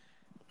siya.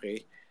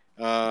 Okay?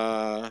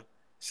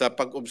 Sa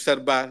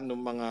pag-obserba ng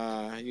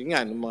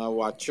mga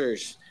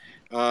watchers,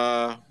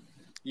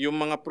 yung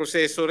mga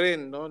proseso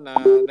rin, no, na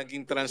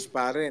naging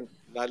transparent,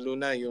 lalo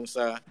na yung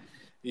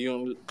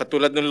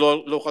katulad ng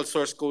local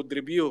source code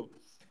review.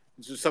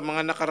 So, sa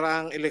mga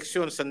nakaraang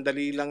eleksyon,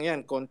 sandali lang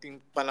yan,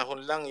 konting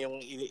panahon lang yung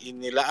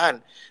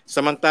inilaan.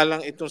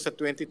 Samantalang itong sa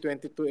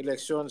 2022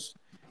 elections,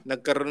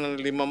 nagkaroon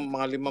ng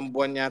mga 5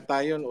 buwan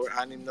yata yun or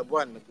 6 na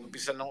buwan.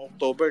 Nag-umpisa ng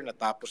October,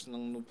 natapos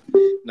ng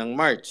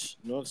March,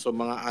 no? So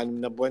mga 6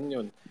 na buwan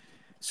yun.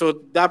 So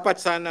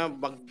dapat sana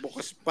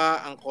magbukas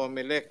pa ang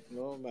COMELEC,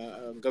 no?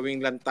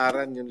 Gawing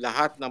lantaran yung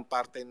lahat ng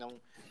parte ng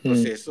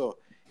proseso.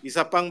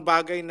 Isa pang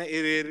bagay na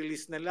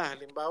i-release nila,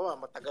 halimbawa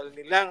matagal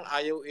nilang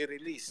ayaw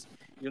i-release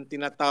yung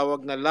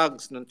tinatawag na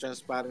logs ng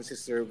transparency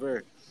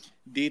server.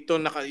 Dito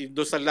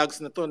sa logs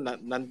na to,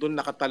 nandun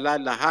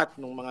nakatala lahat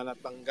ng mga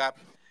natanggap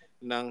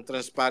ng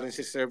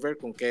transparency server,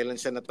 kung kailan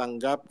siya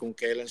natanggap, kung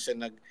kailan siya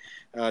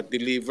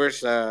nag-deliver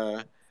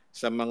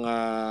sa mga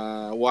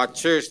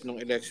watchers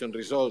ng election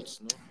results,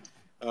 no?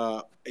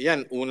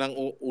 Ayan,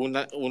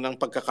 unang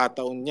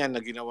pagkakataon niyan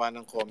na ginawa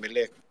ng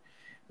COMELEC.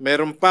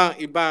 Meron pa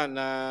iba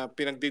na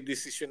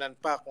pinagdidesisyonan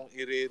pa kung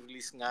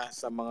i-release nga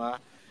sa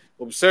mga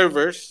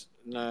observers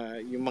na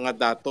yung mga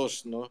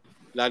datos, no?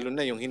 Lalo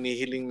na yung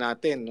hinihiling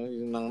natin, no,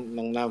 yung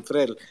ng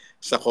NAMFREL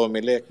sa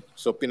COMELEC.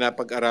 So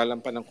pinapag-aralan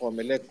pa ng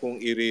COMELEC kung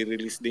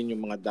i-release din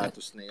yung mga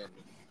datos na yan.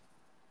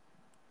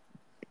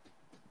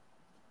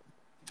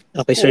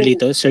 Okay, Sir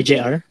Lito. Sir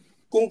JR?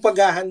 Kung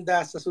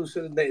paghahanda sa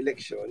susunod na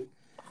eleksyon,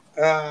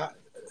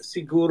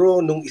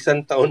 siguro nung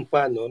 1 taon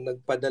pa, no,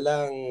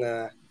 nagpadalang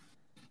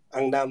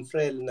ang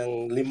NAMFREL ng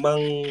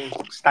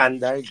 5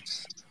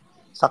 standards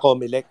sa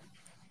COMELEC.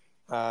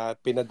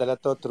 Pinadala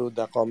to through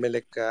the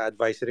COMELEC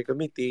Advisory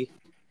Committee,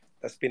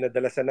 tapos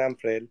pinadala sa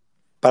NAMFREL.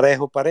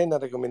 Pareho pa rin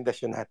ang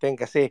rekomendasyon natin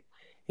kasi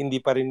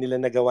hindi pa rin nila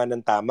nagawa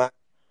ng tama.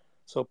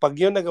 So pag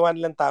yun nagawa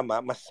nilang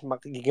tama, mas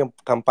magiging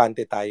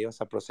kampante tayo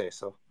sa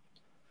proseso.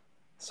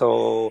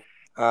 So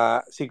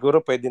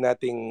siguro pwede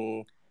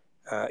nating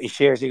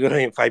i-share siguro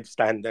yung 5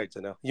 standards,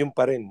 ano. Yung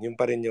pa rin yung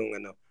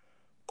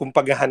kung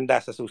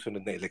paghahanda sa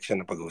susunod na eleksyon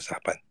na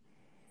pag-uusapan.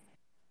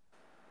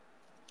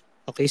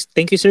 Okay,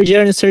 thank you, Sir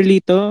JR and Sir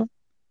Lito.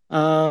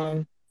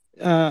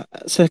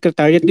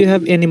 Secretariat, do you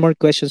have any more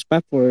questions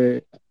pa for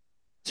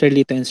Sir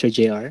Lito and Sir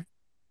JR?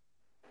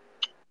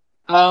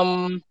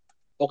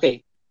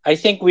 Okay. I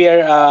think we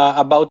are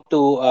about to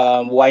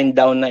wind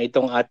down na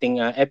itong ating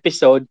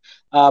episode.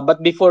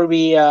 But before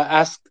we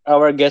ask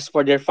our guests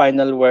for their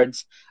final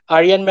words,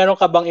 Arian, meron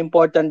ka bang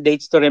important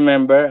dates to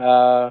remember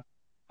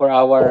for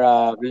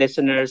our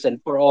listeners and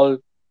for all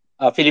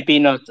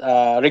Filipinos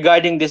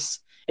regarding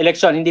this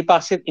election? Hindi pa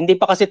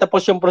kasi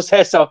tapos yung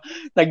proseso.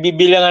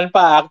 Nagbibilangan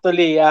pa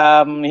actually,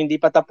 hindi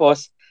pa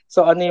tapos.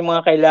 So ano yung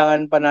mga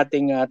kailangan pa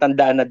nating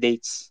tandaan na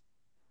dates?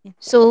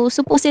 So,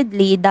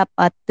 supposedly,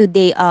 dapat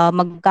today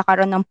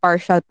magkakaroon ng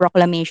partial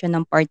proclamation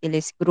ng party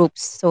list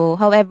groups. So,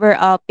 however,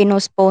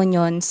 pinostpone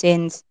yun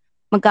since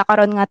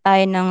magkakaroon nga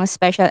tayo ng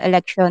special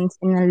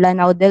elections in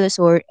Lanao del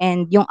Sur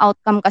and yung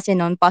outcome kasi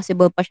noon,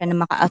 possible pa siya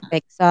na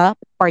maka-affect sa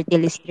party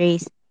list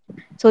race.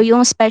 So,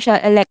 yung special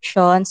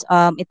elections,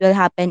 it will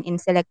happen in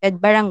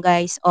selected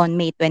barangays on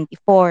May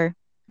 24.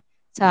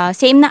 Sa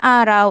same na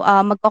araw,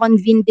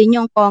 magko-convene din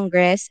yung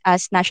Congress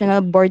as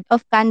National Board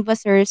of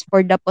Canvassers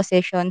for the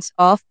positions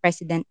of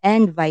President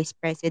and Vice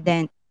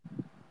President.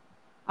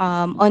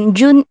 On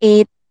June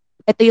 8,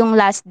 ito yung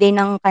last day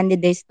ng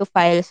candidates to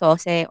file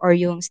SOSE or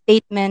yung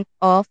Statement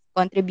of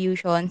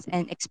Contributions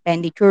and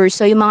Expenditures.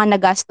 So yung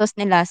mga nagastos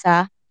nila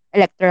sa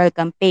electoral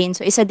campaign.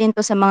 So isa din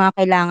to sa mga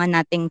kailangan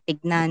nating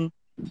tignan.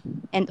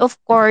 And of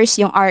course,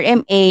 yung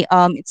RMA,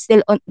 it's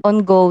still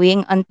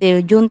ongoing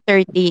until June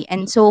 30.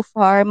 And so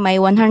far, may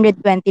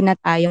 120 na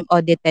tayong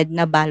audited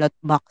na ballot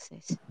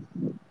boxes.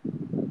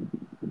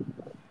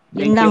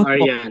 Yun Thank lang you, po.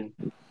 Arian.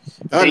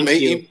 Thank May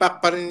you.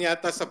 impact pa rin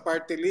yata sa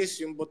party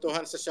list yung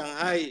botohan sa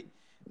Shanghai.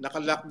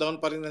 Naka-lockdown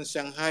pa rin ang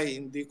Shanghai.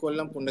 Hindi ko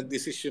alam kung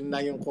nagdesisyon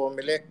na yung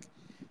COMELEC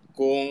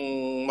kung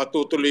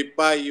matutuloy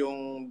pa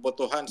yung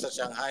botohan sa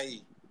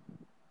Shanghai.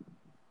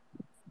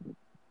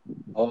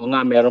 Oo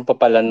nga, meron pa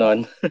pala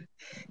nun.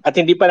 At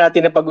hindi pa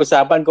natin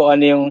napag-usapan kung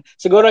ano yung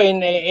siguro in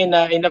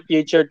a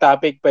future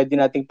topic pwede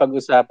nating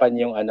pag-usapan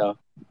yung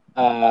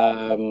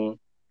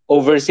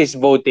overseas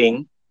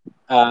voting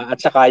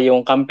at saka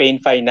yung campaign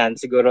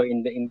finance siguro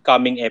in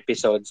coming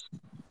episodes.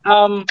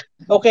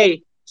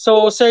 Okay.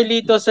 So Sir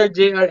Lito, Sir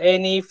JR,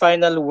 any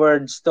final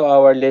words to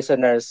our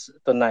listeners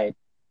tonight?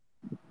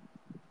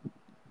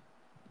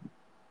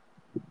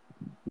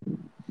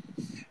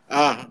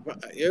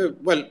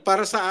 Well,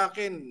 para sa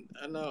akin,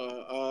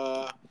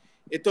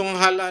 itong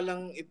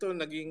halalang ito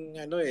naging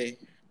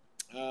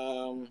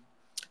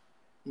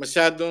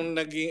masyadong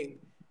naging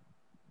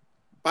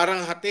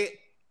parang hati,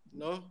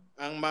 no?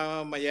 Ang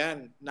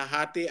mamamayan,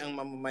 nahati ang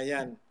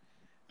mamamayan.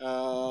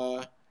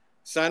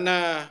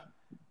 Sana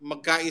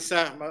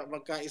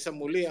magkaisa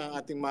muli ang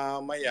ating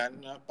mamamayan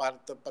na para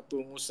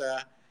patungo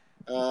sa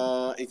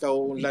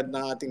ikaunlad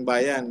ng ating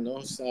bayan,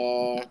 no?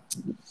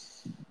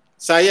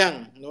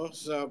 Sayang, no?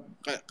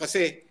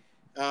 Kasi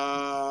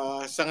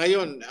sa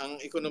ngayon ang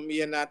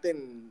ekonomiya natin,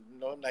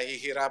 no,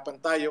 nahihirapan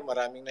tayo,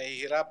 maraming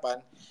nahihirapan,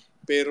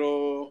 pero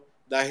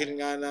dahil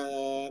nga na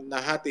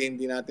nahati,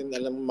 hindi natin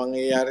alam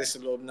mangyayari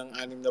sa loob ng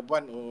 6 na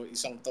buwan o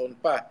isang taon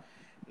pa,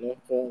 no,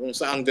 kung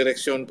saang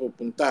direksyon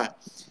pupunta.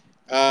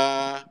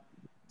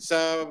 Sa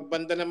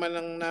banda naman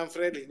ng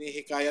NAMFREL,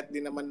 hinihikayat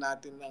din naman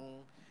natin ng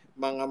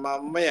mga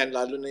mamamayan,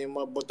 lalo na yung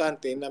mga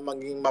botante, na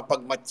maging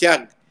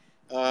mapagmatyag.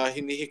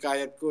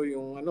 Hinihikayat ko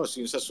yung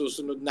sa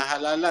susunod na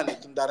halalan,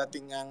 itong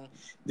darating ng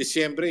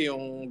Disyembre,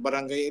 yung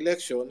barangay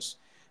elections,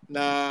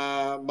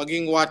 na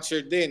maging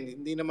watcher din.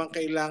 Hindi naman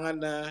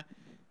kailangan na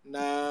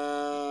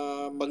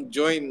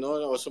mag-join, no,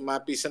 o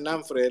sumapi sa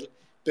NAMFREL,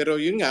 pero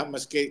yun nga,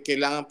 mas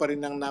kailangan pa rin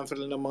ng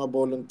NAMFREL ng mga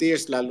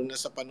volunteers, lalo na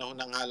sa panahon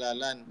ng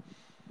halalan.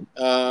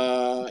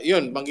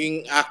 Yun,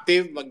 maging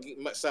active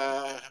sa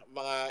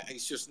mga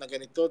issues na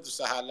ganito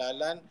sa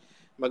halalan,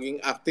 maging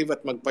active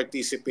at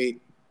mag-participate.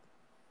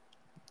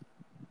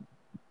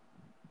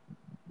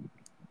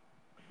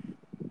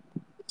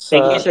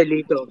 Thank you, Sir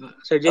Lito.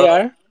 Sir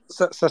JR?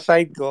 Sa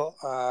side ko,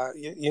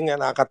 yun nga,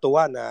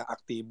 nakakatuwa na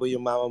aktibo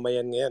yung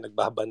mamamayan ngayon,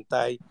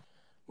 nagbabantay,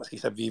 maski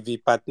sa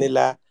VVPAT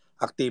nila,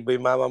 aktibo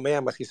yung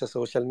mamamayan, maski sa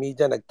social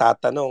media,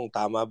 nagtatanong,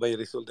 tama ba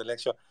yung result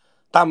election?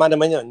 Tama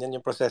naman yun, yan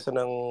yung proseso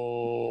ng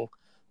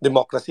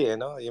democracy,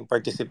 no? Yung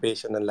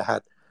participation ng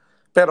lahat.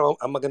 Pero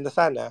ang maganda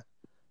sana,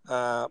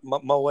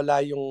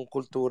 mawala yung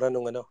kultura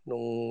nung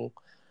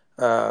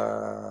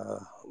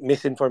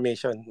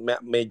misinformation.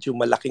 Medyo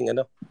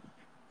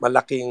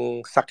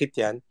malaking sakit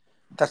yan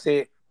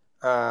kasi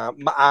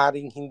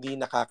maaring hindi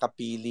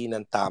nakakapili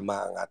ng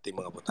tama ang ating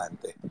mga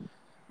botante.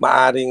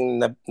 Maaring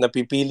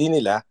napipili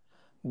nila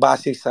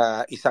base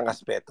sa isang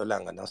aspeto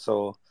lang.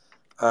 So,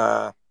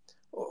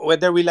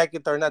 whether we like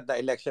it or not, the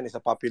election is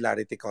a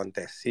popularity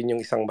contest. Yun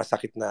yung isang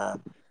masakit na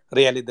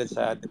realidad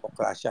sa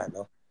demokrasya.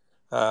 No?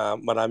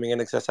 Maraming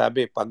nga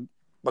nagsasabi, pag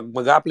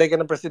mag-apply ka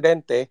ng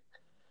presidente,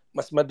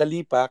 mas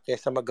madali pa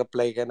kaysa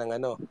mag-apply ka ng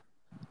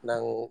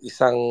ng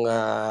isang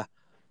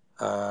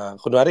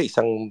kunwari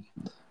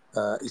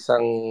isang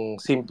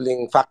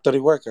simpleng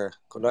factory worker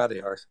kunwari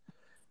or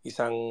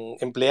isang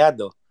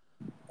empleyado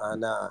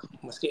na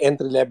maski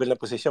entry level na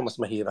posisyon mas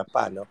mahirap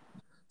pa, no?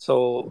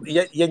 So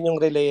yan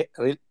yung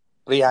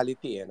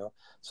reality, no?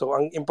 So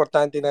ang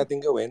importante natin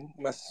gawin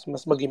mas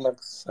maging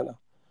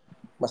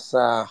mas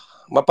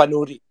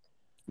mapanuri.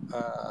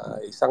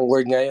 Isang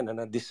word nga yun,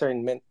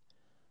 discernment.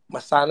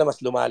 Sana mas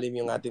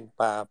lumalim yung ating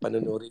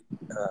panunuri,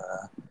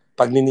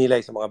 pagninilay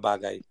sa mga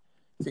bagay.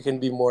 If we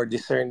can be more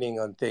discerning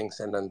on things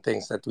and on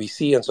things that we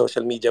see on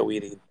social media, we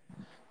read,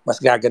 mas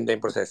gaganda yung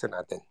proseso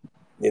natin.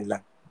 Yun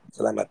lang.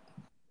 Salamat.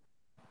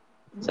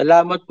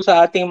 Salamat po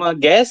sa ating mga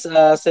guests.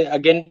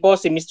 Again po,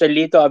 si Mr.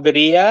 Lito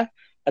Averia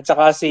at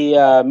saka si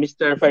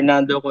Mr.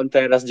 Fernando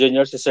Contreras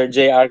Jr., si Sir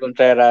J.R.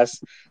 Contreras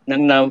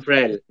ng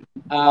NAMFREL.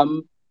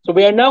 So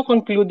we are now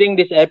concluding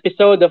this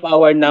episode of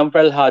our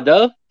NAMFREL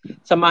Huddle.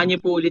 Samahan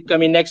niyo po ulit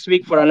kami next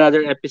week for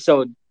another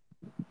episode.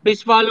 Please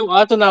follow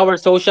us on our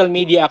social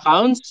media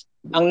accounts.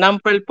 Ang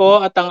NAMFREL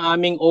po at ang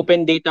aming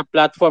open data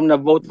platform na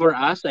Vote for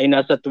Us ay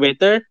nasa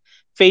Twitter,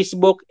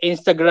 Facebook,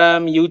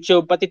 Instagram,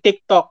 YouTube, pati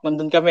TikTok.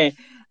 Nandun kami.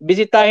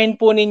 Bisitahin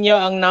po ninyo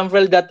ang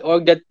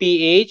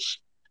namfrel.org.ph.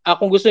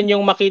 Kung gusto niyo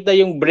makita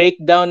yung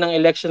breakdown ng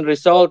election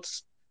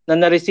results na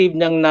na-receive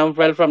ng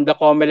NAMFREL from the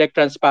COMELEC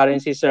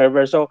Transparency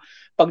Server. So,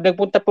 pag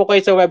nagpunta po kayo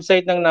sa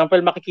website ng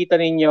NAMFREL, makikita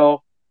ninyo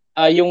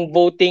yung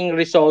voting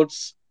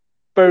results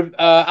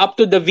up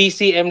to the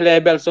VCM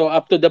level, so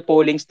up to the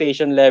polling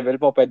station level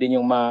po, pwede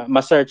nyo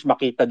ma-search,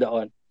 makita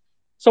doon.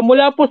 So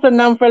mula po sa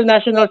NAMFREL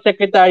National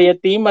Secretariat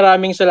Team,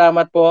 maraming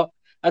salamat po.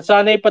 At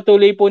sana'y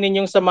patuloy po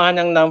ninyong samahan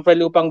ng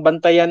NAMFREL upang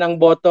bantayan ang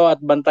boto at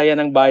bantayan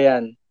ang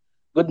bayan.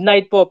 Good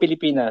night po,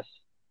 Pilipinas.